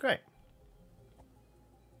 Great.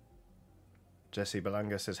 Jesse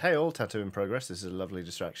Belanga says, hey all, tattoo in progress. This is a lovely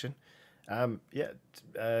distraction. Like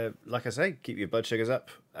I say, keep your blood sugars up.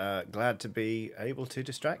 Glad to be able to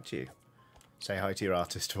distract you. Say hi to your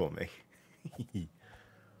artist for me.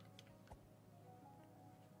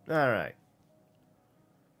 Alright.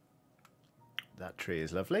 That tree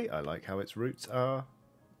is lovely. I like how its roots are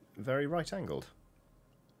very right-angled.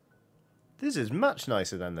 This is much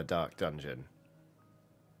nicer than the Dark Dungeon.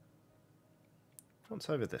 What's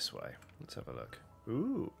over this way? Let's have a look.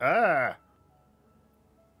 Ooh, ah!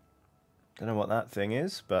 Don't know what that thing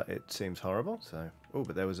is, but it seems horrible. So, oh,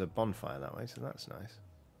 but there was a bonfire that way, so that's nice.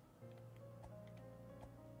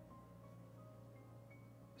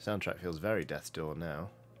 Soundtrack feels very Death's Door now.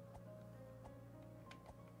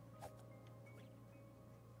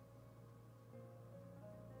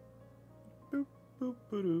 Boop, boop,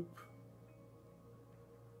 boop, boop.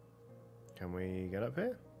 Can we get up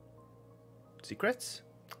here? Secrets?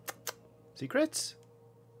 Secrets?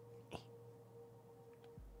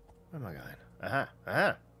 Where am I going? Aha!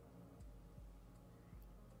 Aha!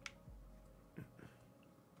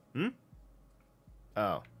 Hmm?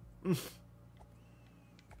 Oh.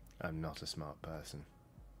 I'm not a smart person.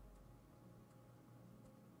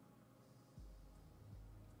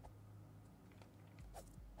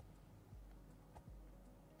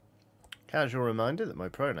 Casual reminder that my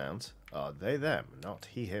pronouns are they, them, not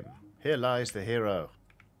he, him. Here lies the hero.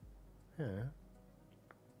 Yeah.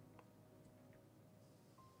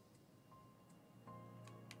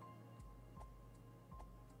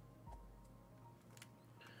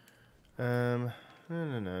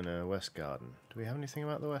 No. West Garden. Do we have anything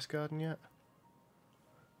about the West Garden yet?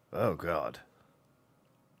 Oh, God.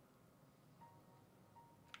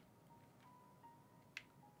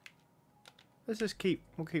 Let's just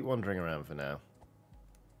we'll keep wandering around for now.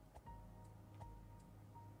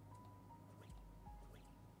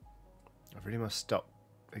 I really must stop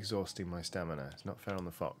exhausting my stamina. It's not fair on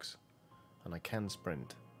the fox. And I can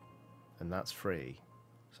sprint. And that's free.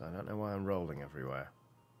 So I don't know why I'm rolling everywhere.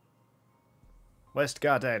 West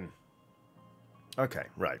Garden. Okay,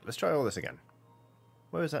 right. Let's try all this again.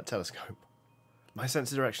 Where is that telescope? My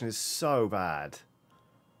sense of direction is so bad.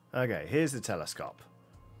 Okay, here's the telescope.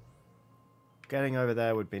 Getting over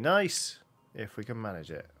there would be nice if we can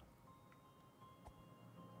manage it.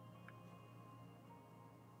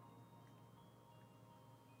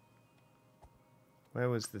 Where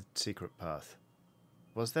was the secret path?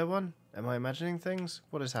 Was there one? Am I imagining things?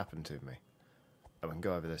 What has happened to me? Oh, we can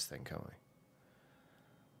go over this thing, can't we?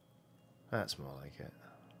 That's more like it.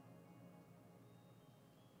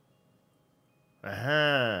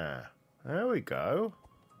 Aha! There we go.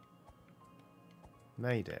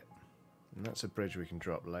 Made it. And that's a bridge we can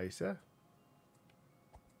drop later.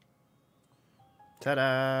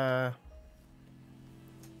 Ta-da!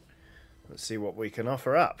 Let's see what we can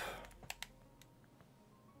offer up.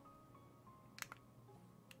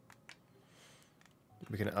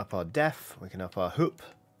 We can up our def, we can up our hoop.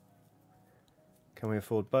 Can we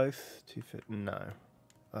afford both? 250? No.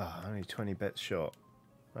 Oh, only 20 bits short.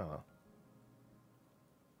 Oh well.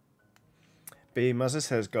 B Muzzer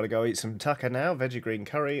says, gotta go eat some tucker now. Veggie green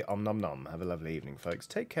curry. Om nom nom. Have a lovely evening, folks.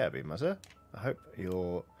 Take care, B Muzzer. I hope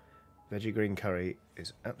your veggie green curry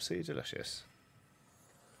is absolutely delicious.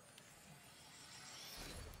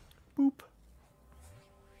 Boop.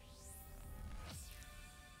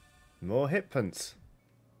 More hit punts.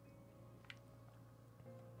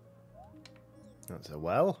 That's a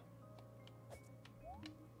well.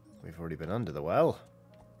 We've already been under the well.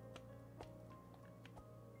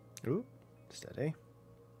 Ooh, steady.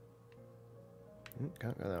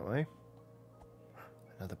 Can't go that way.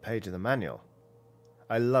 Another page of the manual.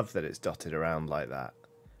 I love that it's dotted around like that.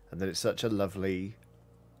 And that it's such a lovely,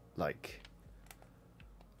 like,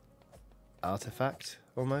 artifact,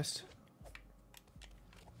 almost.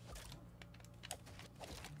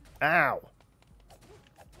 Ow!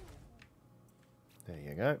 There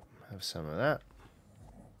you go. Have some of that.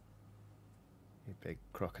 You big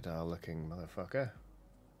crocodile-looking motherfucker.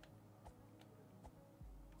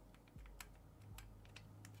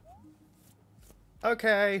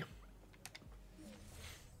 Okay.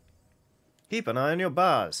 Keep an eye on your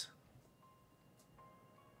bars.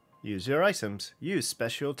 Use your items. Use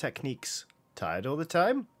special techniques. Tired all the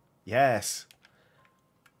time? Yes.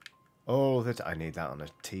 All the time. I need that on a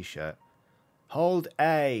t-shirt. Hold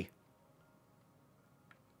A.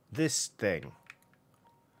 This thing.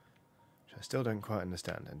 Which I still don't quite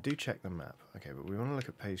understand. And do check the map. Okay, but we want to look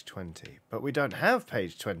at page 20. But we don't have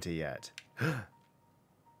page 20 yet.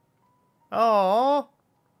 Aww.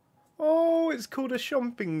 Oh, it's called a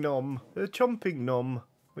chomping nom. A chomping nom.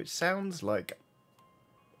 Which sounds like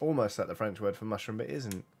almost like the French word for mushroom, but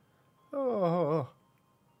isn't. Oh.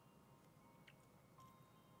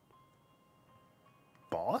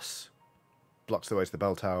 Boss? Blocks the way to the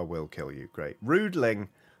bell tower, will kill you. Great. Rudeling.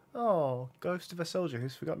 Oh, ghost of a soldier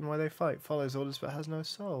who's forgotten why they fight. Follows orders but has no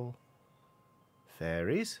soul.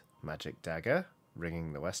 Fairies. Magic dagger.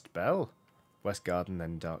 Ringing the west bell. West garden,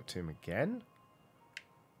 then dark tomb again.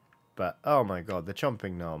 But, oh my god, the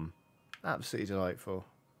chomping nom. Absolutely delightful.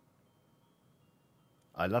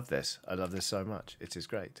 I love this. I love this so much. It is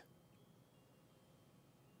great.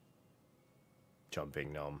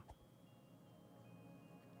 Chomping nom.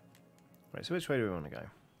 Right, so which way do we want to go?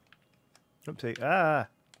 Oopsie. Ah!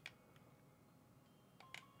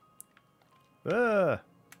 Ah!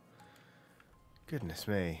 Goodness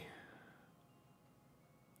me.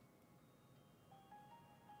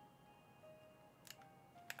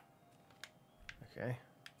 Okay.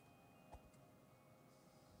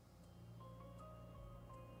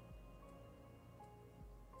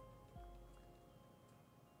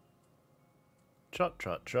 Trot,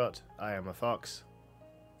 trot, trot. I am a fox.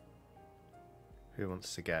 Who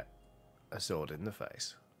wants to get a sword in the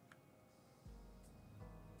face?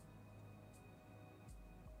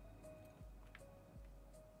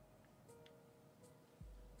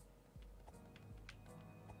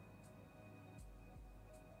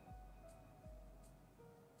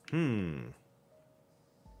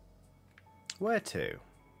 Where to?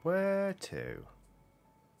 Where to?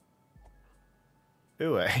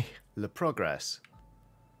 Où est le progrès?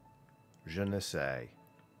 Je ne sais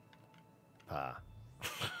pas.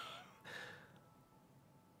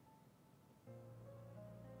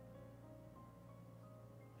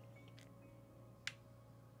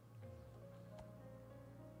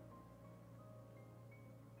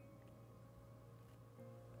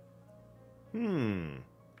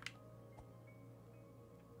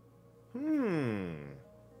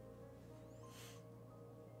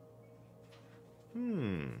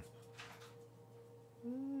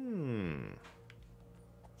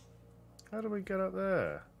 How do we get up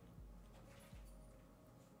there?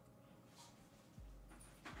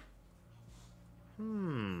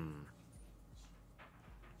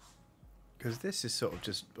 Because this is sort of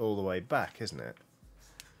just all the way back, isn't it?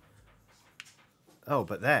 Oh,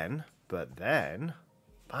 but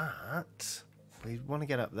we want to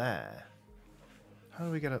get up there. How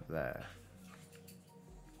do we get up there?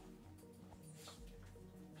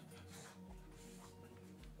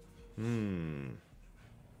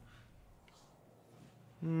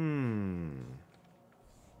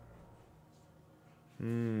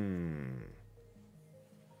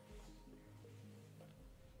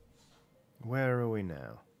 Where are we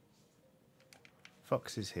now?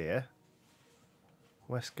 Fox is here.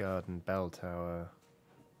 West Garden, Bell Tower.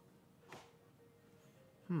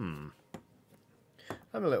 I'm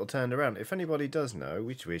a little turned around. If anybody does know,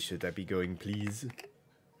 which way should I be going, please?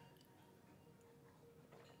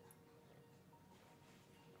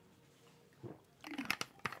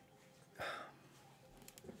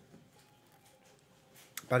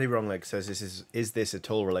 Buddy Wrongleg says, is this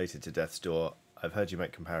at all related to Death's Door? I've heard you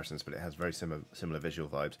make comparisons, but it has very similar visual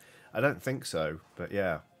vibes. I don't think so, but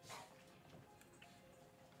yeah.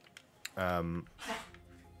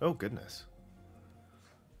 Oh, goodness.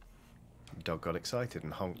 The dog got excited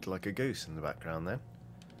and honked like a goose in the background then.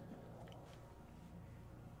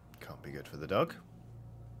 Can't be good for the dog.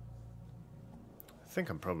 I think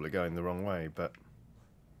I'm probably going the wrong way, but...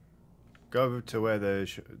 Go to where the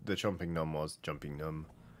chomping nom was. Jumping nom,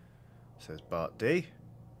 says Bart D.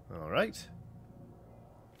 Alright.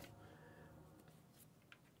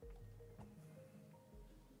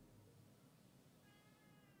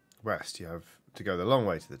 West, you have to go the long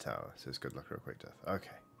way to the tower, says Good Luck or a Quick Death.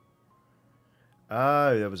 Okay.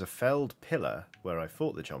 Oh, there was a felled pillar where I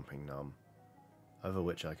fought the chomping nom, over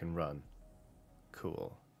which I can run.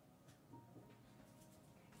 Cool.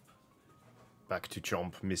 Back to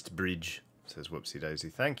chomp, missed bridge, says Whoopsie Daisy.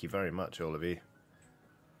 Thank you very much, all of you.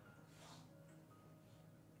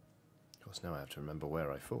 Of course, now I have to remember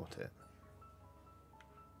where I fought it.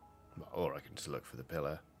 Or I can just look for the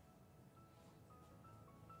pillar.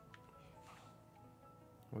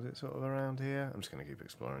 Was it sort of around here? I'm just going to keep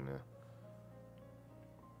exploring now.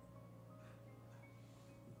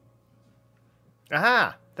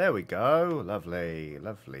 Aha! There we go. Lovely,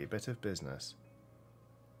 lovely bit of business.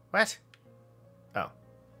 What? Oh.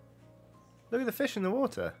 Look at the fish in the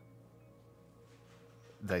water.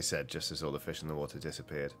 They said just as all the fish in the water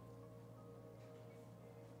disappeared.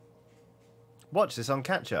 Watch this on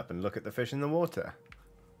catch up and look at the fish in the water.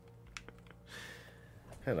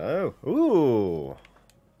 Hello. Ooh.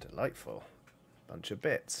 Delightful. Bunch of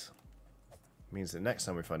bits. Means that next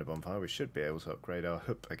time we find a bonfire we should be able to upgrade our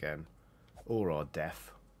hoop again. Or our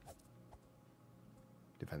death.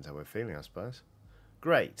 Depends how we're feeling, I suppose.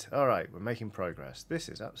 Great. Alright, we're making progress. This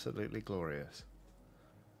is absolutely glorious.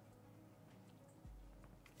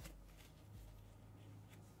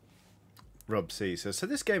 Rob C says, so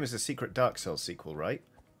this game is a secret Dark Souls sequel, right?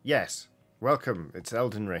 Yes. Welcome. It's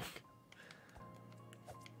Elden Ring.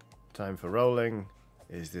 Time for rolling.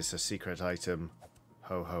 Is this a secret item?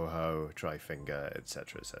 Ho ho ho, try finger,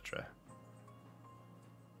 etc, etc.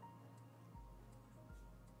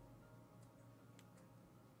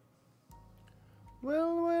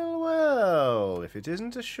 Well, well, well, if it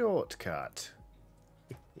isn't a shortcut.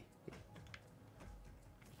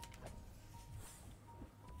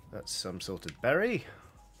 That's some sort of berry.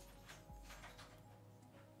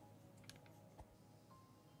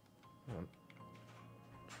 Come on.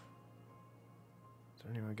 Is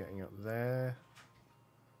there anyone getting up there?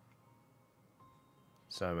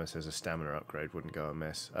 Soma says a stamina upgrade wouldn't go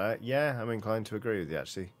amiss. Yeah, I'm inclined to agree with you,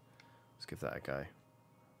 actually. Let's give that a go.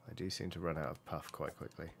 I do seem to run out of puff quite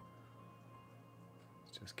quickly.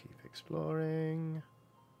 Let's just keep exploring.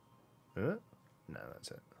 No,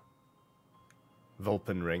 that's it.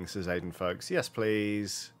 Vulpen ring, says Aiden folks. Yes,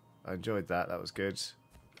 please. I enjoyed that. That was good.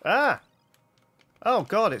 Ah! Oh,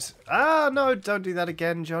 God, it's... Ah, no, don't do that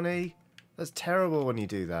again, Johnny. That's terrible when you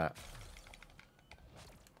do that.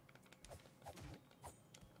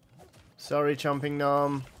 Sorry, Chomping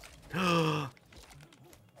Nom.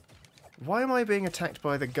 Why am I being attacked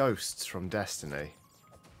by the ghosts from Destiny?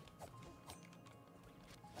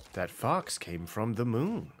 That fox came from the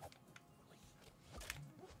moon.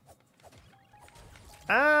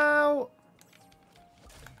 Ow!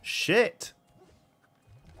 Shit!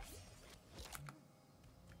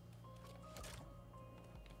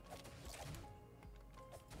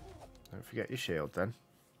 Don't forget your shield then.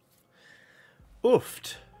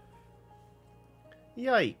 Oofed.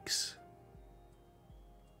 Yikes.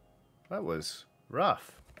 That was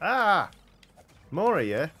rough. Ah! More of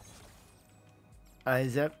you.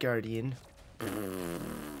 Eyes up, Guardian.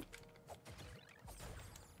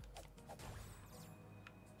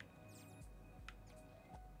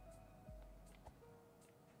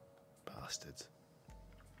 bastards.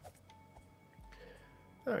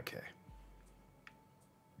 Okay.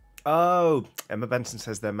 Oh, Emma Benson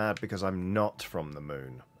says they're mad because I'm not from the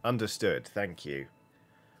moon. Understood, thank you.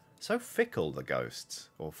 So fickle, the ghosts.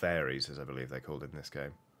 Or fairies, as I believe they're called in this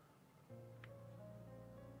game.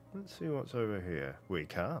 Let's see what's over here. We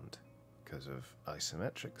can't, because of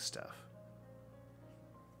isometric stuff.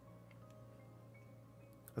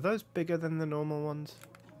 Are those bigger than the normal ones?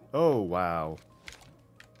 Oh, wow.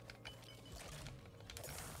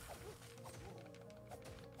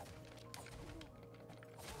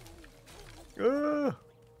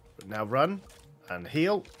 Now run and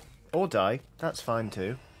heal or die. That's fine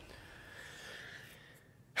too.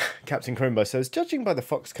 Captain Chrombo says, judging by the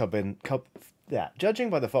fox cubs in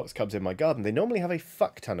my garden, they normally have a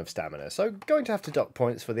fuck ton of stamina, so going to have to dock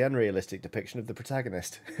points for the unrealistic depiction of the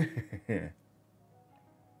protagonist.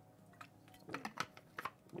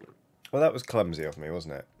 Well, that was clumsy of me,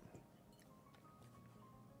 wasn't it?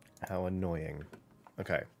 How annoying.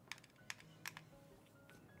 Okay.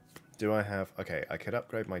 Do I have... Okay, I could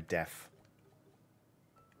upgrade my def.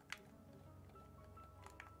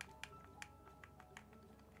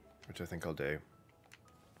 Which I think I'll do.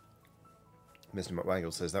 Mr.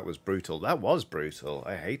 McWaggle says that was brutal. That was brutal.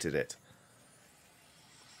 I hated it.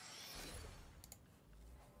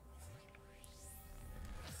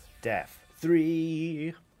 Def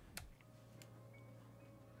 3.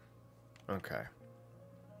 Okay.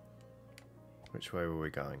 Which way were we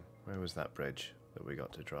going? Where was that bridge that we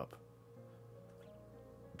got to drop?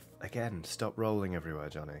 Again, stop rolling everywhere,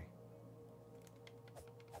 Johnny.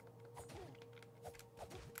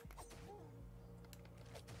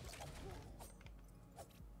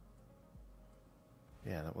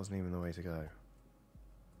 Yeah, that wasn't even the way to go.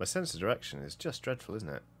 My sense of direction is just dreadful, isn't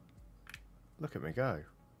it? Look at me go.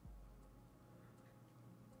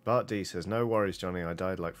 Bart D says, no worries, Johnny. I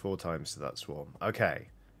died like 4 times to that swarm. Okay.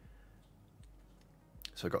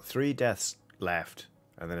 So I've got 3 deaths left.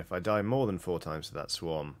 And then if I die more than 4 times to that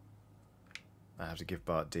swarm, I have to give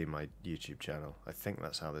Bart D my YouTube channel. I think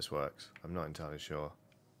that's how this works. I'm not entirely sure.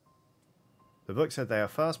 The book said they are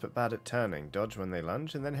fast but bad at turning. Dodge when they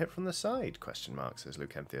lunge and then hit from the side, question mark, says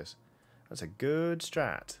Lucenthius. That's a good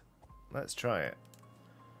strat. Let's try it.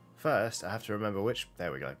 First, I have to remember which...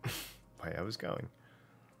 There we go. way I was going.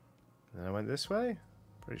 Then I went this way?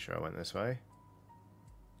 Pretty sure I went this way.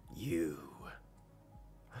 You.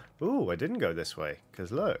 Ooh, I didn't go this way,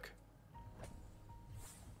 because look.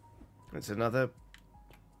 It's another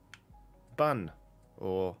bun.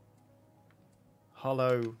 Or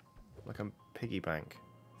hollow, like a piggy bank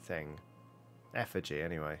thing. Effigy,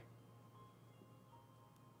 anyway.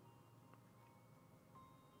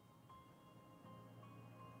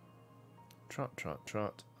 Trot, trot,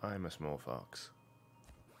 trot. I'm a small fox.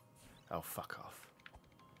 Oh, fuck off.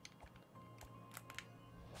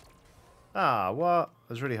 Ah, what? I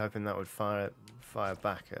was really hoping that would fire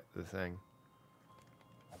back at the thing.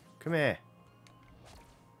 Come here.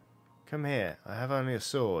 Come here. I have only a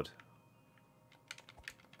sword.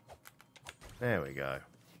 There we go.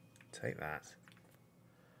 Take that.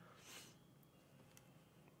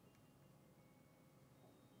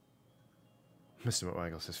 Mr.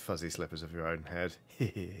 McWaggle says, fuzzy slippers of your own head.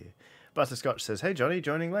 Butterscotch says, hey Johnny,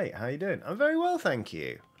 joining late. How you doing? I'm very well, thank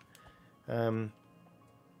you. A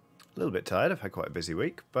little bit tired. I've had quite a busy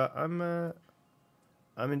week, but I'm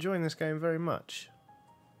enjoying this game very much.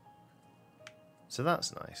 So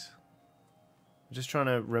that's nice. I'm just trying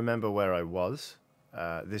to remember where I was.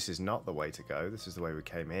 This is not the way to go. This is the way we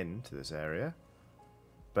came into this area.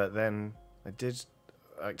 But then I did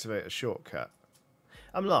activate a shortcut.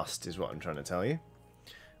 I'm lost, is what I'm trying to tell you.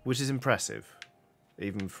 Which is impressive.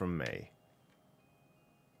 Even from me.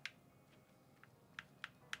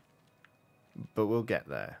 But we'll get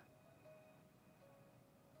there.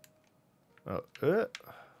 Oh,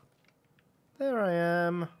 there I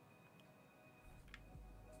am.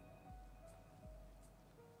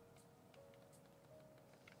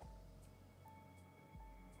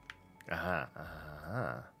 Aha,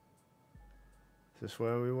 aha. Is this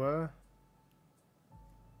where we were?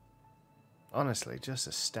 Honestly, just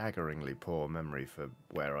a staggeringly poor memory for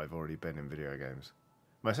where I've already been in video games.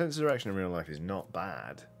 My sense of direction in real life is not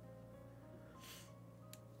bad.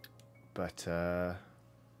 But,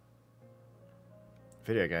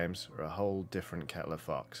 video games are a whole different kettle of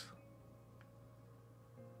fox.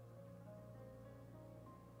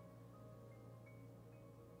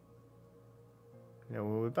 Yeah,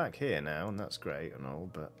 well, we're back here now, and that's great and all,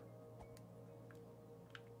 but...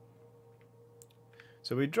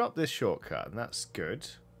 So we dropped this shortcut, and that's good.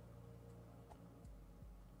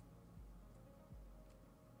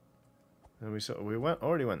 And we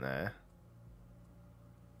already went there.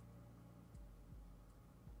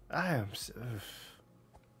 I am so...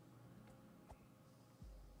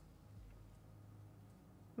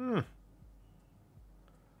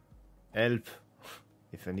 Help.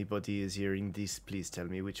 If anybody is hearing this, please tell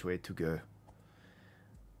me which way to go.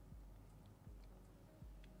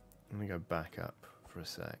 Let me go back up for a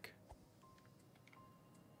sec.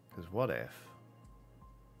 Because what if...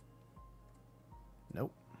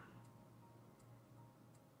 Nope.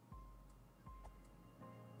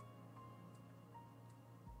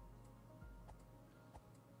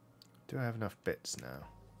 Do I have enough bits now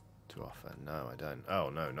to offer? No, I don't. Oh,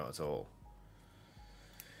 no, not at all.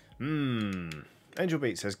 Angel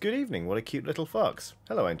Beat says, good evening, what a cute little fox.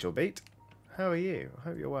 Hello, Angel Beat. How are you? I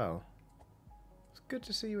hope you're well. It's good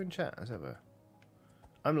to see you in chat, as ever.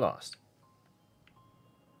 I'm lost.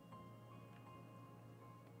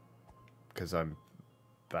 Because I'm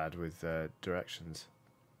bad with directions.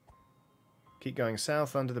 Keep going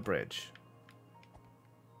south under the bridge.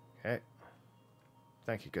 Okay.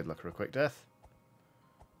 Thank you, good luck or a quick death.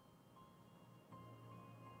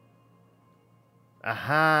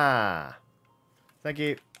 Aha! Thank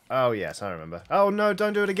you. Oh, yes, I remember. Oh, no,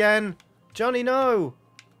 don't do it again! Johnny, no!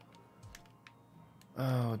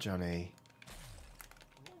 Oh, Johnny.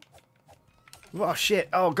 Oh, shit.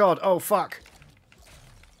 Oh, God. Oh, fuck.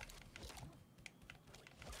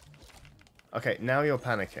 Okay, now you're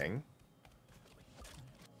panicking.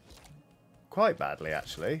 Quite badly,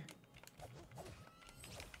 actually.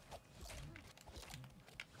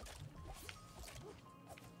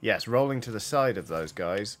 Yes, rolling to the side of those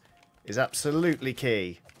guys is absolutely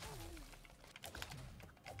key.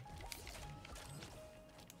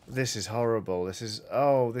 This is horrible. This is...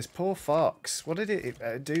 Oh, this poor fox. What did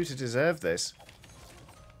it do to deserve this?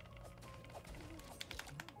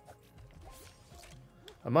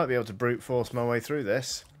 I might be able to brute force my way through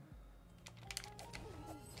this.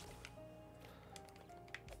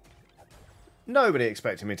 Nobody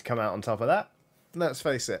expected me to come out on top of that. Let's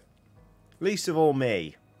face it. Least of all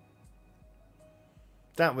me.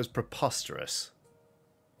 That was preposterous.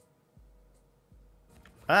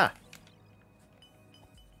 Ah!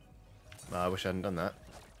 Oh, I wish I hadn't done that.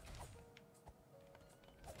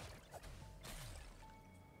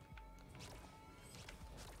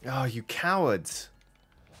 Oh, you cowards!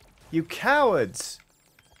 You cowards!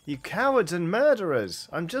 You cowards and murderers!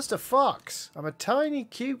 I'm just a fox. I'm a tiny,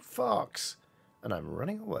 cute fox. And I'm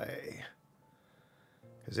running away.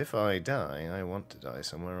 Because if I die, I want to die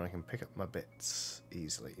somewhere I can pick up my bits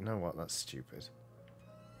easily. You know what? That's stupid.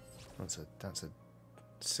 That's a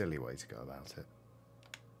silly way to go about it.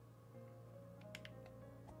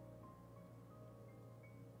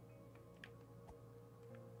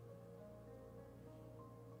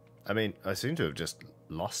 I mean, I seem to have just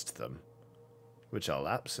lost them. Which I'll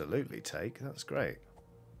absolutely take. That's great.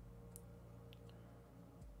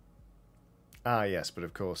 Ah, yes, but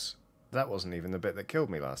of course, that wasn't even the bit that killed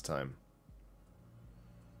me last time.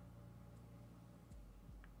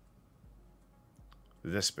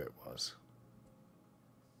 This bit was.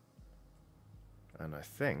 And I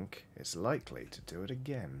think it's likely to do it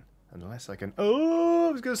again. Unless I can... Oh,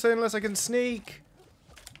 I was going to say unless I can sneak.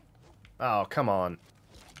 Oh, come on.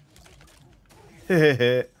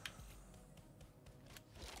 Hehehe.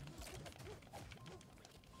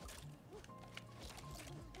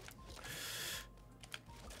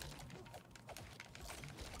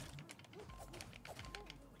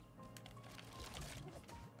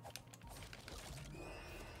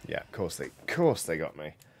 Yeah, of course they got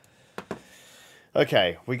me.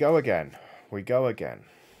 Okay, we go again. We go again.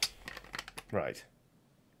 Right.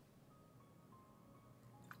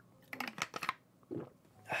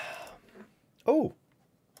 Oh.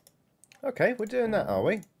 Okay, we're doing that, are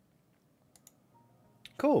we?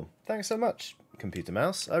 Cool. Thanks so much, Computer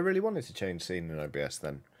Mouse. I really wanted to change scene in OBS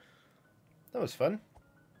then. That was fun.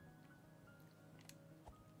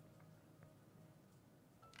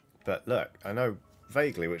 But look, I know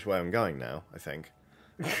vaguely which way I'm going now, I think.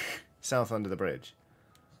 South under the bridge.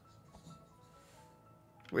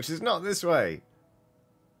 Which is not this way.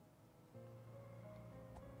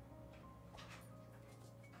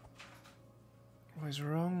 What is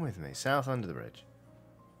wrong with me? South under the bridge.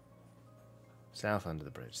 South under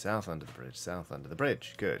the bridge. South under the bridge. South under the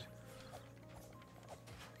bridge. Good.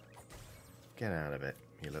 Get out of it,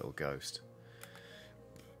 you little ghost.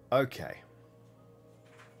 Okay.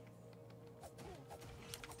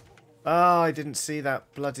 Oh, I didn't see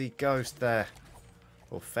that bloody ghost there.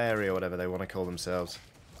 Or fairy or whatever they want to call themselves.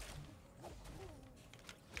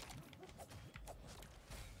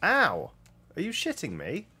 Ow! Are you shitting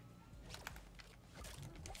me?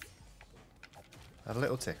 Had a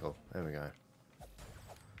little tickle. There we go.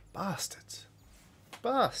 Bastards.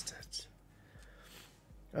 Bastards.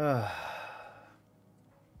 I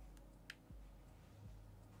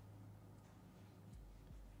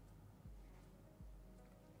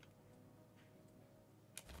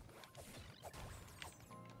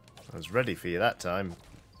was ready for you that time,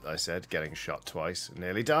 I said, getting shot twice and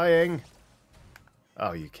nearly dying.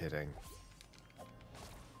 Oh, you kidding?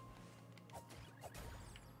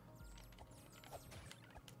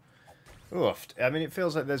 Oof. I mean, it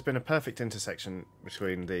feels like there's been a perfect intersection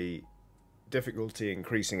between the difficulty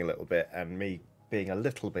increasing a little bit and me being a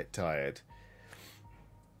little bit tired.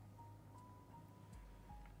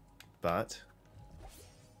 But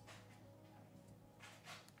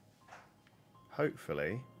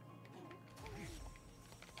hopefully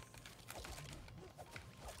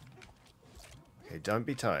okay, don't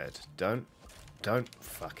be tired. Don't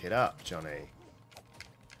fuck it up, Johnny.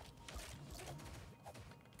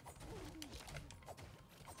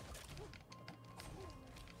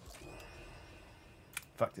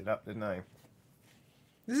 Fucked it up, didn't I?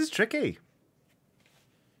 This is tricky.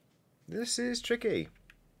 This is tricky.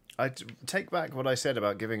 I take back what I said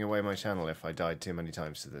about giving away my channel if I died too many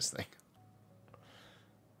times to this thing.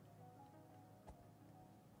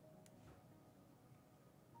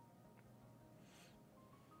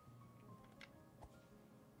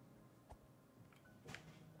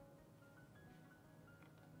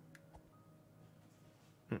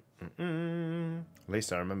 At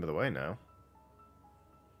least I remember the way now.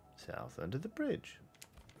 South under the bridge.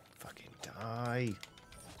 Fucking die.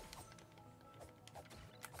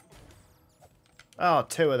 Oh,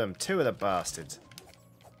 two of them. Two of the bastards.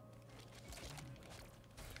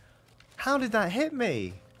 How did that hit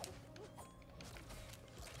me?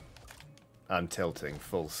 I'm tilting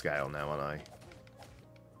full scale now, aren't I?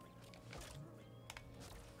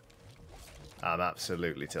 I'm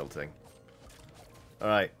absolutely tilting.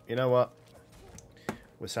 Alright, you know what?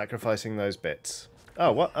 We're sacrificing those bits.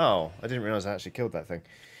 Oh, what? Oh, I didn't realise I actually killed that thing.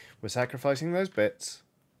 We're sacrificing those bits.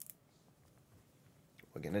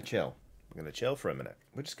 We're going to chill. We're going to chill for a minute.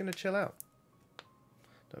 We're just going to chill out.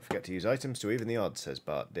 Don't forget to use items to even the odds, says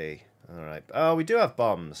Bart D. Alright. Oh, we do have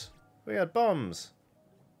bombs. We had bombs.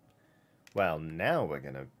 Well, now we're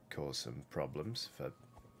going to cause some problems for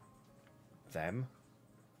them.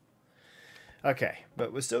 Okay,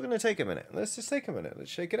 but we're still going to take a minute. Let's just take a minute.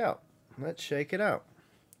 Let's shake it out. Let's shake it out.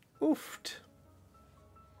 Oofed.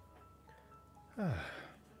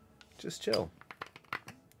 Just chill.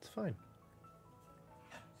 It's fine.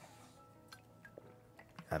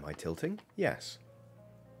 Am I tilting? Yes.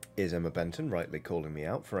 Is Emma Benton rightly calling me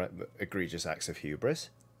out for egregious acts of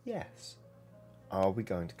hubris? Yes. Are we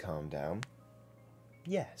going to calm down?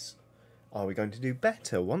 Yes. Are we going to do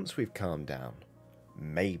better once we've calmed down?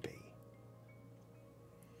 Maybe.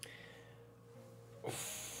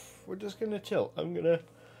 We're just going to chill. I'm going to...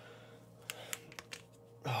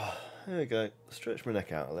 Oh, there we go. Stretch my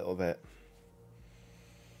neck out a little bit.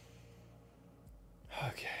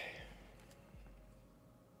 Okay.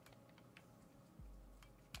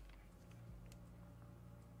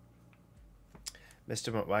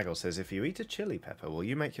 Mr. McWaggle says, if you eat a chili pepper, will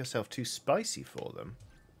you make yourself too spicy for them?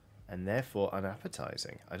 And therefore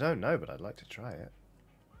unappetizing? I don't know, but I'd like to try it.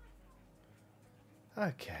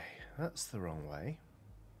 Okay, that's the wrong way.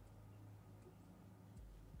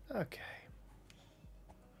 Okay.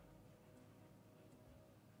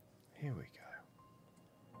 Here we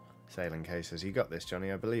go. Sailing K says, you got this,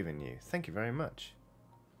 Johnny. I believe in you. Thank you very much.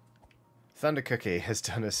 Thunder Cookie has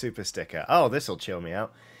done a super sticker. Oh, this'll chill me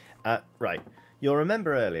out. Right. You'll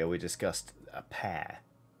remember earlier we discussed a pear,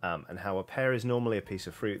 and how a pear is normally a piece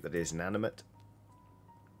of fruit that is inanimate.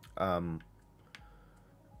 And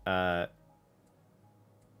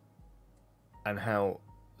how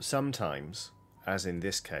sometimes, as in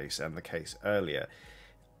this case and the case earlier,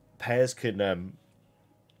 pears can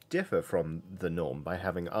differ from the norm by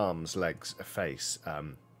having arms, legs, a face,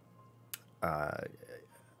 a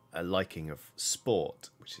liking of sport,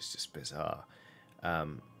 which is just bizarre.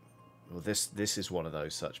 Well, this is one of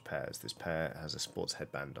those such pears. This pear has a sports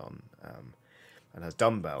headband on, and has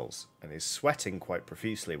dumbbells, and is sweating quite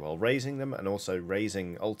profusely while raising them, and also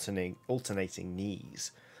raising alternating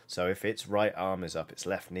knees. So if its right arm is up, its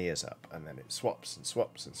left knee is up, and then it swaps and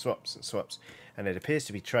swaps and swaps and swaps, and it appears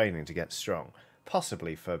to be training to get strong,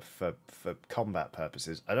 possibly for combat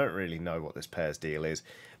purposes. I don't really know what this pear's deal is,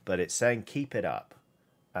 but it's saying keep it up.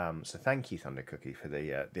 So thank you, Thunder Cookie, for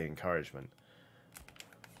the encouragement.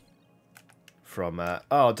 From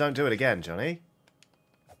oh, don't do it again, Johnny.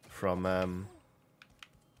 From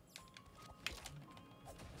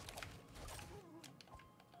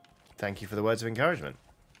thank you for the words of encouragement.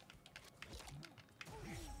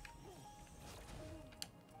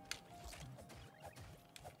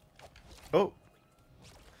 Oh!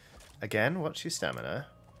 Again, what's your stamina?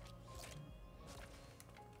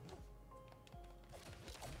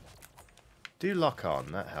 Do lock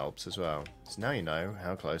on, that helps as well. So now you know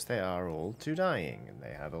how close they are all to dying, and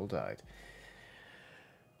they have all died.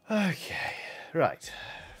 Okay, right.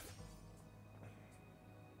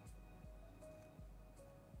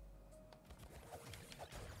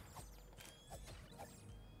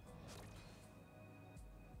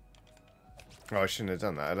 Oh, I shouldn't have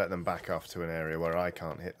done that. I let them back off to an area where I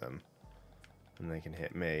can't hit them. And they can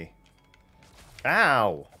hit me.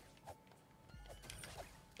 Ow!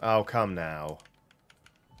 Oh, come now.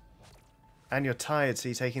 And you're tired, so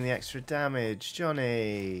you're taking the extra damage.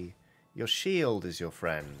 Johnny! Your shield is your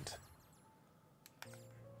friend.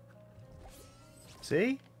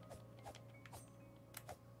 See?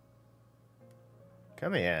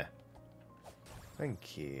 Come here.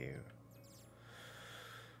 Thank you.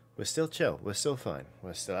 We're still chill. We're still fine.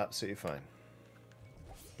 We're still absolutely fine.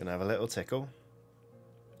 Gonna have a little tickle.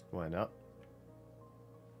 Why not?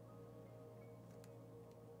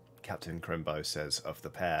 Captain Crimbo says, of the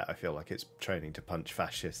pair, I feel like it's training to punch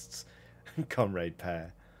fascists. Comrade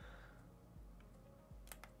pair.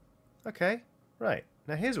 Okay, right.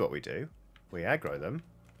 Now here's what we do. We aggro them,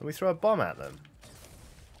 and we throw a bomb at them.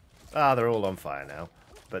 Ah, they're all on fire now.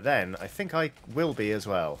 But then, I think I will be as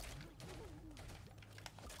well.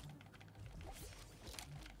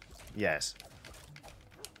 Yes.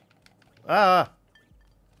 Ah!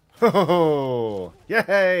 Ho!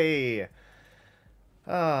 Yay!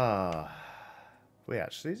 Ah. We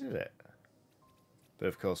actually did it. But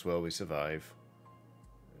of course, will we survive?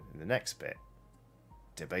 In the next bit.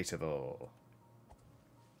 Debatable.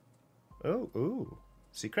 Oh, ooh.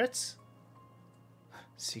 Secrets?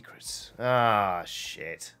 Secrets. Ah,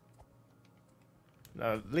 shit.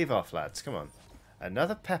 No, leave off, lads. Come on.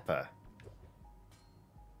 Another pepper.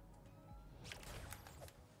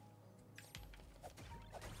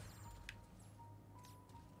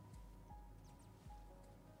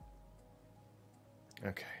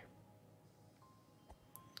 Okay.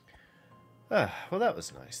 Ah, well, that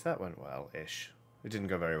was nice. That went well-ish. It didn't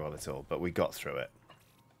go very well at all, but we got through it.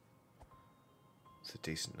 It's a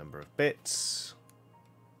decent number of bits.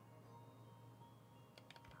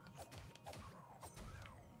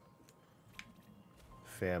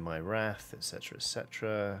 Fear my wrath, etc.,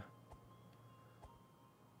 etc.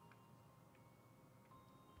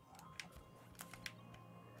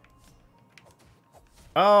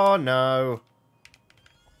 Oh, no.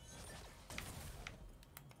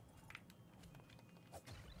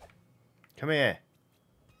 Come here.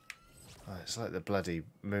 Oh, it's like the bloody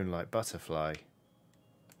moonlight butterfly.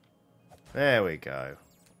 There we go.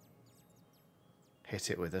 Hit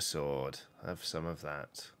it with a sword. Have some of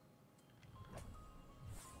that.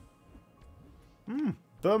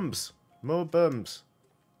 Bums. More bums.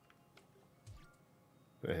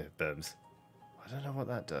 Bums. I don't know what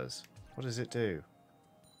that does. What does it do?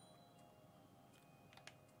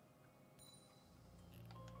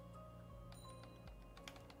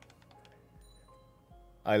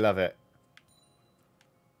 I love it.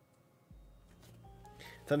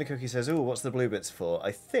 Thunder Cookie says, "Oh, what's the blue bits for?"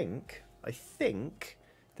 I think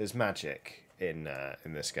there's magic in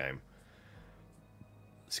this game.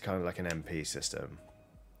 It's kind of like an MP system,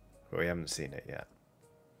 but we haven't seen it yet.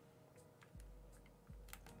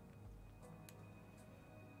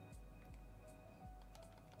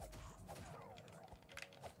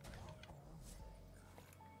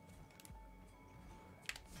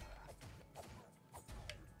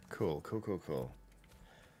 Cool, cool, cool, cool.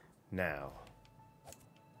 Now.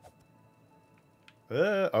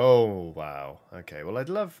 Oh, wow. Okay, well, I'd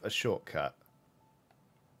love a shortcut.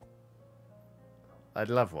 I'd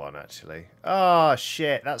love one, actually. Oh,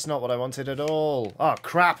 shit. That's not what I wanted at all. Oh,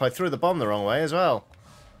 crap. I threw the bomb the wrong way as well.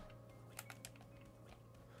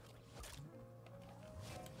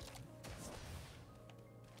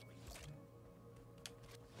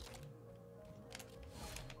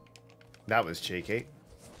 That was cheeky.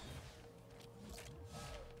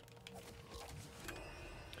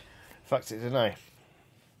 Fucked it, didn't I?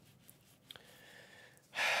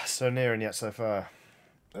 So near and yet so far.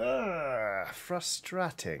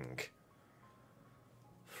 Frustrating.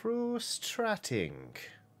 Frustrating.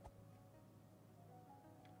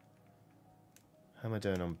 How am I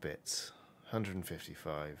doing on bits?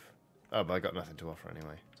 155. Oh, but I got nothing to offer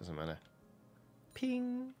anyway. Doesn't matter.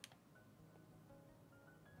 Ping.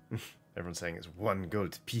 Everyone's saying it's 1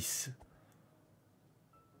 gold piece.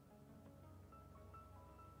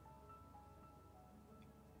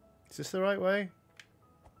 Is this the right way?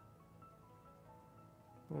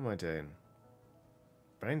 What am I doing?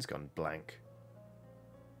 Brain's gone blank.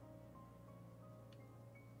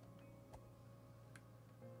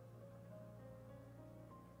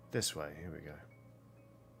 This way, here we go.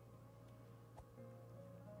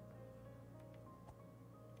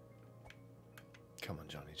 Come on,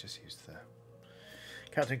 Johnny, just use the...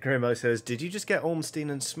 Captain Grimmo says, did you just get Ormstein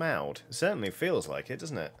and Smaug? It certainly feels like it,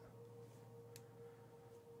 doesn't it?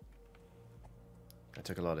 I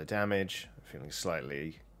took a lot of damage. I'm feeling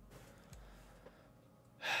slightly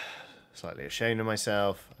ashamed of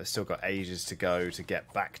myself. I've still got ages to go to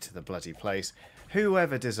get back to the bloody place.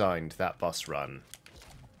 Whoever designed that boss run?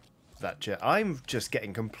 I'm just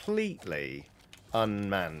getting completely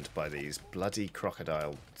unmanned by these bloody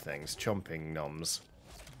crocodile things, chomping noms.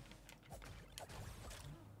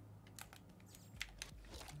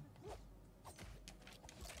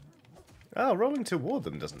 Oh, rolling toward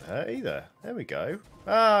them doesn't hurt either. There we go.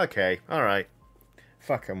 Ah, okay. Alright.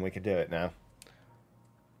 Fuck them, we can do it now.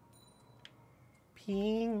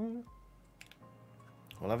 Ping.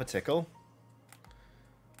 We'll have a tickle.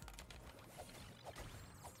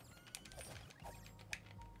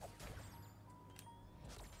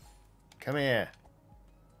 Come here.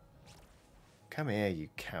 Come here, you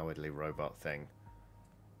cowardly robot thing.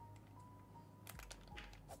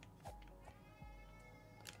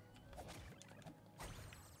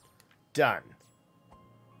 Done.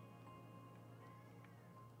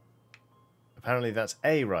 Apparently that's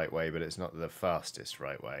a right way, but it's not the fastest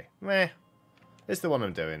right way. Meh. It's the one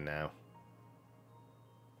I'm doing now.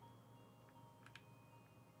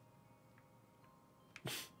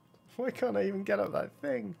 Why can't I even get up that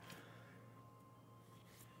thing?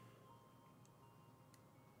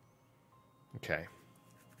 Okay.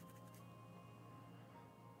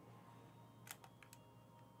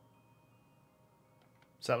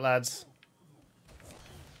 What's up, lads?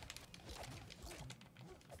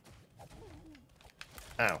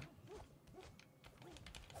 Ow.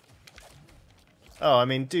 Oh, I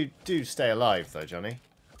mean, do stay alive, though, Johnny.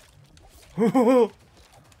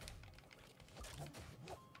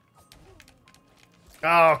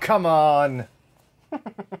 Oh, come on!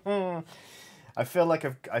 I feel like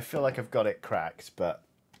I've got it cracked, but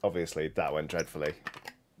obviously that went dreadfully.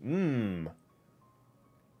 Mmm.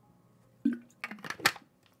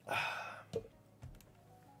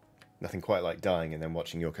 Nothing quite like dying and then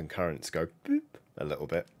watching your concurrents go boop a little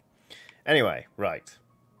bit. Anyway, right.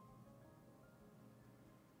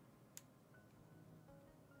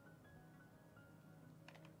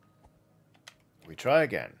 We try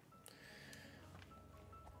again.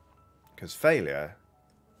 Because failure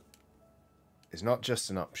is not just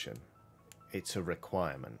an option, it's a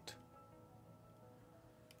requirement.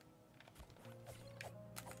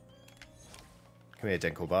 Come here,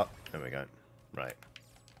 Dinklebot. There we go. Right.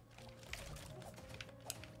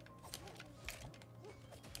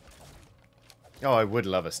 Oh, I would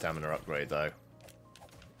love a stamina upgrade, though.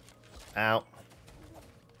 Ow.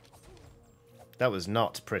 That was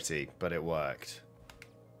not pretty, but it worked.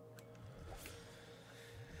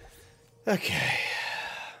 Okay.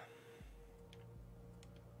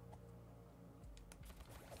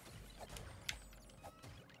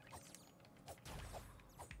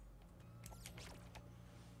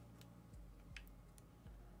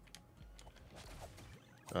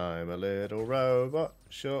 I'm a little robot,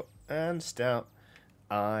 short and stout.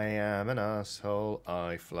 I am an asshole,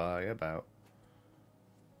 I fly about.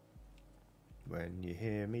 When you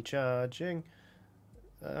hear me charging,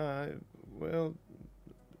 I will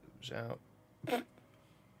shout.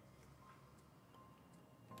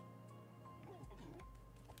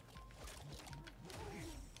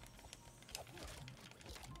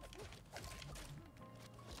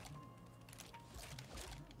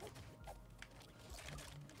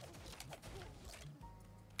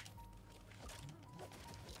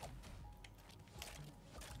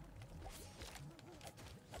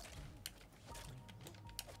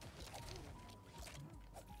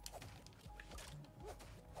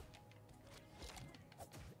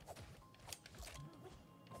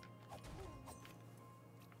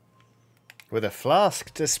 With a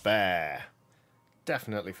flask to spare.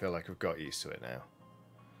 Definitely feel like I've got used to it now.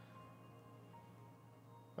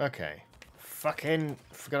 Okay. Fucking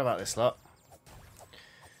forgot about this lot.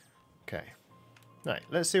 Okay. Right,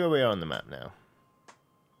 let's see where we are on the map now.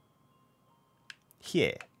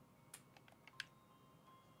 Here.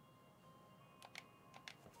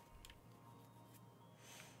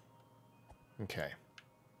 Okay.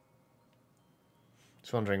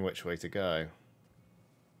 Just wondering which way to go.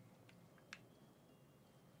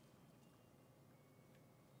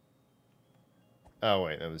 Oh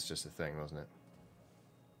wait, that was just a thing, wasn't it?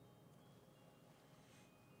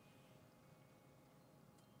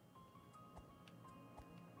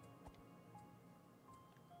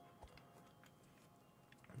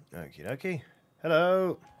 Okie dokie.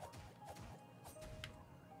 Hello.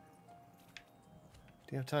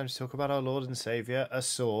 Do you have time to talk about our Lord and Saviour? A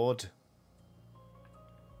sword.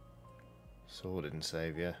 Sword and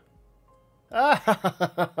Saviour. Ah!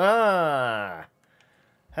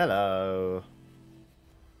 Hello.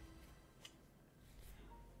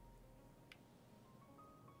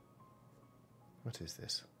 What is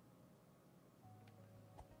this?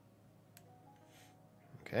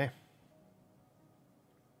 Okay.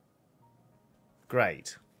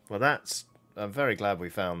 Great. Well, that's... I'm very glad we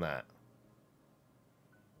found that.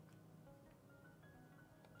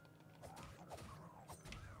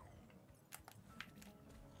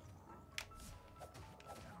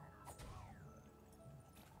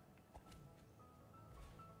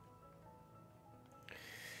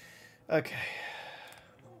 Okay.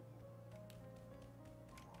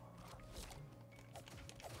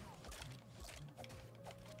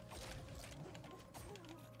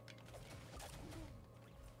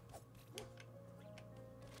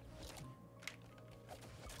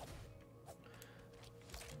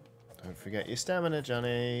 Don't forget your stamina,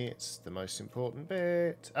 Johnny. It's the most important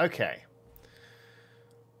bit. Okay.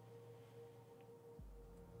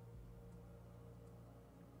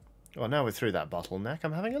 Well, now we're through that bottleneck,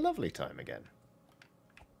 I'm having a lovely time again.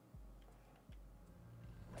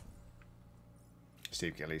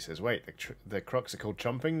 Steve Gilly says, wait, the crocs are called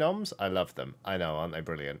chomping noms? I love them. I know, aren't they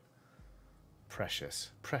brilliant?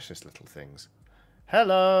 Precious, precious little things.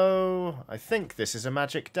 Hello! I think this is a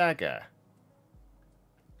magic dagger.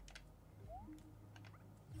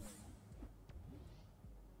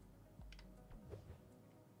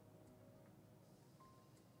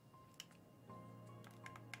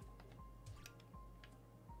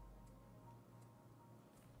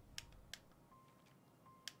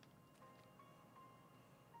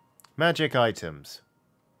 Magic items.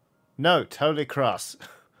 Note, Holy Cross.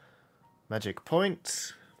 Magic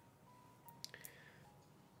points.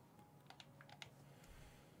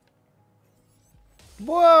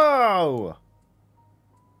 Whoa!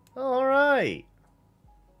 Alright.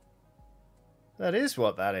 That is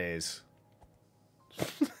what that is.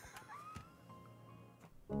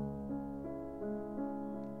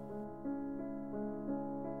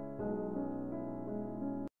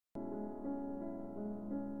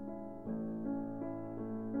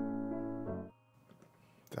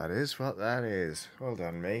 That is what that is. Well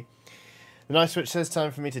done, me. The Night Switch says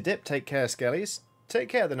time for me to dip. Take care, Skellies. Take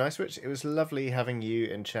care, The Night Switch. It was lovely having you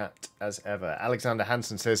in chat as ever. Alexander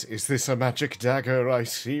Hansen says, is this a magic dagger I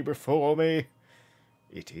see before me?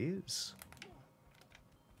 It is.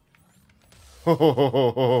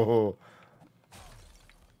 Now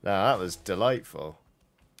that was delightful.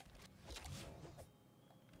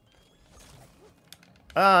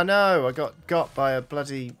 Ah, no, I got by a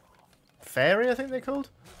bloody fairy, I think they're called.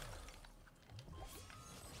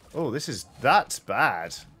 Oh, that's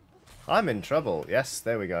bad. I'm in trouble. Yes,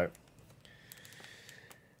 there we go.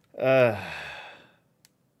 Right.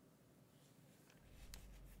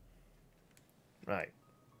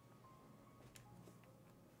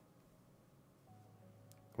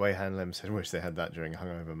 Wei Han Lim said, wish they had that during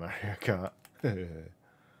Hungover Mario Kart.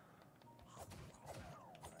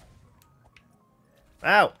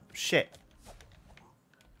 Ow! Shit.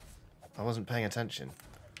 I wasn't paying attention.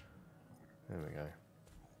 There we go.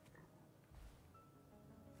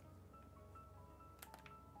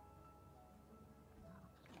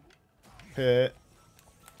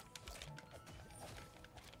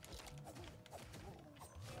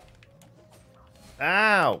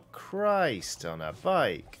 Ow! Christ on a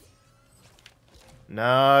bike.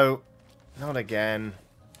 No. Not again.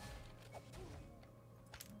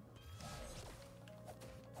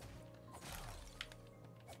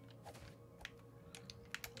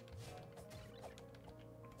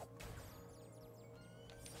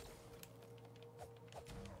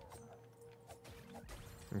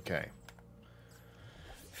 Okay.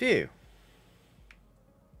 Phew.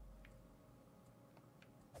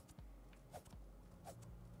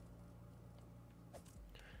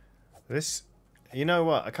 This, you know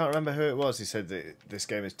what? I can't remember who it was who said that this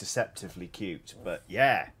game is deceptively cute, but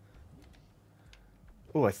yeah.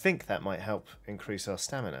 Oh, I think that might help increase our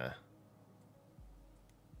stamina.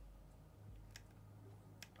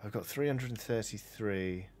 I've got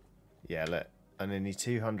 333. Yeah, look. I need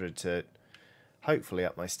 200 to hopefully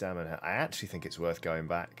up my stamina. I actually think it's worth going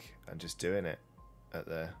back and just doing it at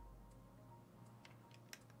the...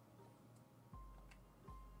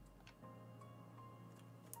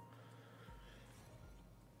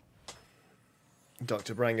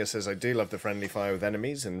 Dr. Branger says, I do love the friendly fire with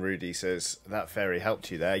enemies, and Rudy says, that fairy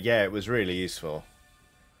helped you there. Yeah, it was really useful.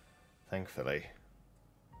 Thankfully.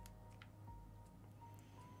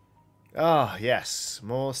 Ah, yes.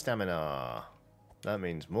 More stamina. That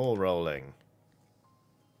means more rolling.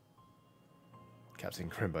 Captain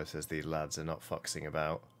Crimbo says these lads are not foxing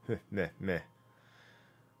about. Meh, meh.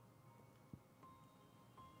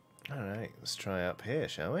 Alright, let's try up here,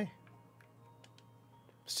 shall we?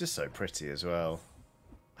 It's just so pretty as well.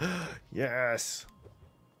 Yes!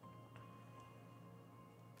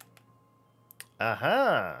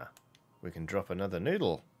 Aha! We can drop another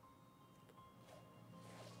noodle.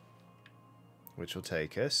 Which will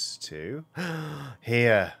take us to...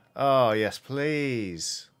 here! Oh, yes,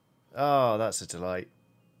 please! Oh, that's a delight.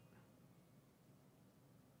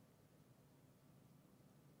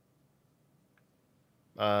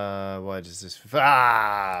 Why does this...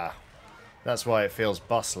 Ah! That's why it feels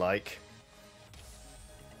boss-like.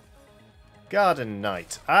 Garden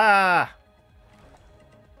Knight. Ah!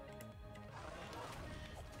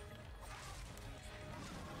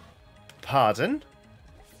 Pardon?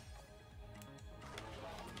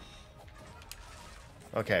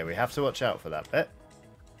 Okay, we have to watch out for that bit.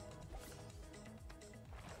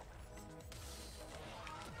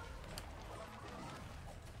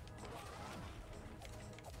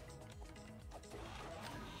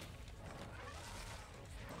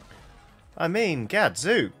 I mean,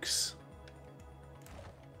 gadzooks.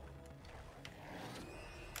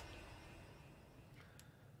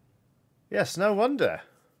 Yes, no wonder.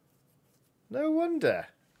 No wonder.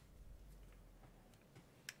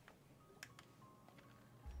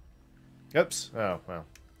 Oops. Oh, well.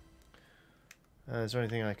 Is there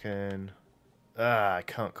anything I can... Ah, I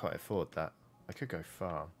can't quite afford that. I could go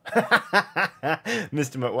farm.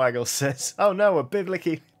 Mr. McWaggle says, oh no, a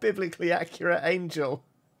biblically accurate angel.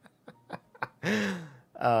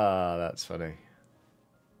 Ah, that's funny.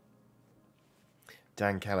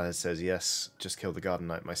 Dan Kelleher says, yes, just killed the Garden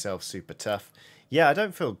Knight myself, super tough. Yeah, I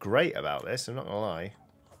don't feel great about this, I'm not going to lie.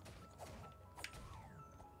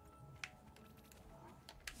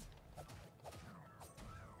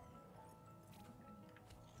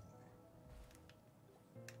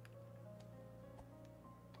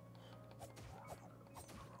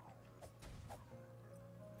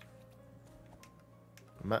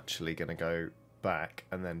 I'm actually going to go back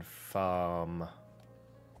and then farm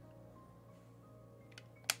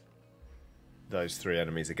those 3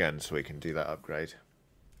 enemies again so we can do that upgrade.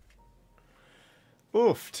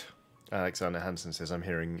 Oofed! Alexander Hansen says, I'm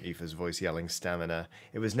hearing Aoife's voice yelling stamina.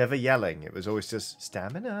 It was never yelling, it was always just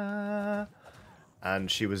stamina. And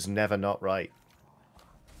she was never not right.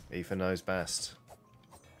 Aoife knows best.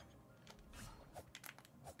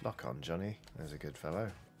 Lock on, Johnny. There's a good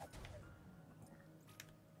fellow.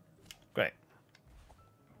 Great.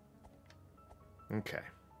 Okay.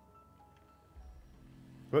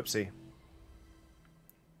 Whoopsie.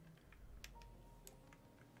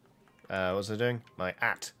 What was I doing? My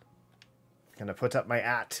at. Gonna put up my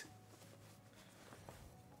at.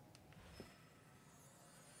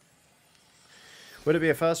 Would it be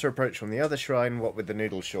a faster approach from the other shrine, what with the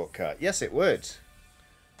noodle shortcut? Yes, it would.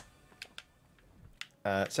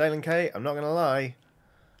 Sailing K, I'm not gonna lie.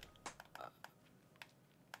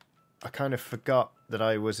 I kind of forgot that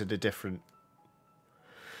I was at a different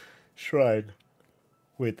shrine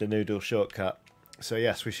with the noodle shortcut. So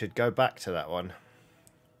yes, we should go back to that one.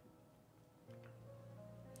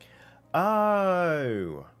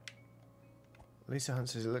 Oh! Lisa Hunt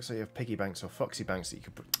says it looks like you have piggy banks or foxy banks that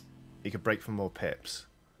you could break for more pips.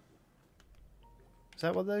 Is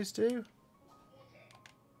that what those do?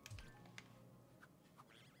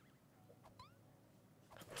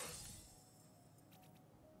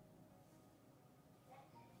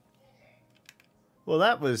 Well,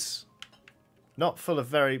 that was not full of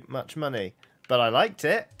very much money, but I liked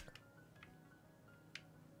it.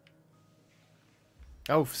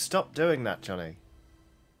 Oh, stop doing that, Johnny.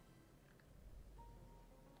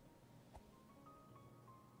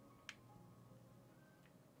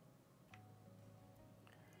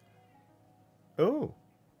 Ooh.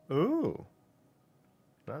 Ooh.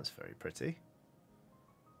 That's very pretty.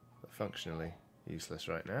 But functionally useless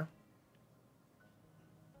right now.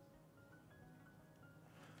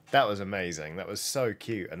 That was amazing. That was so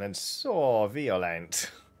cute. And then so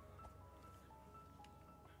violent.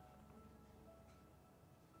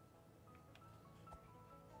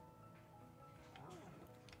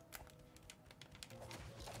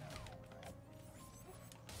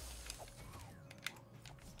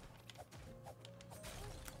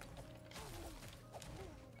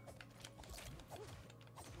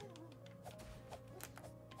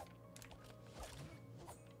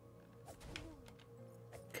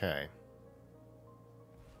 Okay.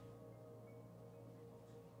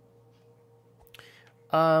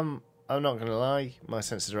 I'm not going to lie, my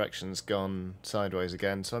sense of direction's gone sideways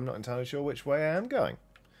again, so I'm not entirely sure which way I am going.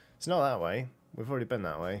 It's not that way. We've already been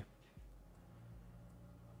that way.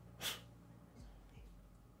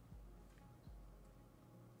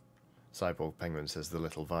 Cyborg Penguin says the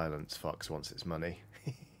little violence fox wants its money.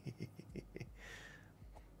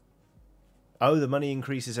 Oh, the money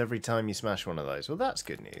increases every time you smash one of those. Well, that's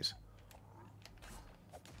good news.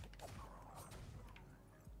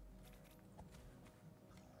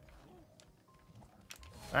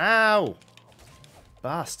 Ow!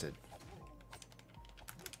 Bastard.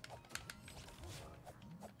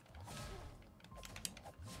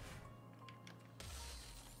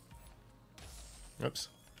 Oops.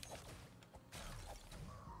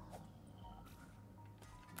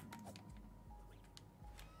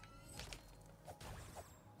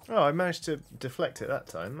 Oh, I managed to deflect it that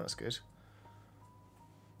time. That's good.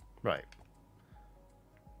 Right.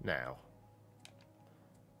 Now.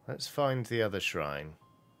 Let's find the other shrine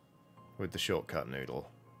with the shortcut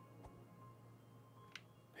noodle.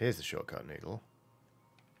 Here's the shortcut noodle.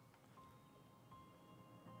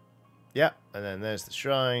 Yeah, and then there's the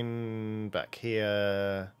shrine back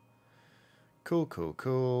here. Cool, cool,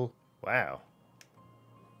 cool. Wow.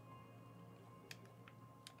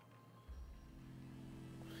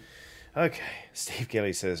 Okay, Steve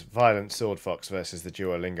Gilly says, Violent Sword Fox versus the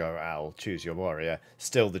Duolingo Owl. Choose your warrior.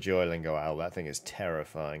 Still the Duolingo Owl. That thing is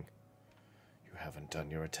terrifying. You haven't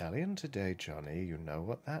done your Italian today, Johnny. You know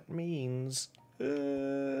what that means. Wait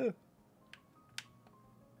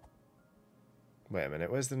a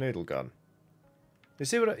minute, where's the noodle gone? You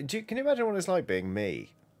see what? Can you imagine what it's like being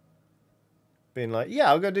me? Being like, yeah,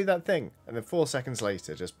 I'll go do that thing. And then 4 seconds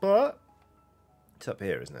later, just, but it's up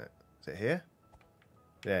here, isn't it? Is it here?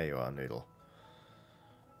 There you are, noodle.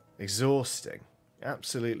 Exhausting.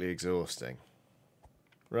 Absolutely exhausting.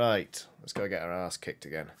 Right, let's go get our ass kicked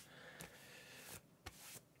again.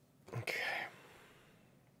 Okay.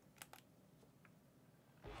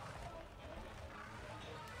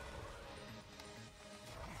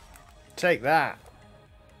 Take that.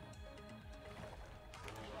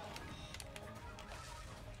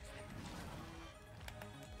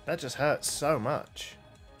 That just hurts so much.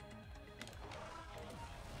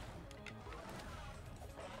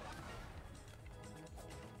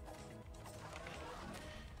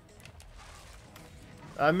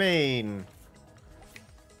 I mean,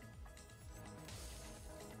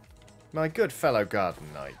 my good fellow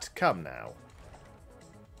garden knight, come now.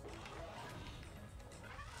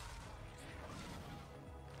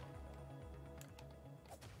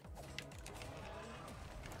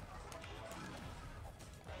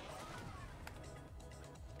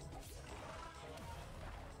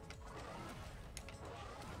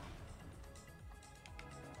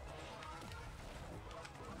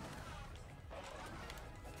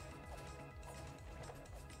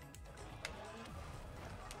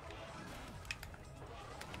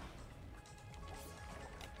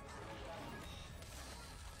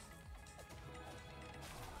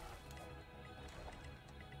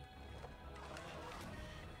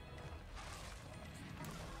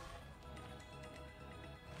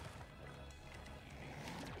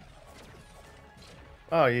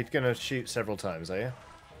 Oh, you're going to shoot several times, are you?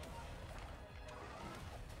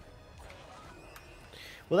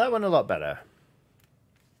 Well, that went a lot better.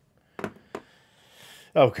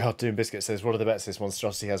 Oh god, Doom Biscuit says, what are the bets this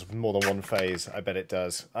monstrosity has more than one phase? I bet it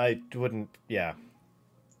does. I wouldn't, yeah.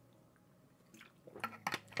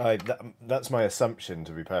 That's my assumption,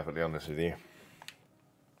 to be perfectly honest with you.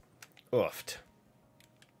 Oofed.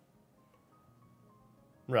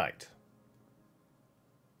 Right.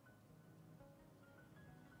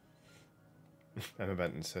 Emma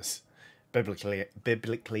Benton says,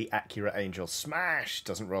 biblically accurate angel smash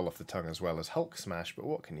doesn't roll off the tongue as well as Hulk smash, but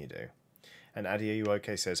what can you do? And Addy, are you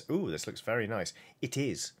okay? Says, ooh, this looks very nice. It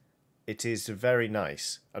is. It is very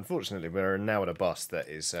nice. Unfortunately, we're now at a boss that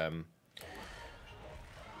is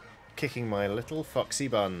kicking my little foxy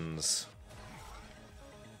buns.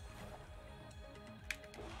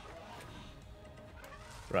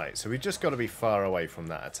 Right, so we've just got to be far away from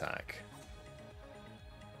that attack.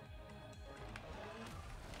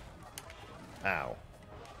 Ow.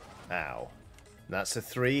 Ow. That's a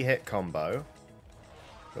 3-hit combo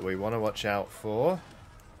that we want to watch out for.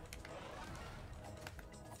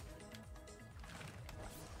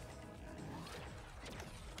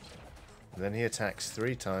 And then he attacks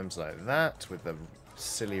 3 times like that with the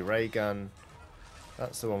silly ray gun.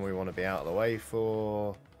 That's the one we want to be out of the way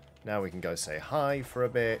for. Now we can go say hi for a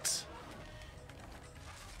bit.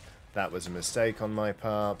 That was a mistake on my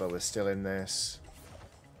part, but we're still in this.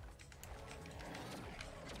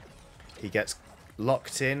 He gets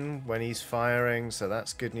locked in when he's firing, so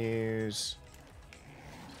that's good news.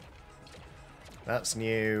 That's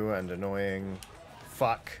new and annoying.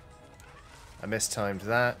 Fuck. I mistimed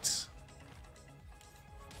that.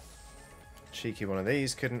 Cheeky one of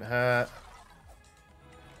these couldn't hurt.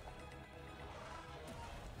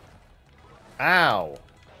 Ow!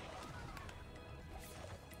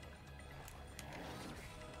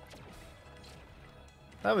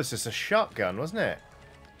 That was just a shotgun, wasn't it?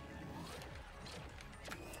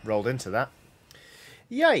 Rolled into that.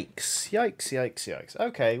 Yikes. Yikes, yikes, yikes.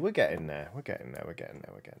 Okay, we're getting there. We're getting there, we're getting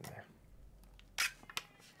there, we're getting there.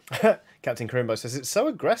 Captain Crimbo says, it's so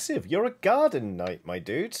aggressive. You're a garden knight, my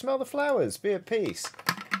dude. Smell the flowers. Be at peace.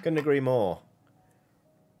 Couldn't agree more.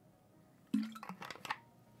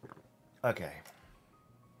 Okay.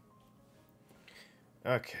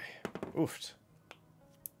 Okay. Oofed.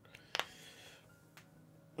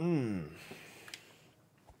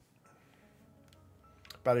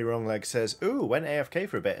 Bally Wrong Leg says, ooh, went AFK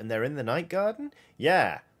for a bit and they're in the night garden?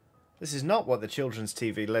 Yeah. This is not what the children's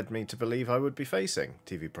TV led me to believe I would be facing.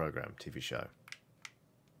 TV program, TV show.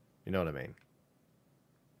 You know what I mean?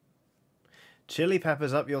 Chili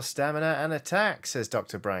peppers up your stamina and attack, says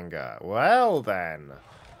Dr. Branger. Well then.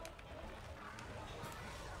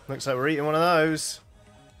 Looks like we're eating one of those.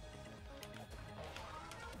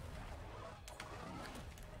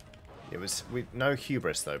 It was no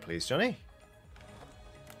hubris though, please, Johnny.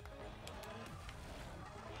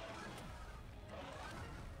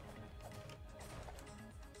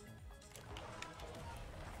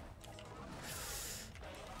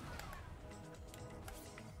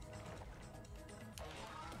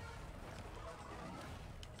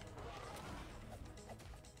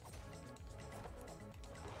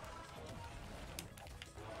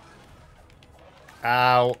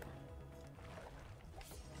 Ow.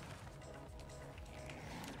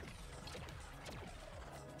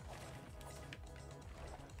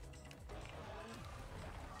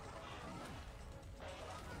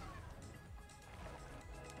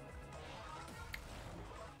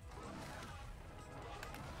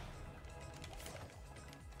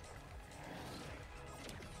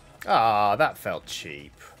 Ah, that felt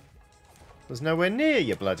cheap. Was nowhere near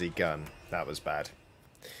your bloody gun. That was bad.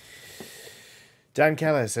 Dan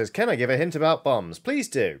Keller says, can I give a hint about bombs? Please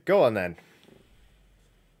do. Go on then.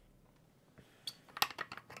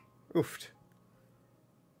 Oofed.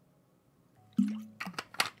 Do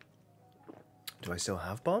I still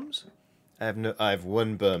have bombs? I have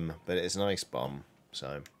one bomb, but it's an ice bomb,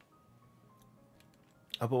 so.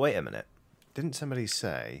 Oh, but wait a minute. Didn't somebody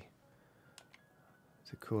say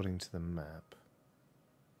it's according to the map?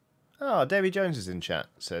 Oh, Davy Jones is in chat.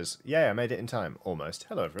 Says, yeah, I made it in time. Almost.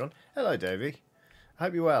 Hello, everyone. Hello, Davy. I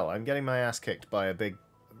hope you're well. I'm getting my ass kicked by a big,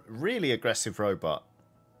 really aggressive robot.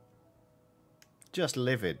 Just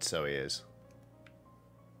livid, so he is.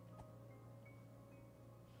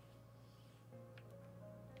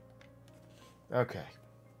 Okay.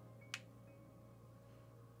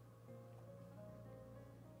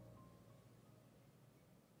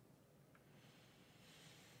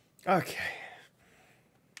 Okay.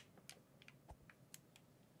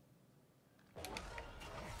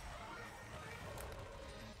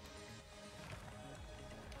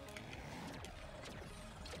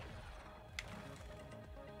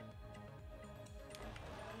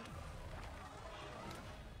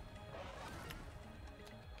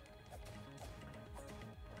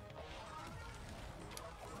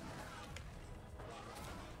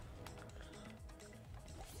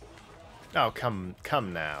 Oh, come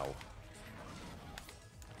now.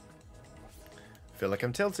 Feel like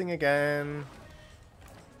I'm tilting again.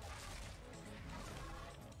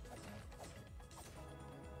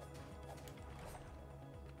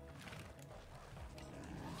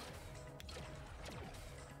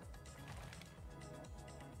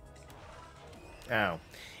 Ow.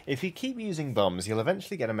 If you keep using bombs, you'll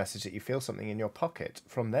eventually get a message that you feel something in your pocket.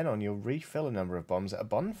 From then on, you'll refill a number of bombs at a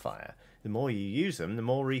bonfire. The more you use them, the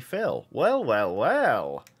more refill. Well, well,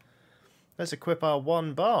 well. Let's equip our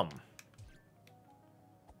one bomb.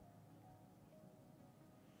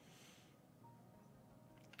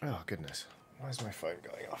 Oh, goodness. Why is my phone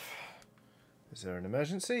going off? Is there an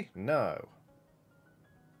emergency? No.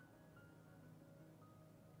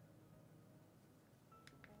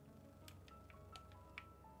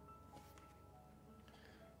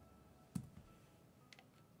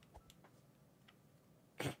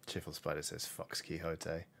 Chiffle Spider says, Fox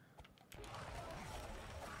Quixote.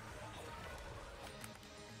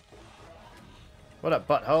 What up,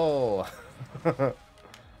 butthole?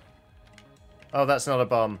 Oh, that's not a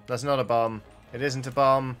bomb. That's not a bomb. It isn't a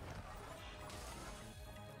bomb.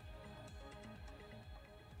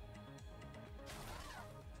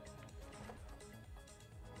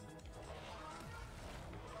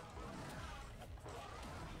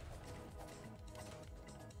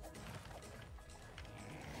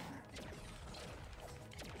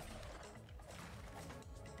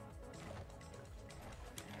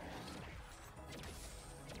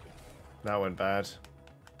 That went bad.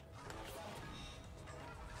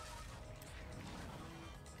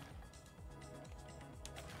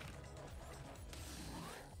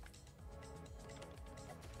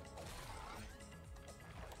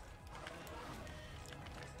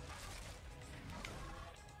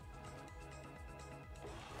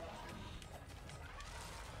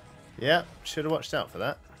 Yeah, should have watched out for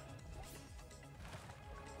that.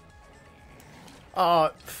 Oh,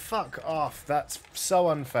 fuck off. That's so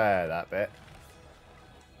unfair, that bit.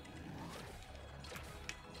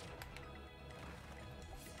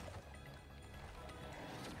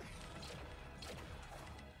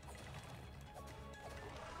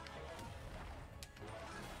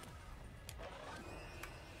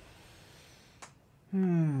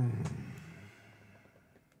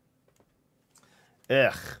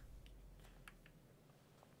 Ugh.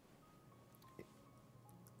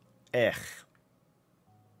 Ugh.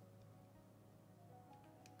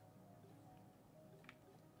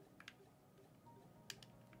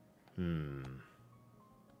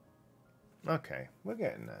 Okay, we're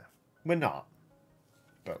getting there. We're not.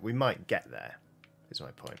 But we might get there, is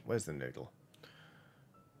my point. Where's the noodle?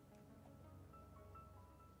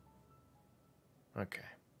 Okay.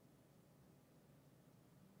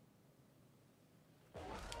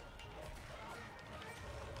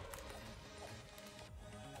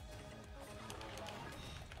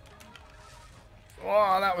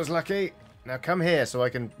 Oh, that was lucky. Now come here so I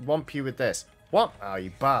can whomp you with this. What? Oh,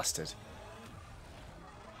 you bastard.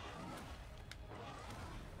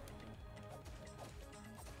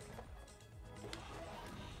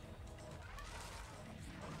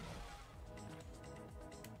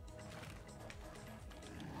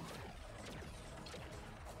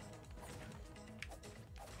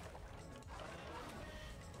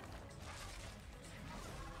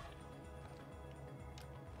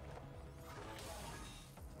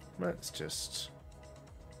 Let's just...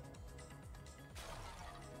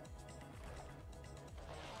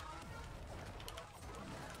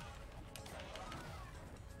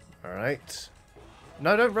 Alright.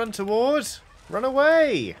 No, don't run toward! Run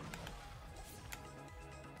away!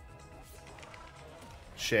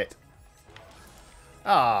 Shit.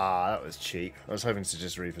 Ah, that was cheap. I was hoping to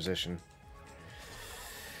just reposition.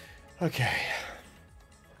 Okay.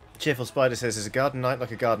 Cheerful Spider says, is a garden knight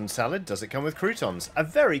like a garden salad? Does it come with croutons? A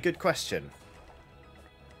very good question.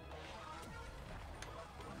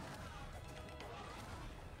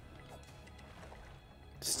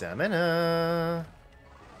 Stamina.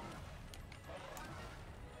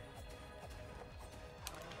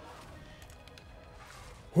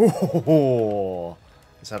 Ooh.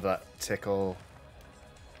 Let's have that tickle.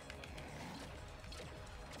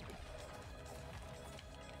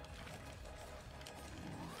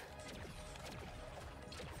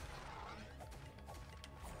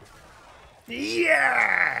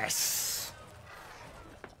 Yes!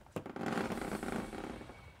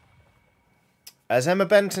 As Emma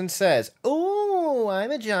Benton says, ooh,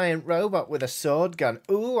 I'm a giant robot with a sword gun.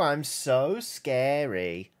 Ooh, I'm so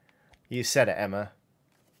scary. You said it, Emma.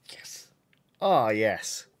 Yes. Oh,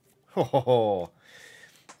 yes. Ho, ho, ho.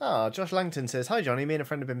 Oh, Josh Langton says, hi, Johnny. Me and a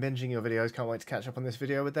friend have been binging your videos. Can't wait to catch up on this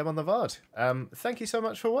video with them on the VOD. Thank you so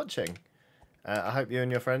much for watching. I hope you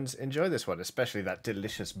and your friends enjoy this one, especially that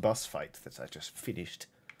delicious boss fight that I just finished.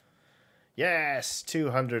 Yes,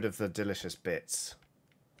 200 of the delicious bits.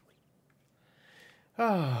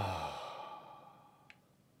 Oh.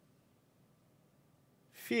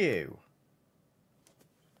 Phew.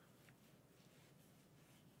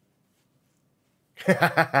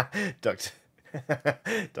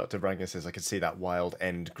 Dr. Branca says, I can see that wild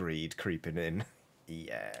end greed creeping in.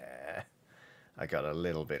 Yeah. I got a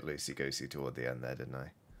little bit loosey-goosey toward the end there, didn't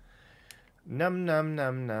I? Num, num,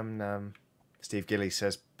 num, num, num. Steve Gilly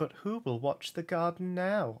says, but who will watch the garden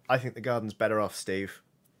now? I think the garden's better off, Steve.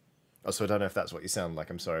 Also, I don't know if that's what you sound like.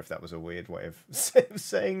 I'm sorry if that was a weird way of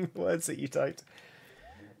saying words that you typed.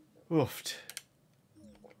 Woofed.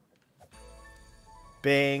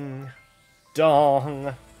 Bing.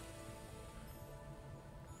 Dong.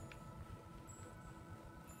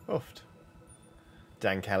 Woofed.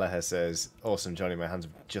 Dan Kelleher says, awesome, Johnny, my hands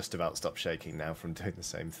have just about stopped shaking now from doing the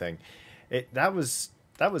same thing. That was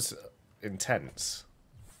intense.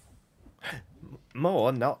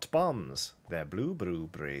 More not bombs. They're blue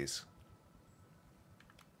blueberries.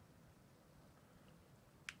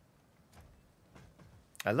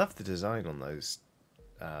 I love the design on those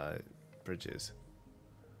bridges.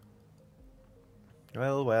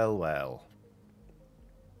 Well, well, well.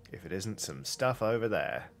 If it isn't some stuff over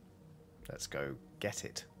there, let's go get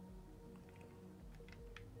it.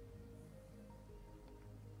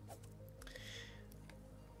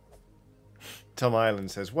 Tom Ireland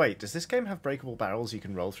says, wait, does this game have breakable barrels you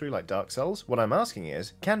can roll through like Dark Souls? What I'm asking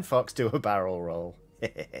is, can Fox do a barrel roll?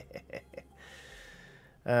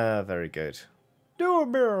 Very good. Do a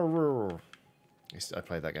barrel roll. I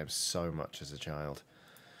played that game so much as a child.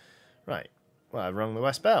 Right. Well, I've rung the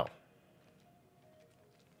West Bell.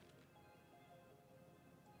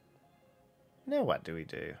 Now what do we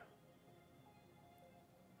do?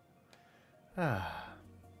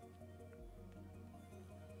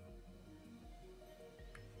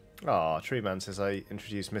 Oh, Tree Man says I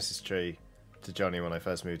introduced Mrs. Tree to Johnny when I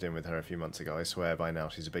first moved in with her a few months ago. I swear by now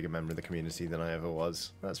she's a bigger member of the community than I ever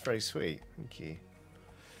was. That's very sweet. Thank you.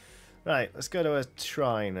 Right, let's go to a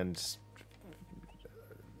shrine and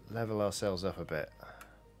level ourselves up a bit.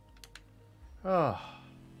 Oh.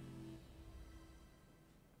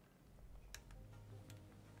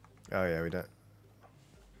 Oh yeah, we don't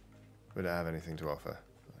have anything to offer.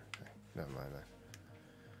 Okay, never mind that.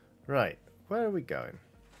 Right, where are we going?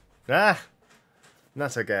 Ah!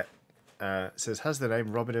 Natterget says, has the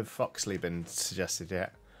name Robin of Foxley been suggested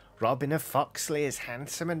yet? Robin of Foxley is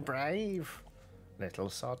handsome and brave. Little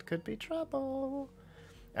sod could be trouble.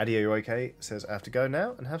 Addy, are you okay? Says, I have to go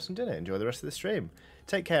now and have some dinner. Enjoy the rest of the stream.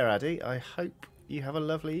 Take care, Addy. I hope you have a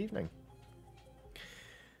lovely evening.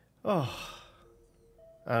 Oh.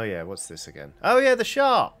 Oh, yeah, what's this again? Oh, yeah, the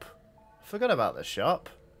shop. Forgot about the shop.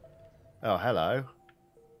 Oh, hello.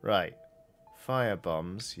 Right. Fire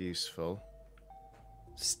bombs, useful.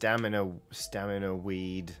 Stamina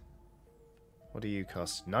weed. What do you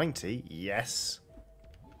cost? 90? Yes.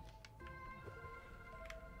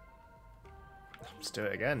 Let's do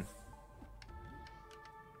it again.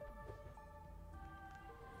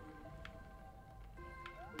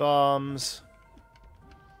 Bombs.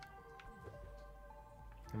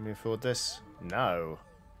 Can we afford this? No.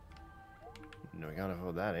 No, we can't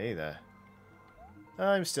afford that either.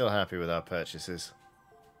 I'm still happy with our purchases.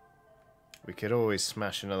 We could always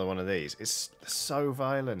smash another one of these. It's so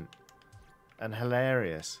violent and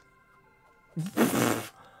hilarious.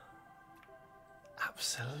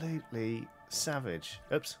 Absolutely savage.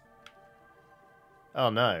 Oops. Oh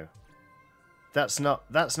no. That's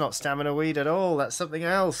not stamina weed at all. That's something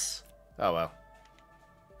else. Oh well.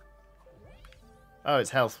 Oh, it's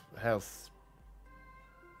health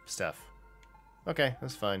stuff. Okay,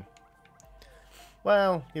 that's fine.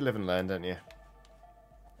 Well, you live and learn, don't you?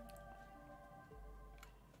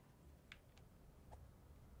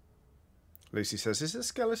 Lucy says, is the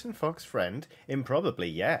skeleton fox friend? Improbably,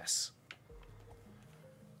 yes.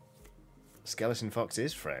 Skeleton fox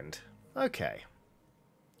is friend. Okay.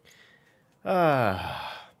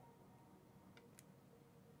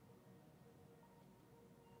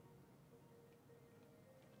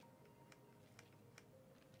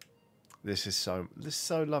 This is so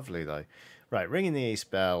lovely though. Right, ringing the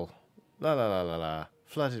East Bell. La la la la la.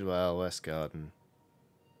 Flooded well, West Garden.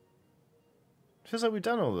 Feels like we've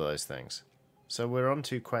done all of those things. So we're on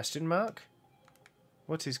to question mark?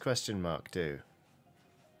 What does question mark do?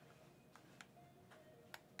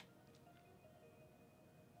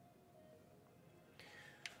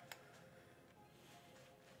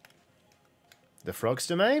 The Frog's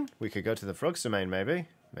Domain? We could go to the Frog's Domain, maybe.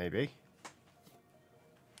 Maybe.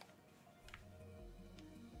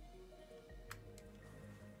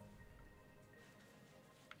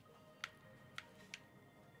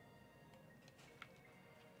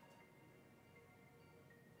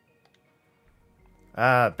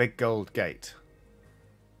 Ah, big gold gate.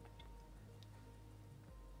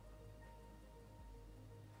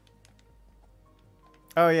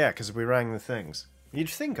 Oh yeah, because we rang the things. You'd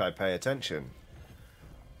think I'd pay attention.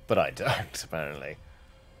 But I don't, apparently.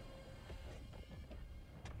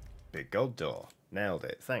 Big gold door. Nailed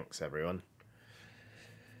it. Thanks, everyone.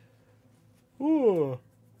 Ooh.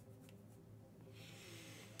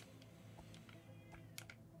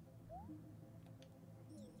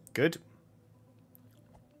 Good.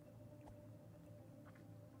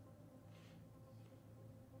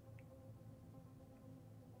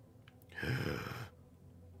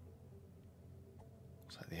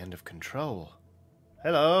 It's like the end of Control.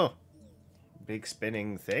 Hello. Big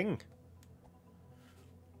spinning thing.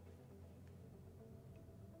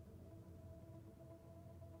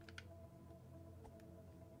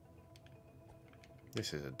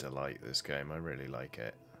 This is a delight, this game. I really like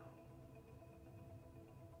it.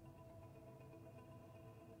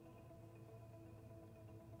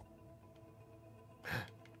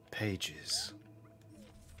 Pages.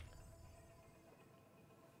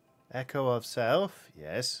 Echo of self?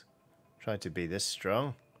 Yes. Try to be this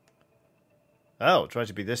strong. Oh, try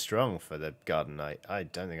to be this strong for the Garden Knight. I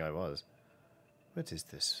don't think I was. What is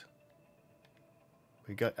this?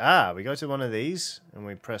 We go to one of these, and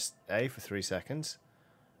we press A for 3 seconds.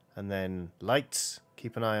 And then lights.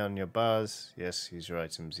 Keep an eye on your bars. Yes, use your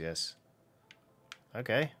items, yes.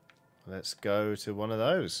 Okay, let's go to one of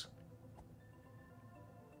those.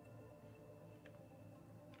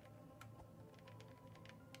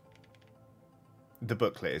 The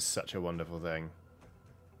booklet is such a wonderful thing.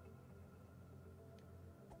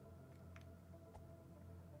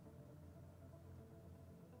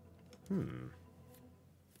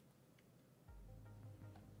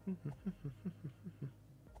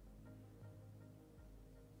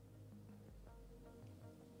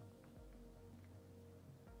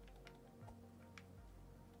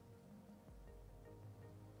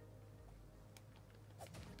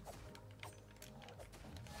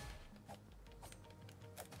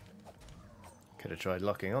 Could have tried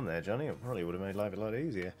locking on there, Johnny. It probably would have made life a lot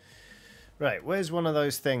easier. Right, where's one of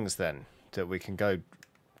those things then that we can go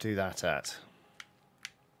do that at?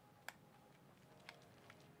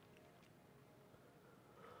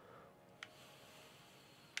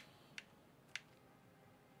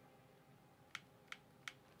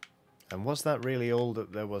 And was that really all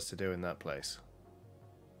that there was to do in that place?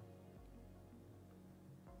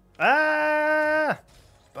 Ah!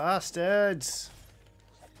 Bastards!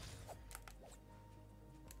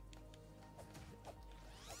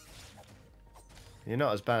 You're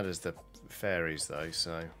not as bad as the fairies, though,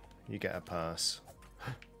 so you get a pass.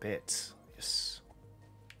 Bits. Yes.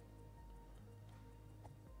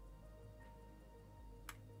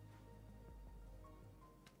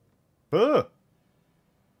 Oh!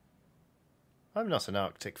 I'm not an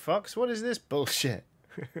Arctic fox. What is this bullshit?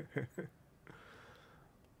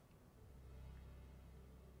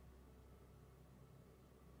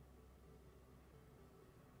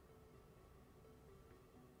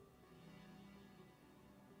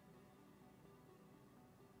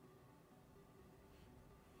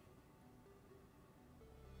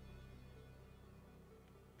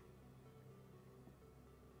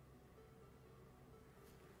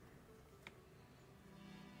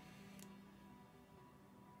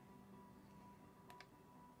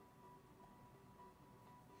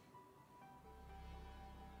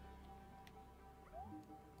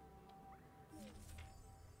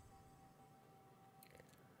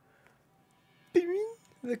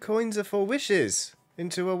 The coins are for wishes.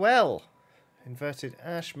 Into a well. Inverted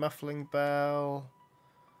ash, muffling bell.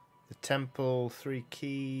 The temple, 3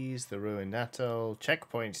 keys. The ruined atoll.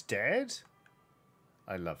 Checkpoint dead.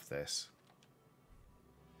 I love this.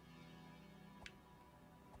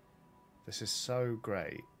 This is so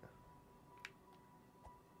great.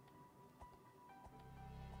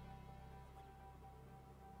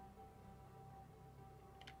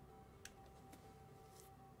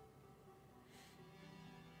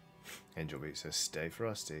 Angel Beat says, stay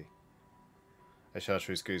frosty. A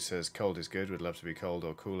Chartreuse Goose says, cold is good. Would love to be cold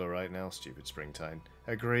or cooler right now. Stupid springtime.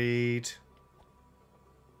 Agreed.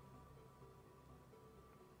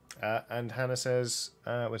 And Hannah says,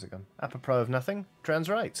 where's it gone? Apropos of nothing. Trans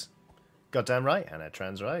rights. Goddamn right, Hannah.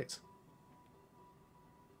 Trans rights.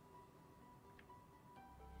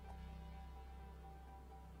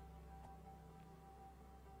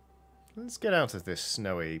 Let's get out of this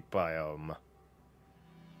snowy biome.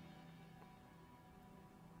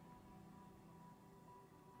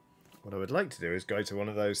 What I would like to do is go to one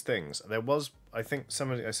of those things. There was, I think,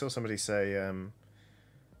 I saw somebody say,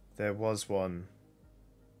 there was one.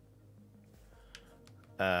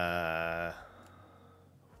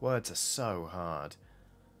 Words are so hard.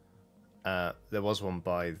 There was one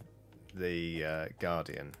by the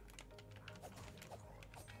Guardian.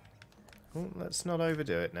 Oh, let's not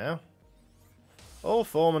overdo it now. All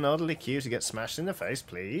form an orderly queue to get smashed in the face,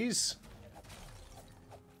 please.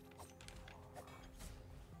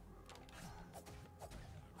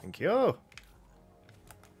 Thank you.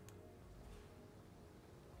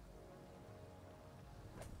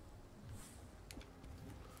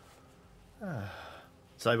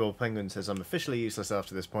 Cyborg Penguin says, I'm officially useless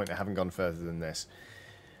after this point. I haven't gone further than this.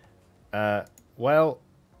 Well,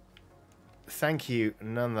 thank you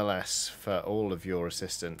nonetheless for all of your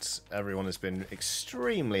assistance. Everyone has been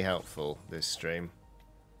extremely helpful this stream.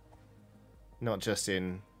 Not just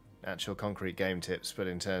in actual concrete game tips, but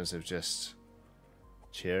in terms of just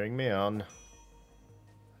cheering me on,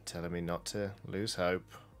 telling me not to lose hope.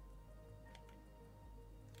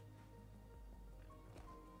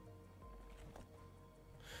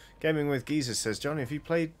 Gaming with Geezer says, Johnny, have you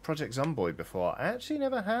played Project Zomboid before? I actually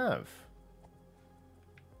never have.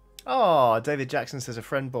 Oh, David Jackson says, a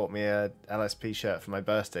friend bought me a LSP shirt for my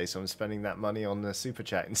birthday, so I'm spending that money on the super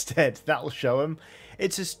chat instead. That'll show him.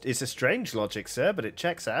 It's a strange logic, sir, but it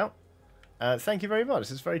checks out. Thank you very much.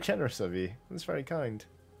 It's very generous of you. That's very kind.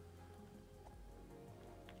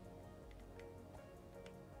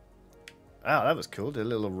 Oh, that was cool. Did a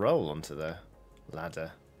little roll onto the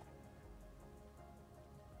ladder.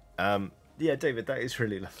 Yeah, David, that is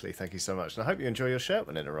really lovely. Thank you so much. And I hope you enjoy your shirt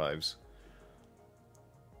when it arrives.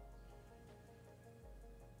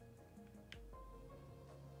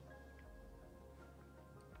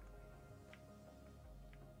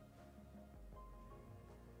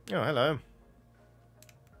 Oh, hello.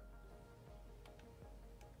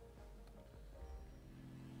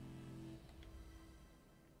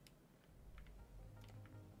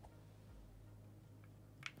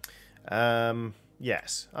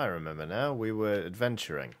 Yes, I remember now. We were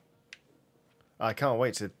adventuring. I can't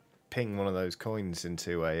wait to ping one of those coins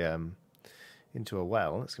into a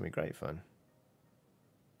well. That's gonna be great fun.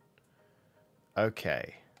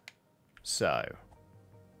 Okay, so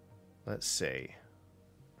let's see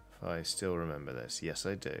if I still remember this. Yes,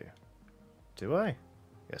 I do. Do I?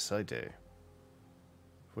 Yes, I do.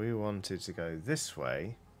 If we wanted to go this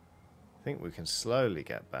way, I think we can slowly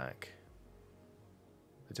get back.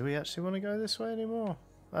 But do we actually want to go this way anymore?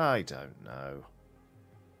 I don't know.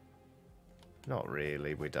 Not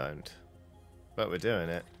really, we don't. But we're doing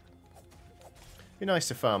it. Be nice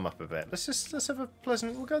to farm up a bit. Let's have a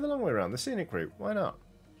pleasant... We'll go the long way around, the scenic route. Why not?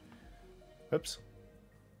 Oops.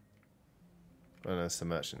 Oh, no, that's the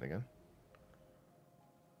merchant again.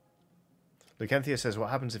 Lucanthia says, what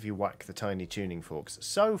happens if you whack the tiny tuning forks?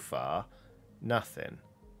 So far, nothing.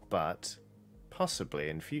 But, possibly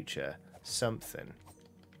in future, something.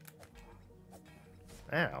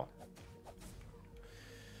 Ow.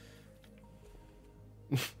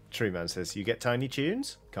 Treeman says, you get tiny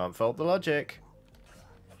tunes? Can't fault the logic.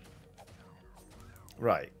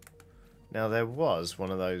 Right. Now there was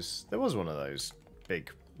one of those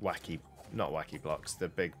big wacky, not wacky blocks, the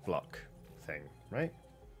big block thing, right?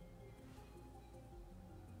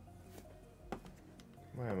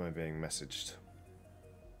 Where am I being messaged?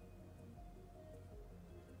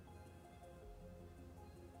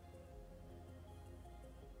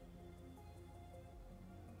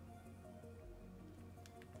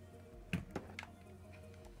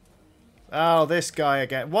 Oh, this guy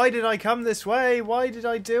again. Why did I come this way? Why did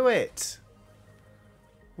I do it?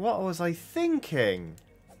 What was I thinking?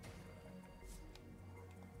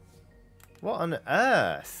 What on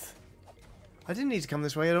earth? I didn't need to come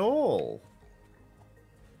this way at all.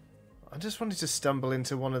 I just wanted to stumble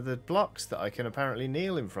into one of the blocks that I can apparently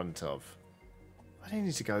kneel in front of. I didn't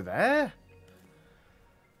need to go there.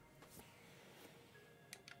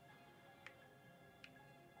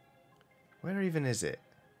 Where even is it?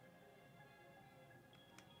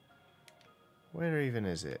 Where even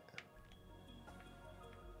is it?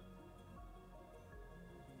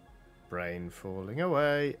 Brain falling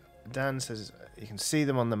away. Dan says you can see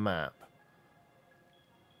them on the map.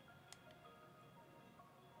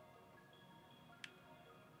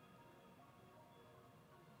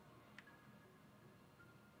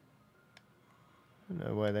 I don't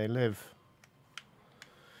know where they live.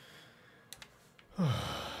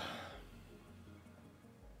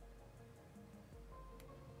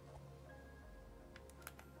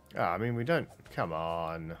 I mean, we don't... Come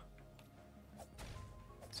on.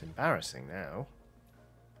 It's embarrassing now.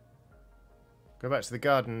 Go back to the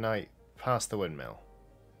garden night past the windmill.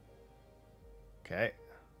 Okay.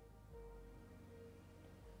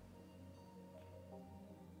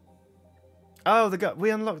 Oh, we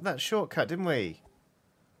unlocked that shortcut, didn't we?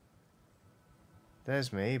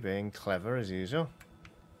 There's me being clever as usual.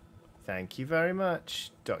 Thank you very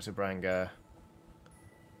much, Dr. Branger.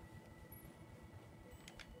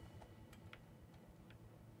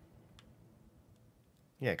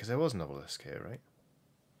 Yeah, because there was an obelisk here, right?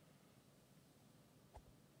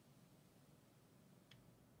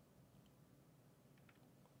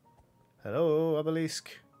 Hello,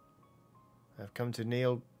 obelisk. I've come to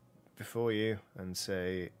kneel before you and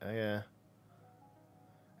say,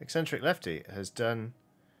 Eccentric Lefty has done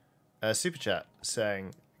a super chat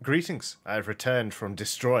saying, greetings, I've returned from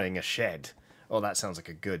destroying a shed. Oh, that sounds like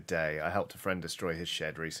a good day. I helped a friend destroy his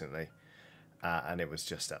shed recently, and it was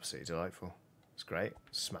just absolutely delightful. It's great.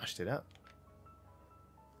 Smashed it up.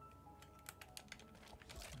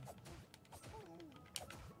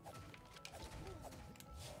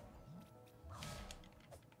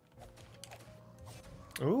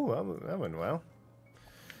 Ooh, that went well.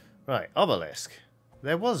 Right, obelisk.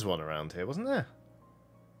 There was one around here, wasn't there?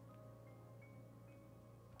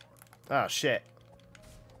 Ah, shit.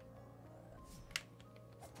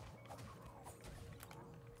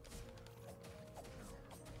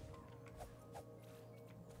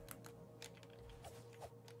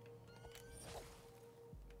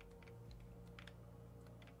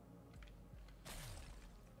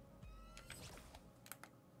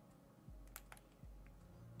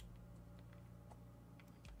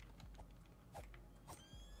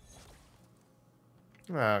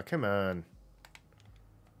 Oh, come on.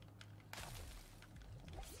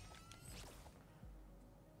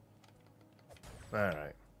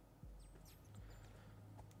 Alright.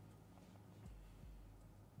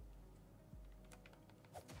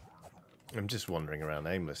 I'm just wandering around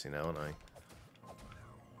aimlessly now, aren't I?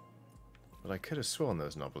 But I could have sworn there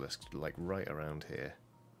was an obelisk, like, right around here.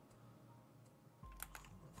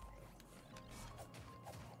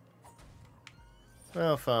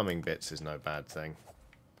 Well, farming bits is no bad thing.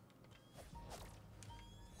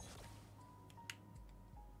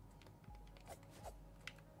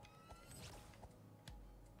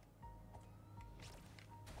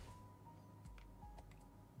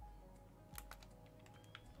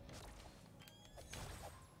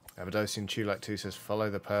 Abadosian Tulak 2 says,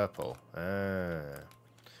 follow the purple. Ah.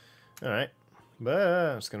 Alright.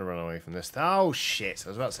 I'm just going to run away from this. Oh, shit. I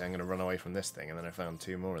was about to say I'm going to run away from this thing, and then I found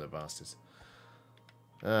two more of the bastards.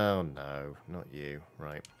 Oh, no. Not you.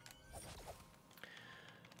 Right.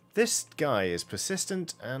 This guy is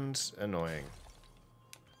persistent and annoying.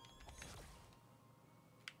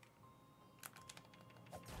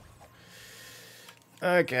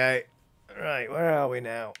 Okay. Right, where are we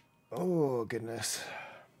now? Oh, goodness.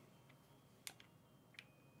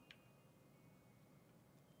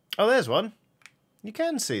 Oh, there's one. You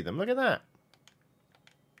can see them. Look at that.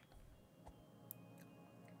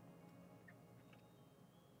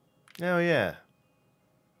 Oh, yeah.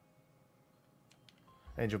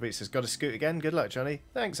 Angel Beat says, got to scoot again? Good luck, Johnny.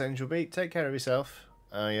 Thanks, Angel Beat. Take care of yourself.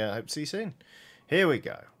 I hope to see you soon. Here we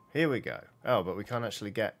go. Here we go. Oh, but we can't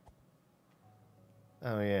actually get...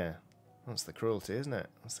 Oh, yeah. That's the cruelty, isn't it?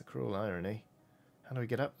 That's the cruel irony. How do we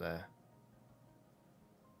get up there?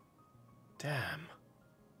 Damn.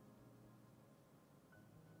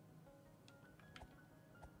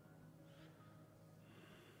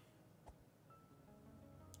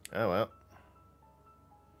 Oh, well.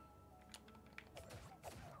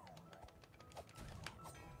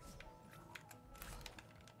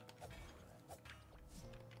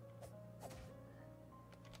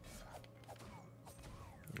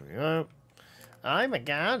 There we go. I'm a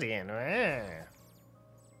guardian.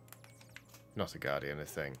 Not a guardian, a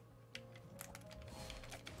thing.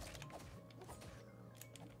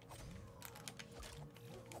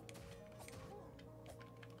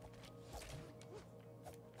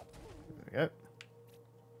 There we go.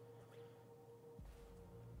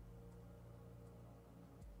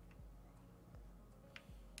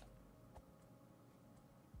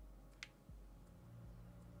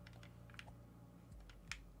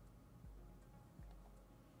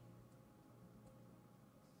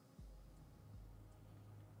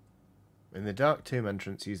 In the Dark Tomb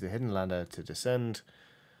entrance, use the hidden ladder to descend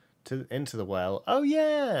into the well. Oh,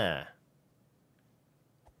 yeah!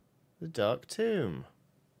 The Dark Tomb.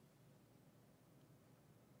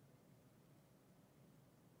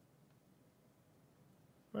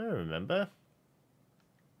 I remember.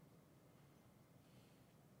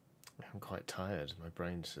 I'm quite tired. My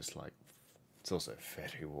brain's just like... It's also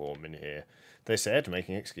very warm in here. They said,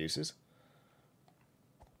 making excuses.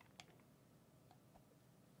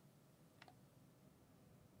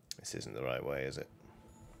 This isn't the right way, is it?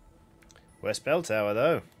 West Bell Tower,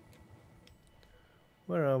 though.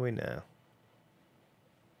 Where are we now?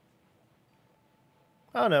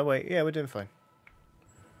 Oh, no, wait. Yeah, we're doing fine.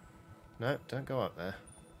 No, don't go up there.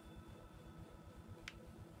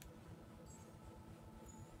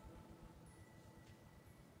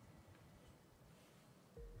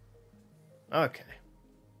 Okay.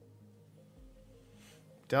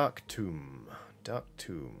 Dark Tomb. Dark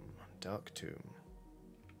Tomb. Dark Tomb.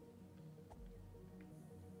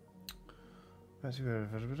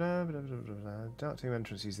 Dark Tomb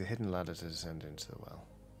entrance, use the hidden ladder to descend into the well.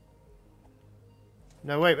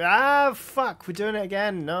 No, wait. Ah, fuck. We're doing it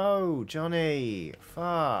again. No, Johnny.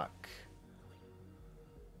 Fuck.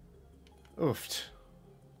 Oofed.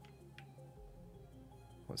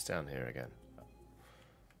 What's down here again?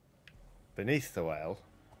 Beneath the well.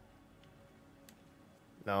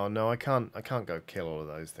 No, no, I can't go kill all of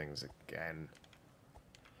those things again.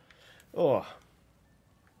 Oh.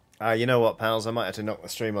 You know what, pals? I might have to knock the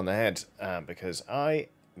stream on the head because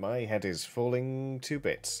my head is falling to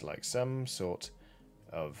bits like some sort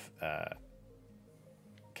of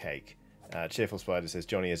cake. Cheerful Spider says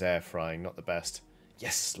Johnny is air frying, not the best.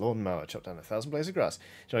 Yes, lawnmower, chop down 1,000 blades of grass.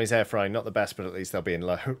 Johnny's air frying, not the best, but at least they'll be in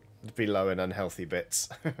low and unhealthy bits.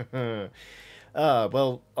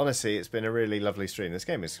 Well, honestly, it's been a really lovely stream. This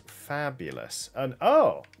game is fabulous. And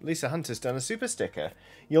oh, Lisa Hunter's done a super sticker.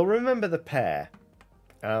 You'll remember the pear.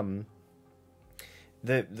 The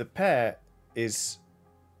pear is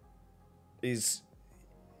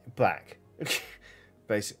black,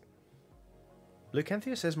 basic...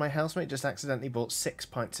 Lucanthia says, my housemate just accidentally bought 6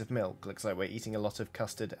 pints of milk. Looks like we're eating a lot of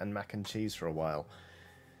custard and mac and cheese for a while.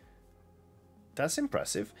 That's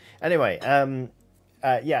impressive. Anyway,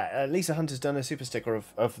 Lisa Hunter's done a super sticker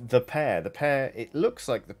of the pear. The pear, it looks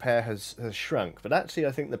like the pear has shrunk, but actually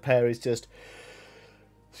I think the pear is just...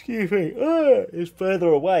 Excuse me, is further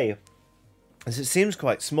away. As it seems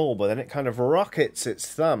quite small, but then it kind of rockets its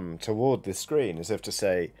thumb toward the screen as if to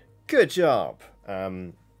say, good job.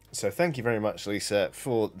 So thank you very much, Lisa,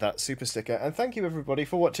 for that super sticker, and thank you everybody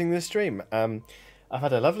for watching this stream. I've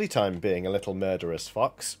had a lovely time being a little murderous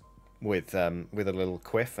fox with a little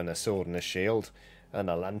quiff and a sword and a shield and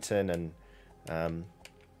a lantern and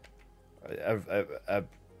a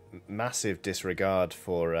massive disregard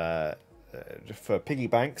for piggy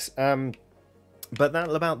banks. But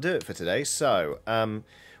that'll about do it for today. So,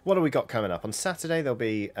 what have we got coming up? On Saturday, there'll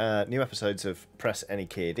be new episodes of Press Any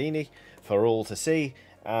Chiodini for all to see.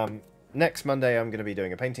 Next Monday, I'm going to be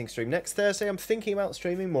doing a painting stream. Next Thursday, I'm thinking about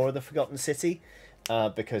streaming more of The Forgotten City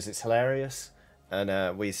because it's hilarious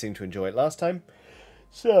and we seemed to enjoy it last time.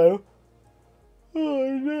 So,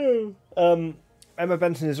 oh no. Emma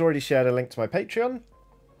Benton has already shared a link to my Patreon.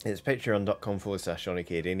 It's patreon.com/Johnny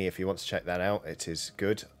Chiodini if you want to check that out. It is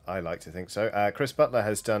good. I like to think so. Chris Butler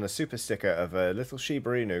has done a super sticker of a little Shiba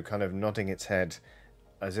Inu kind of nodding its head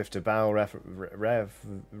as if to bow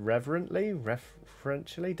reverently,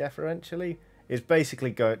 deferentially. It's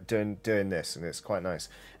basically doing this, and it's quite nice.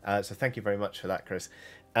 So thank you very much for that, Chris.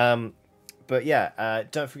 But yeah,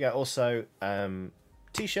 don't forget also,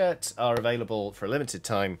 T-shirts are available for a limited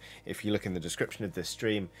time if you look in the description of this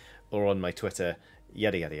stream or on my Twitter,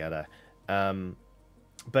 yada yada yada.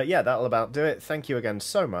 But yeah, that'll about do it. Thank you again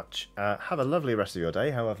so much. Have a lovely rest of your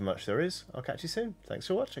day, however much there is. I'll catch you soon. Thanks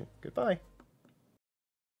for watching. Goodbye.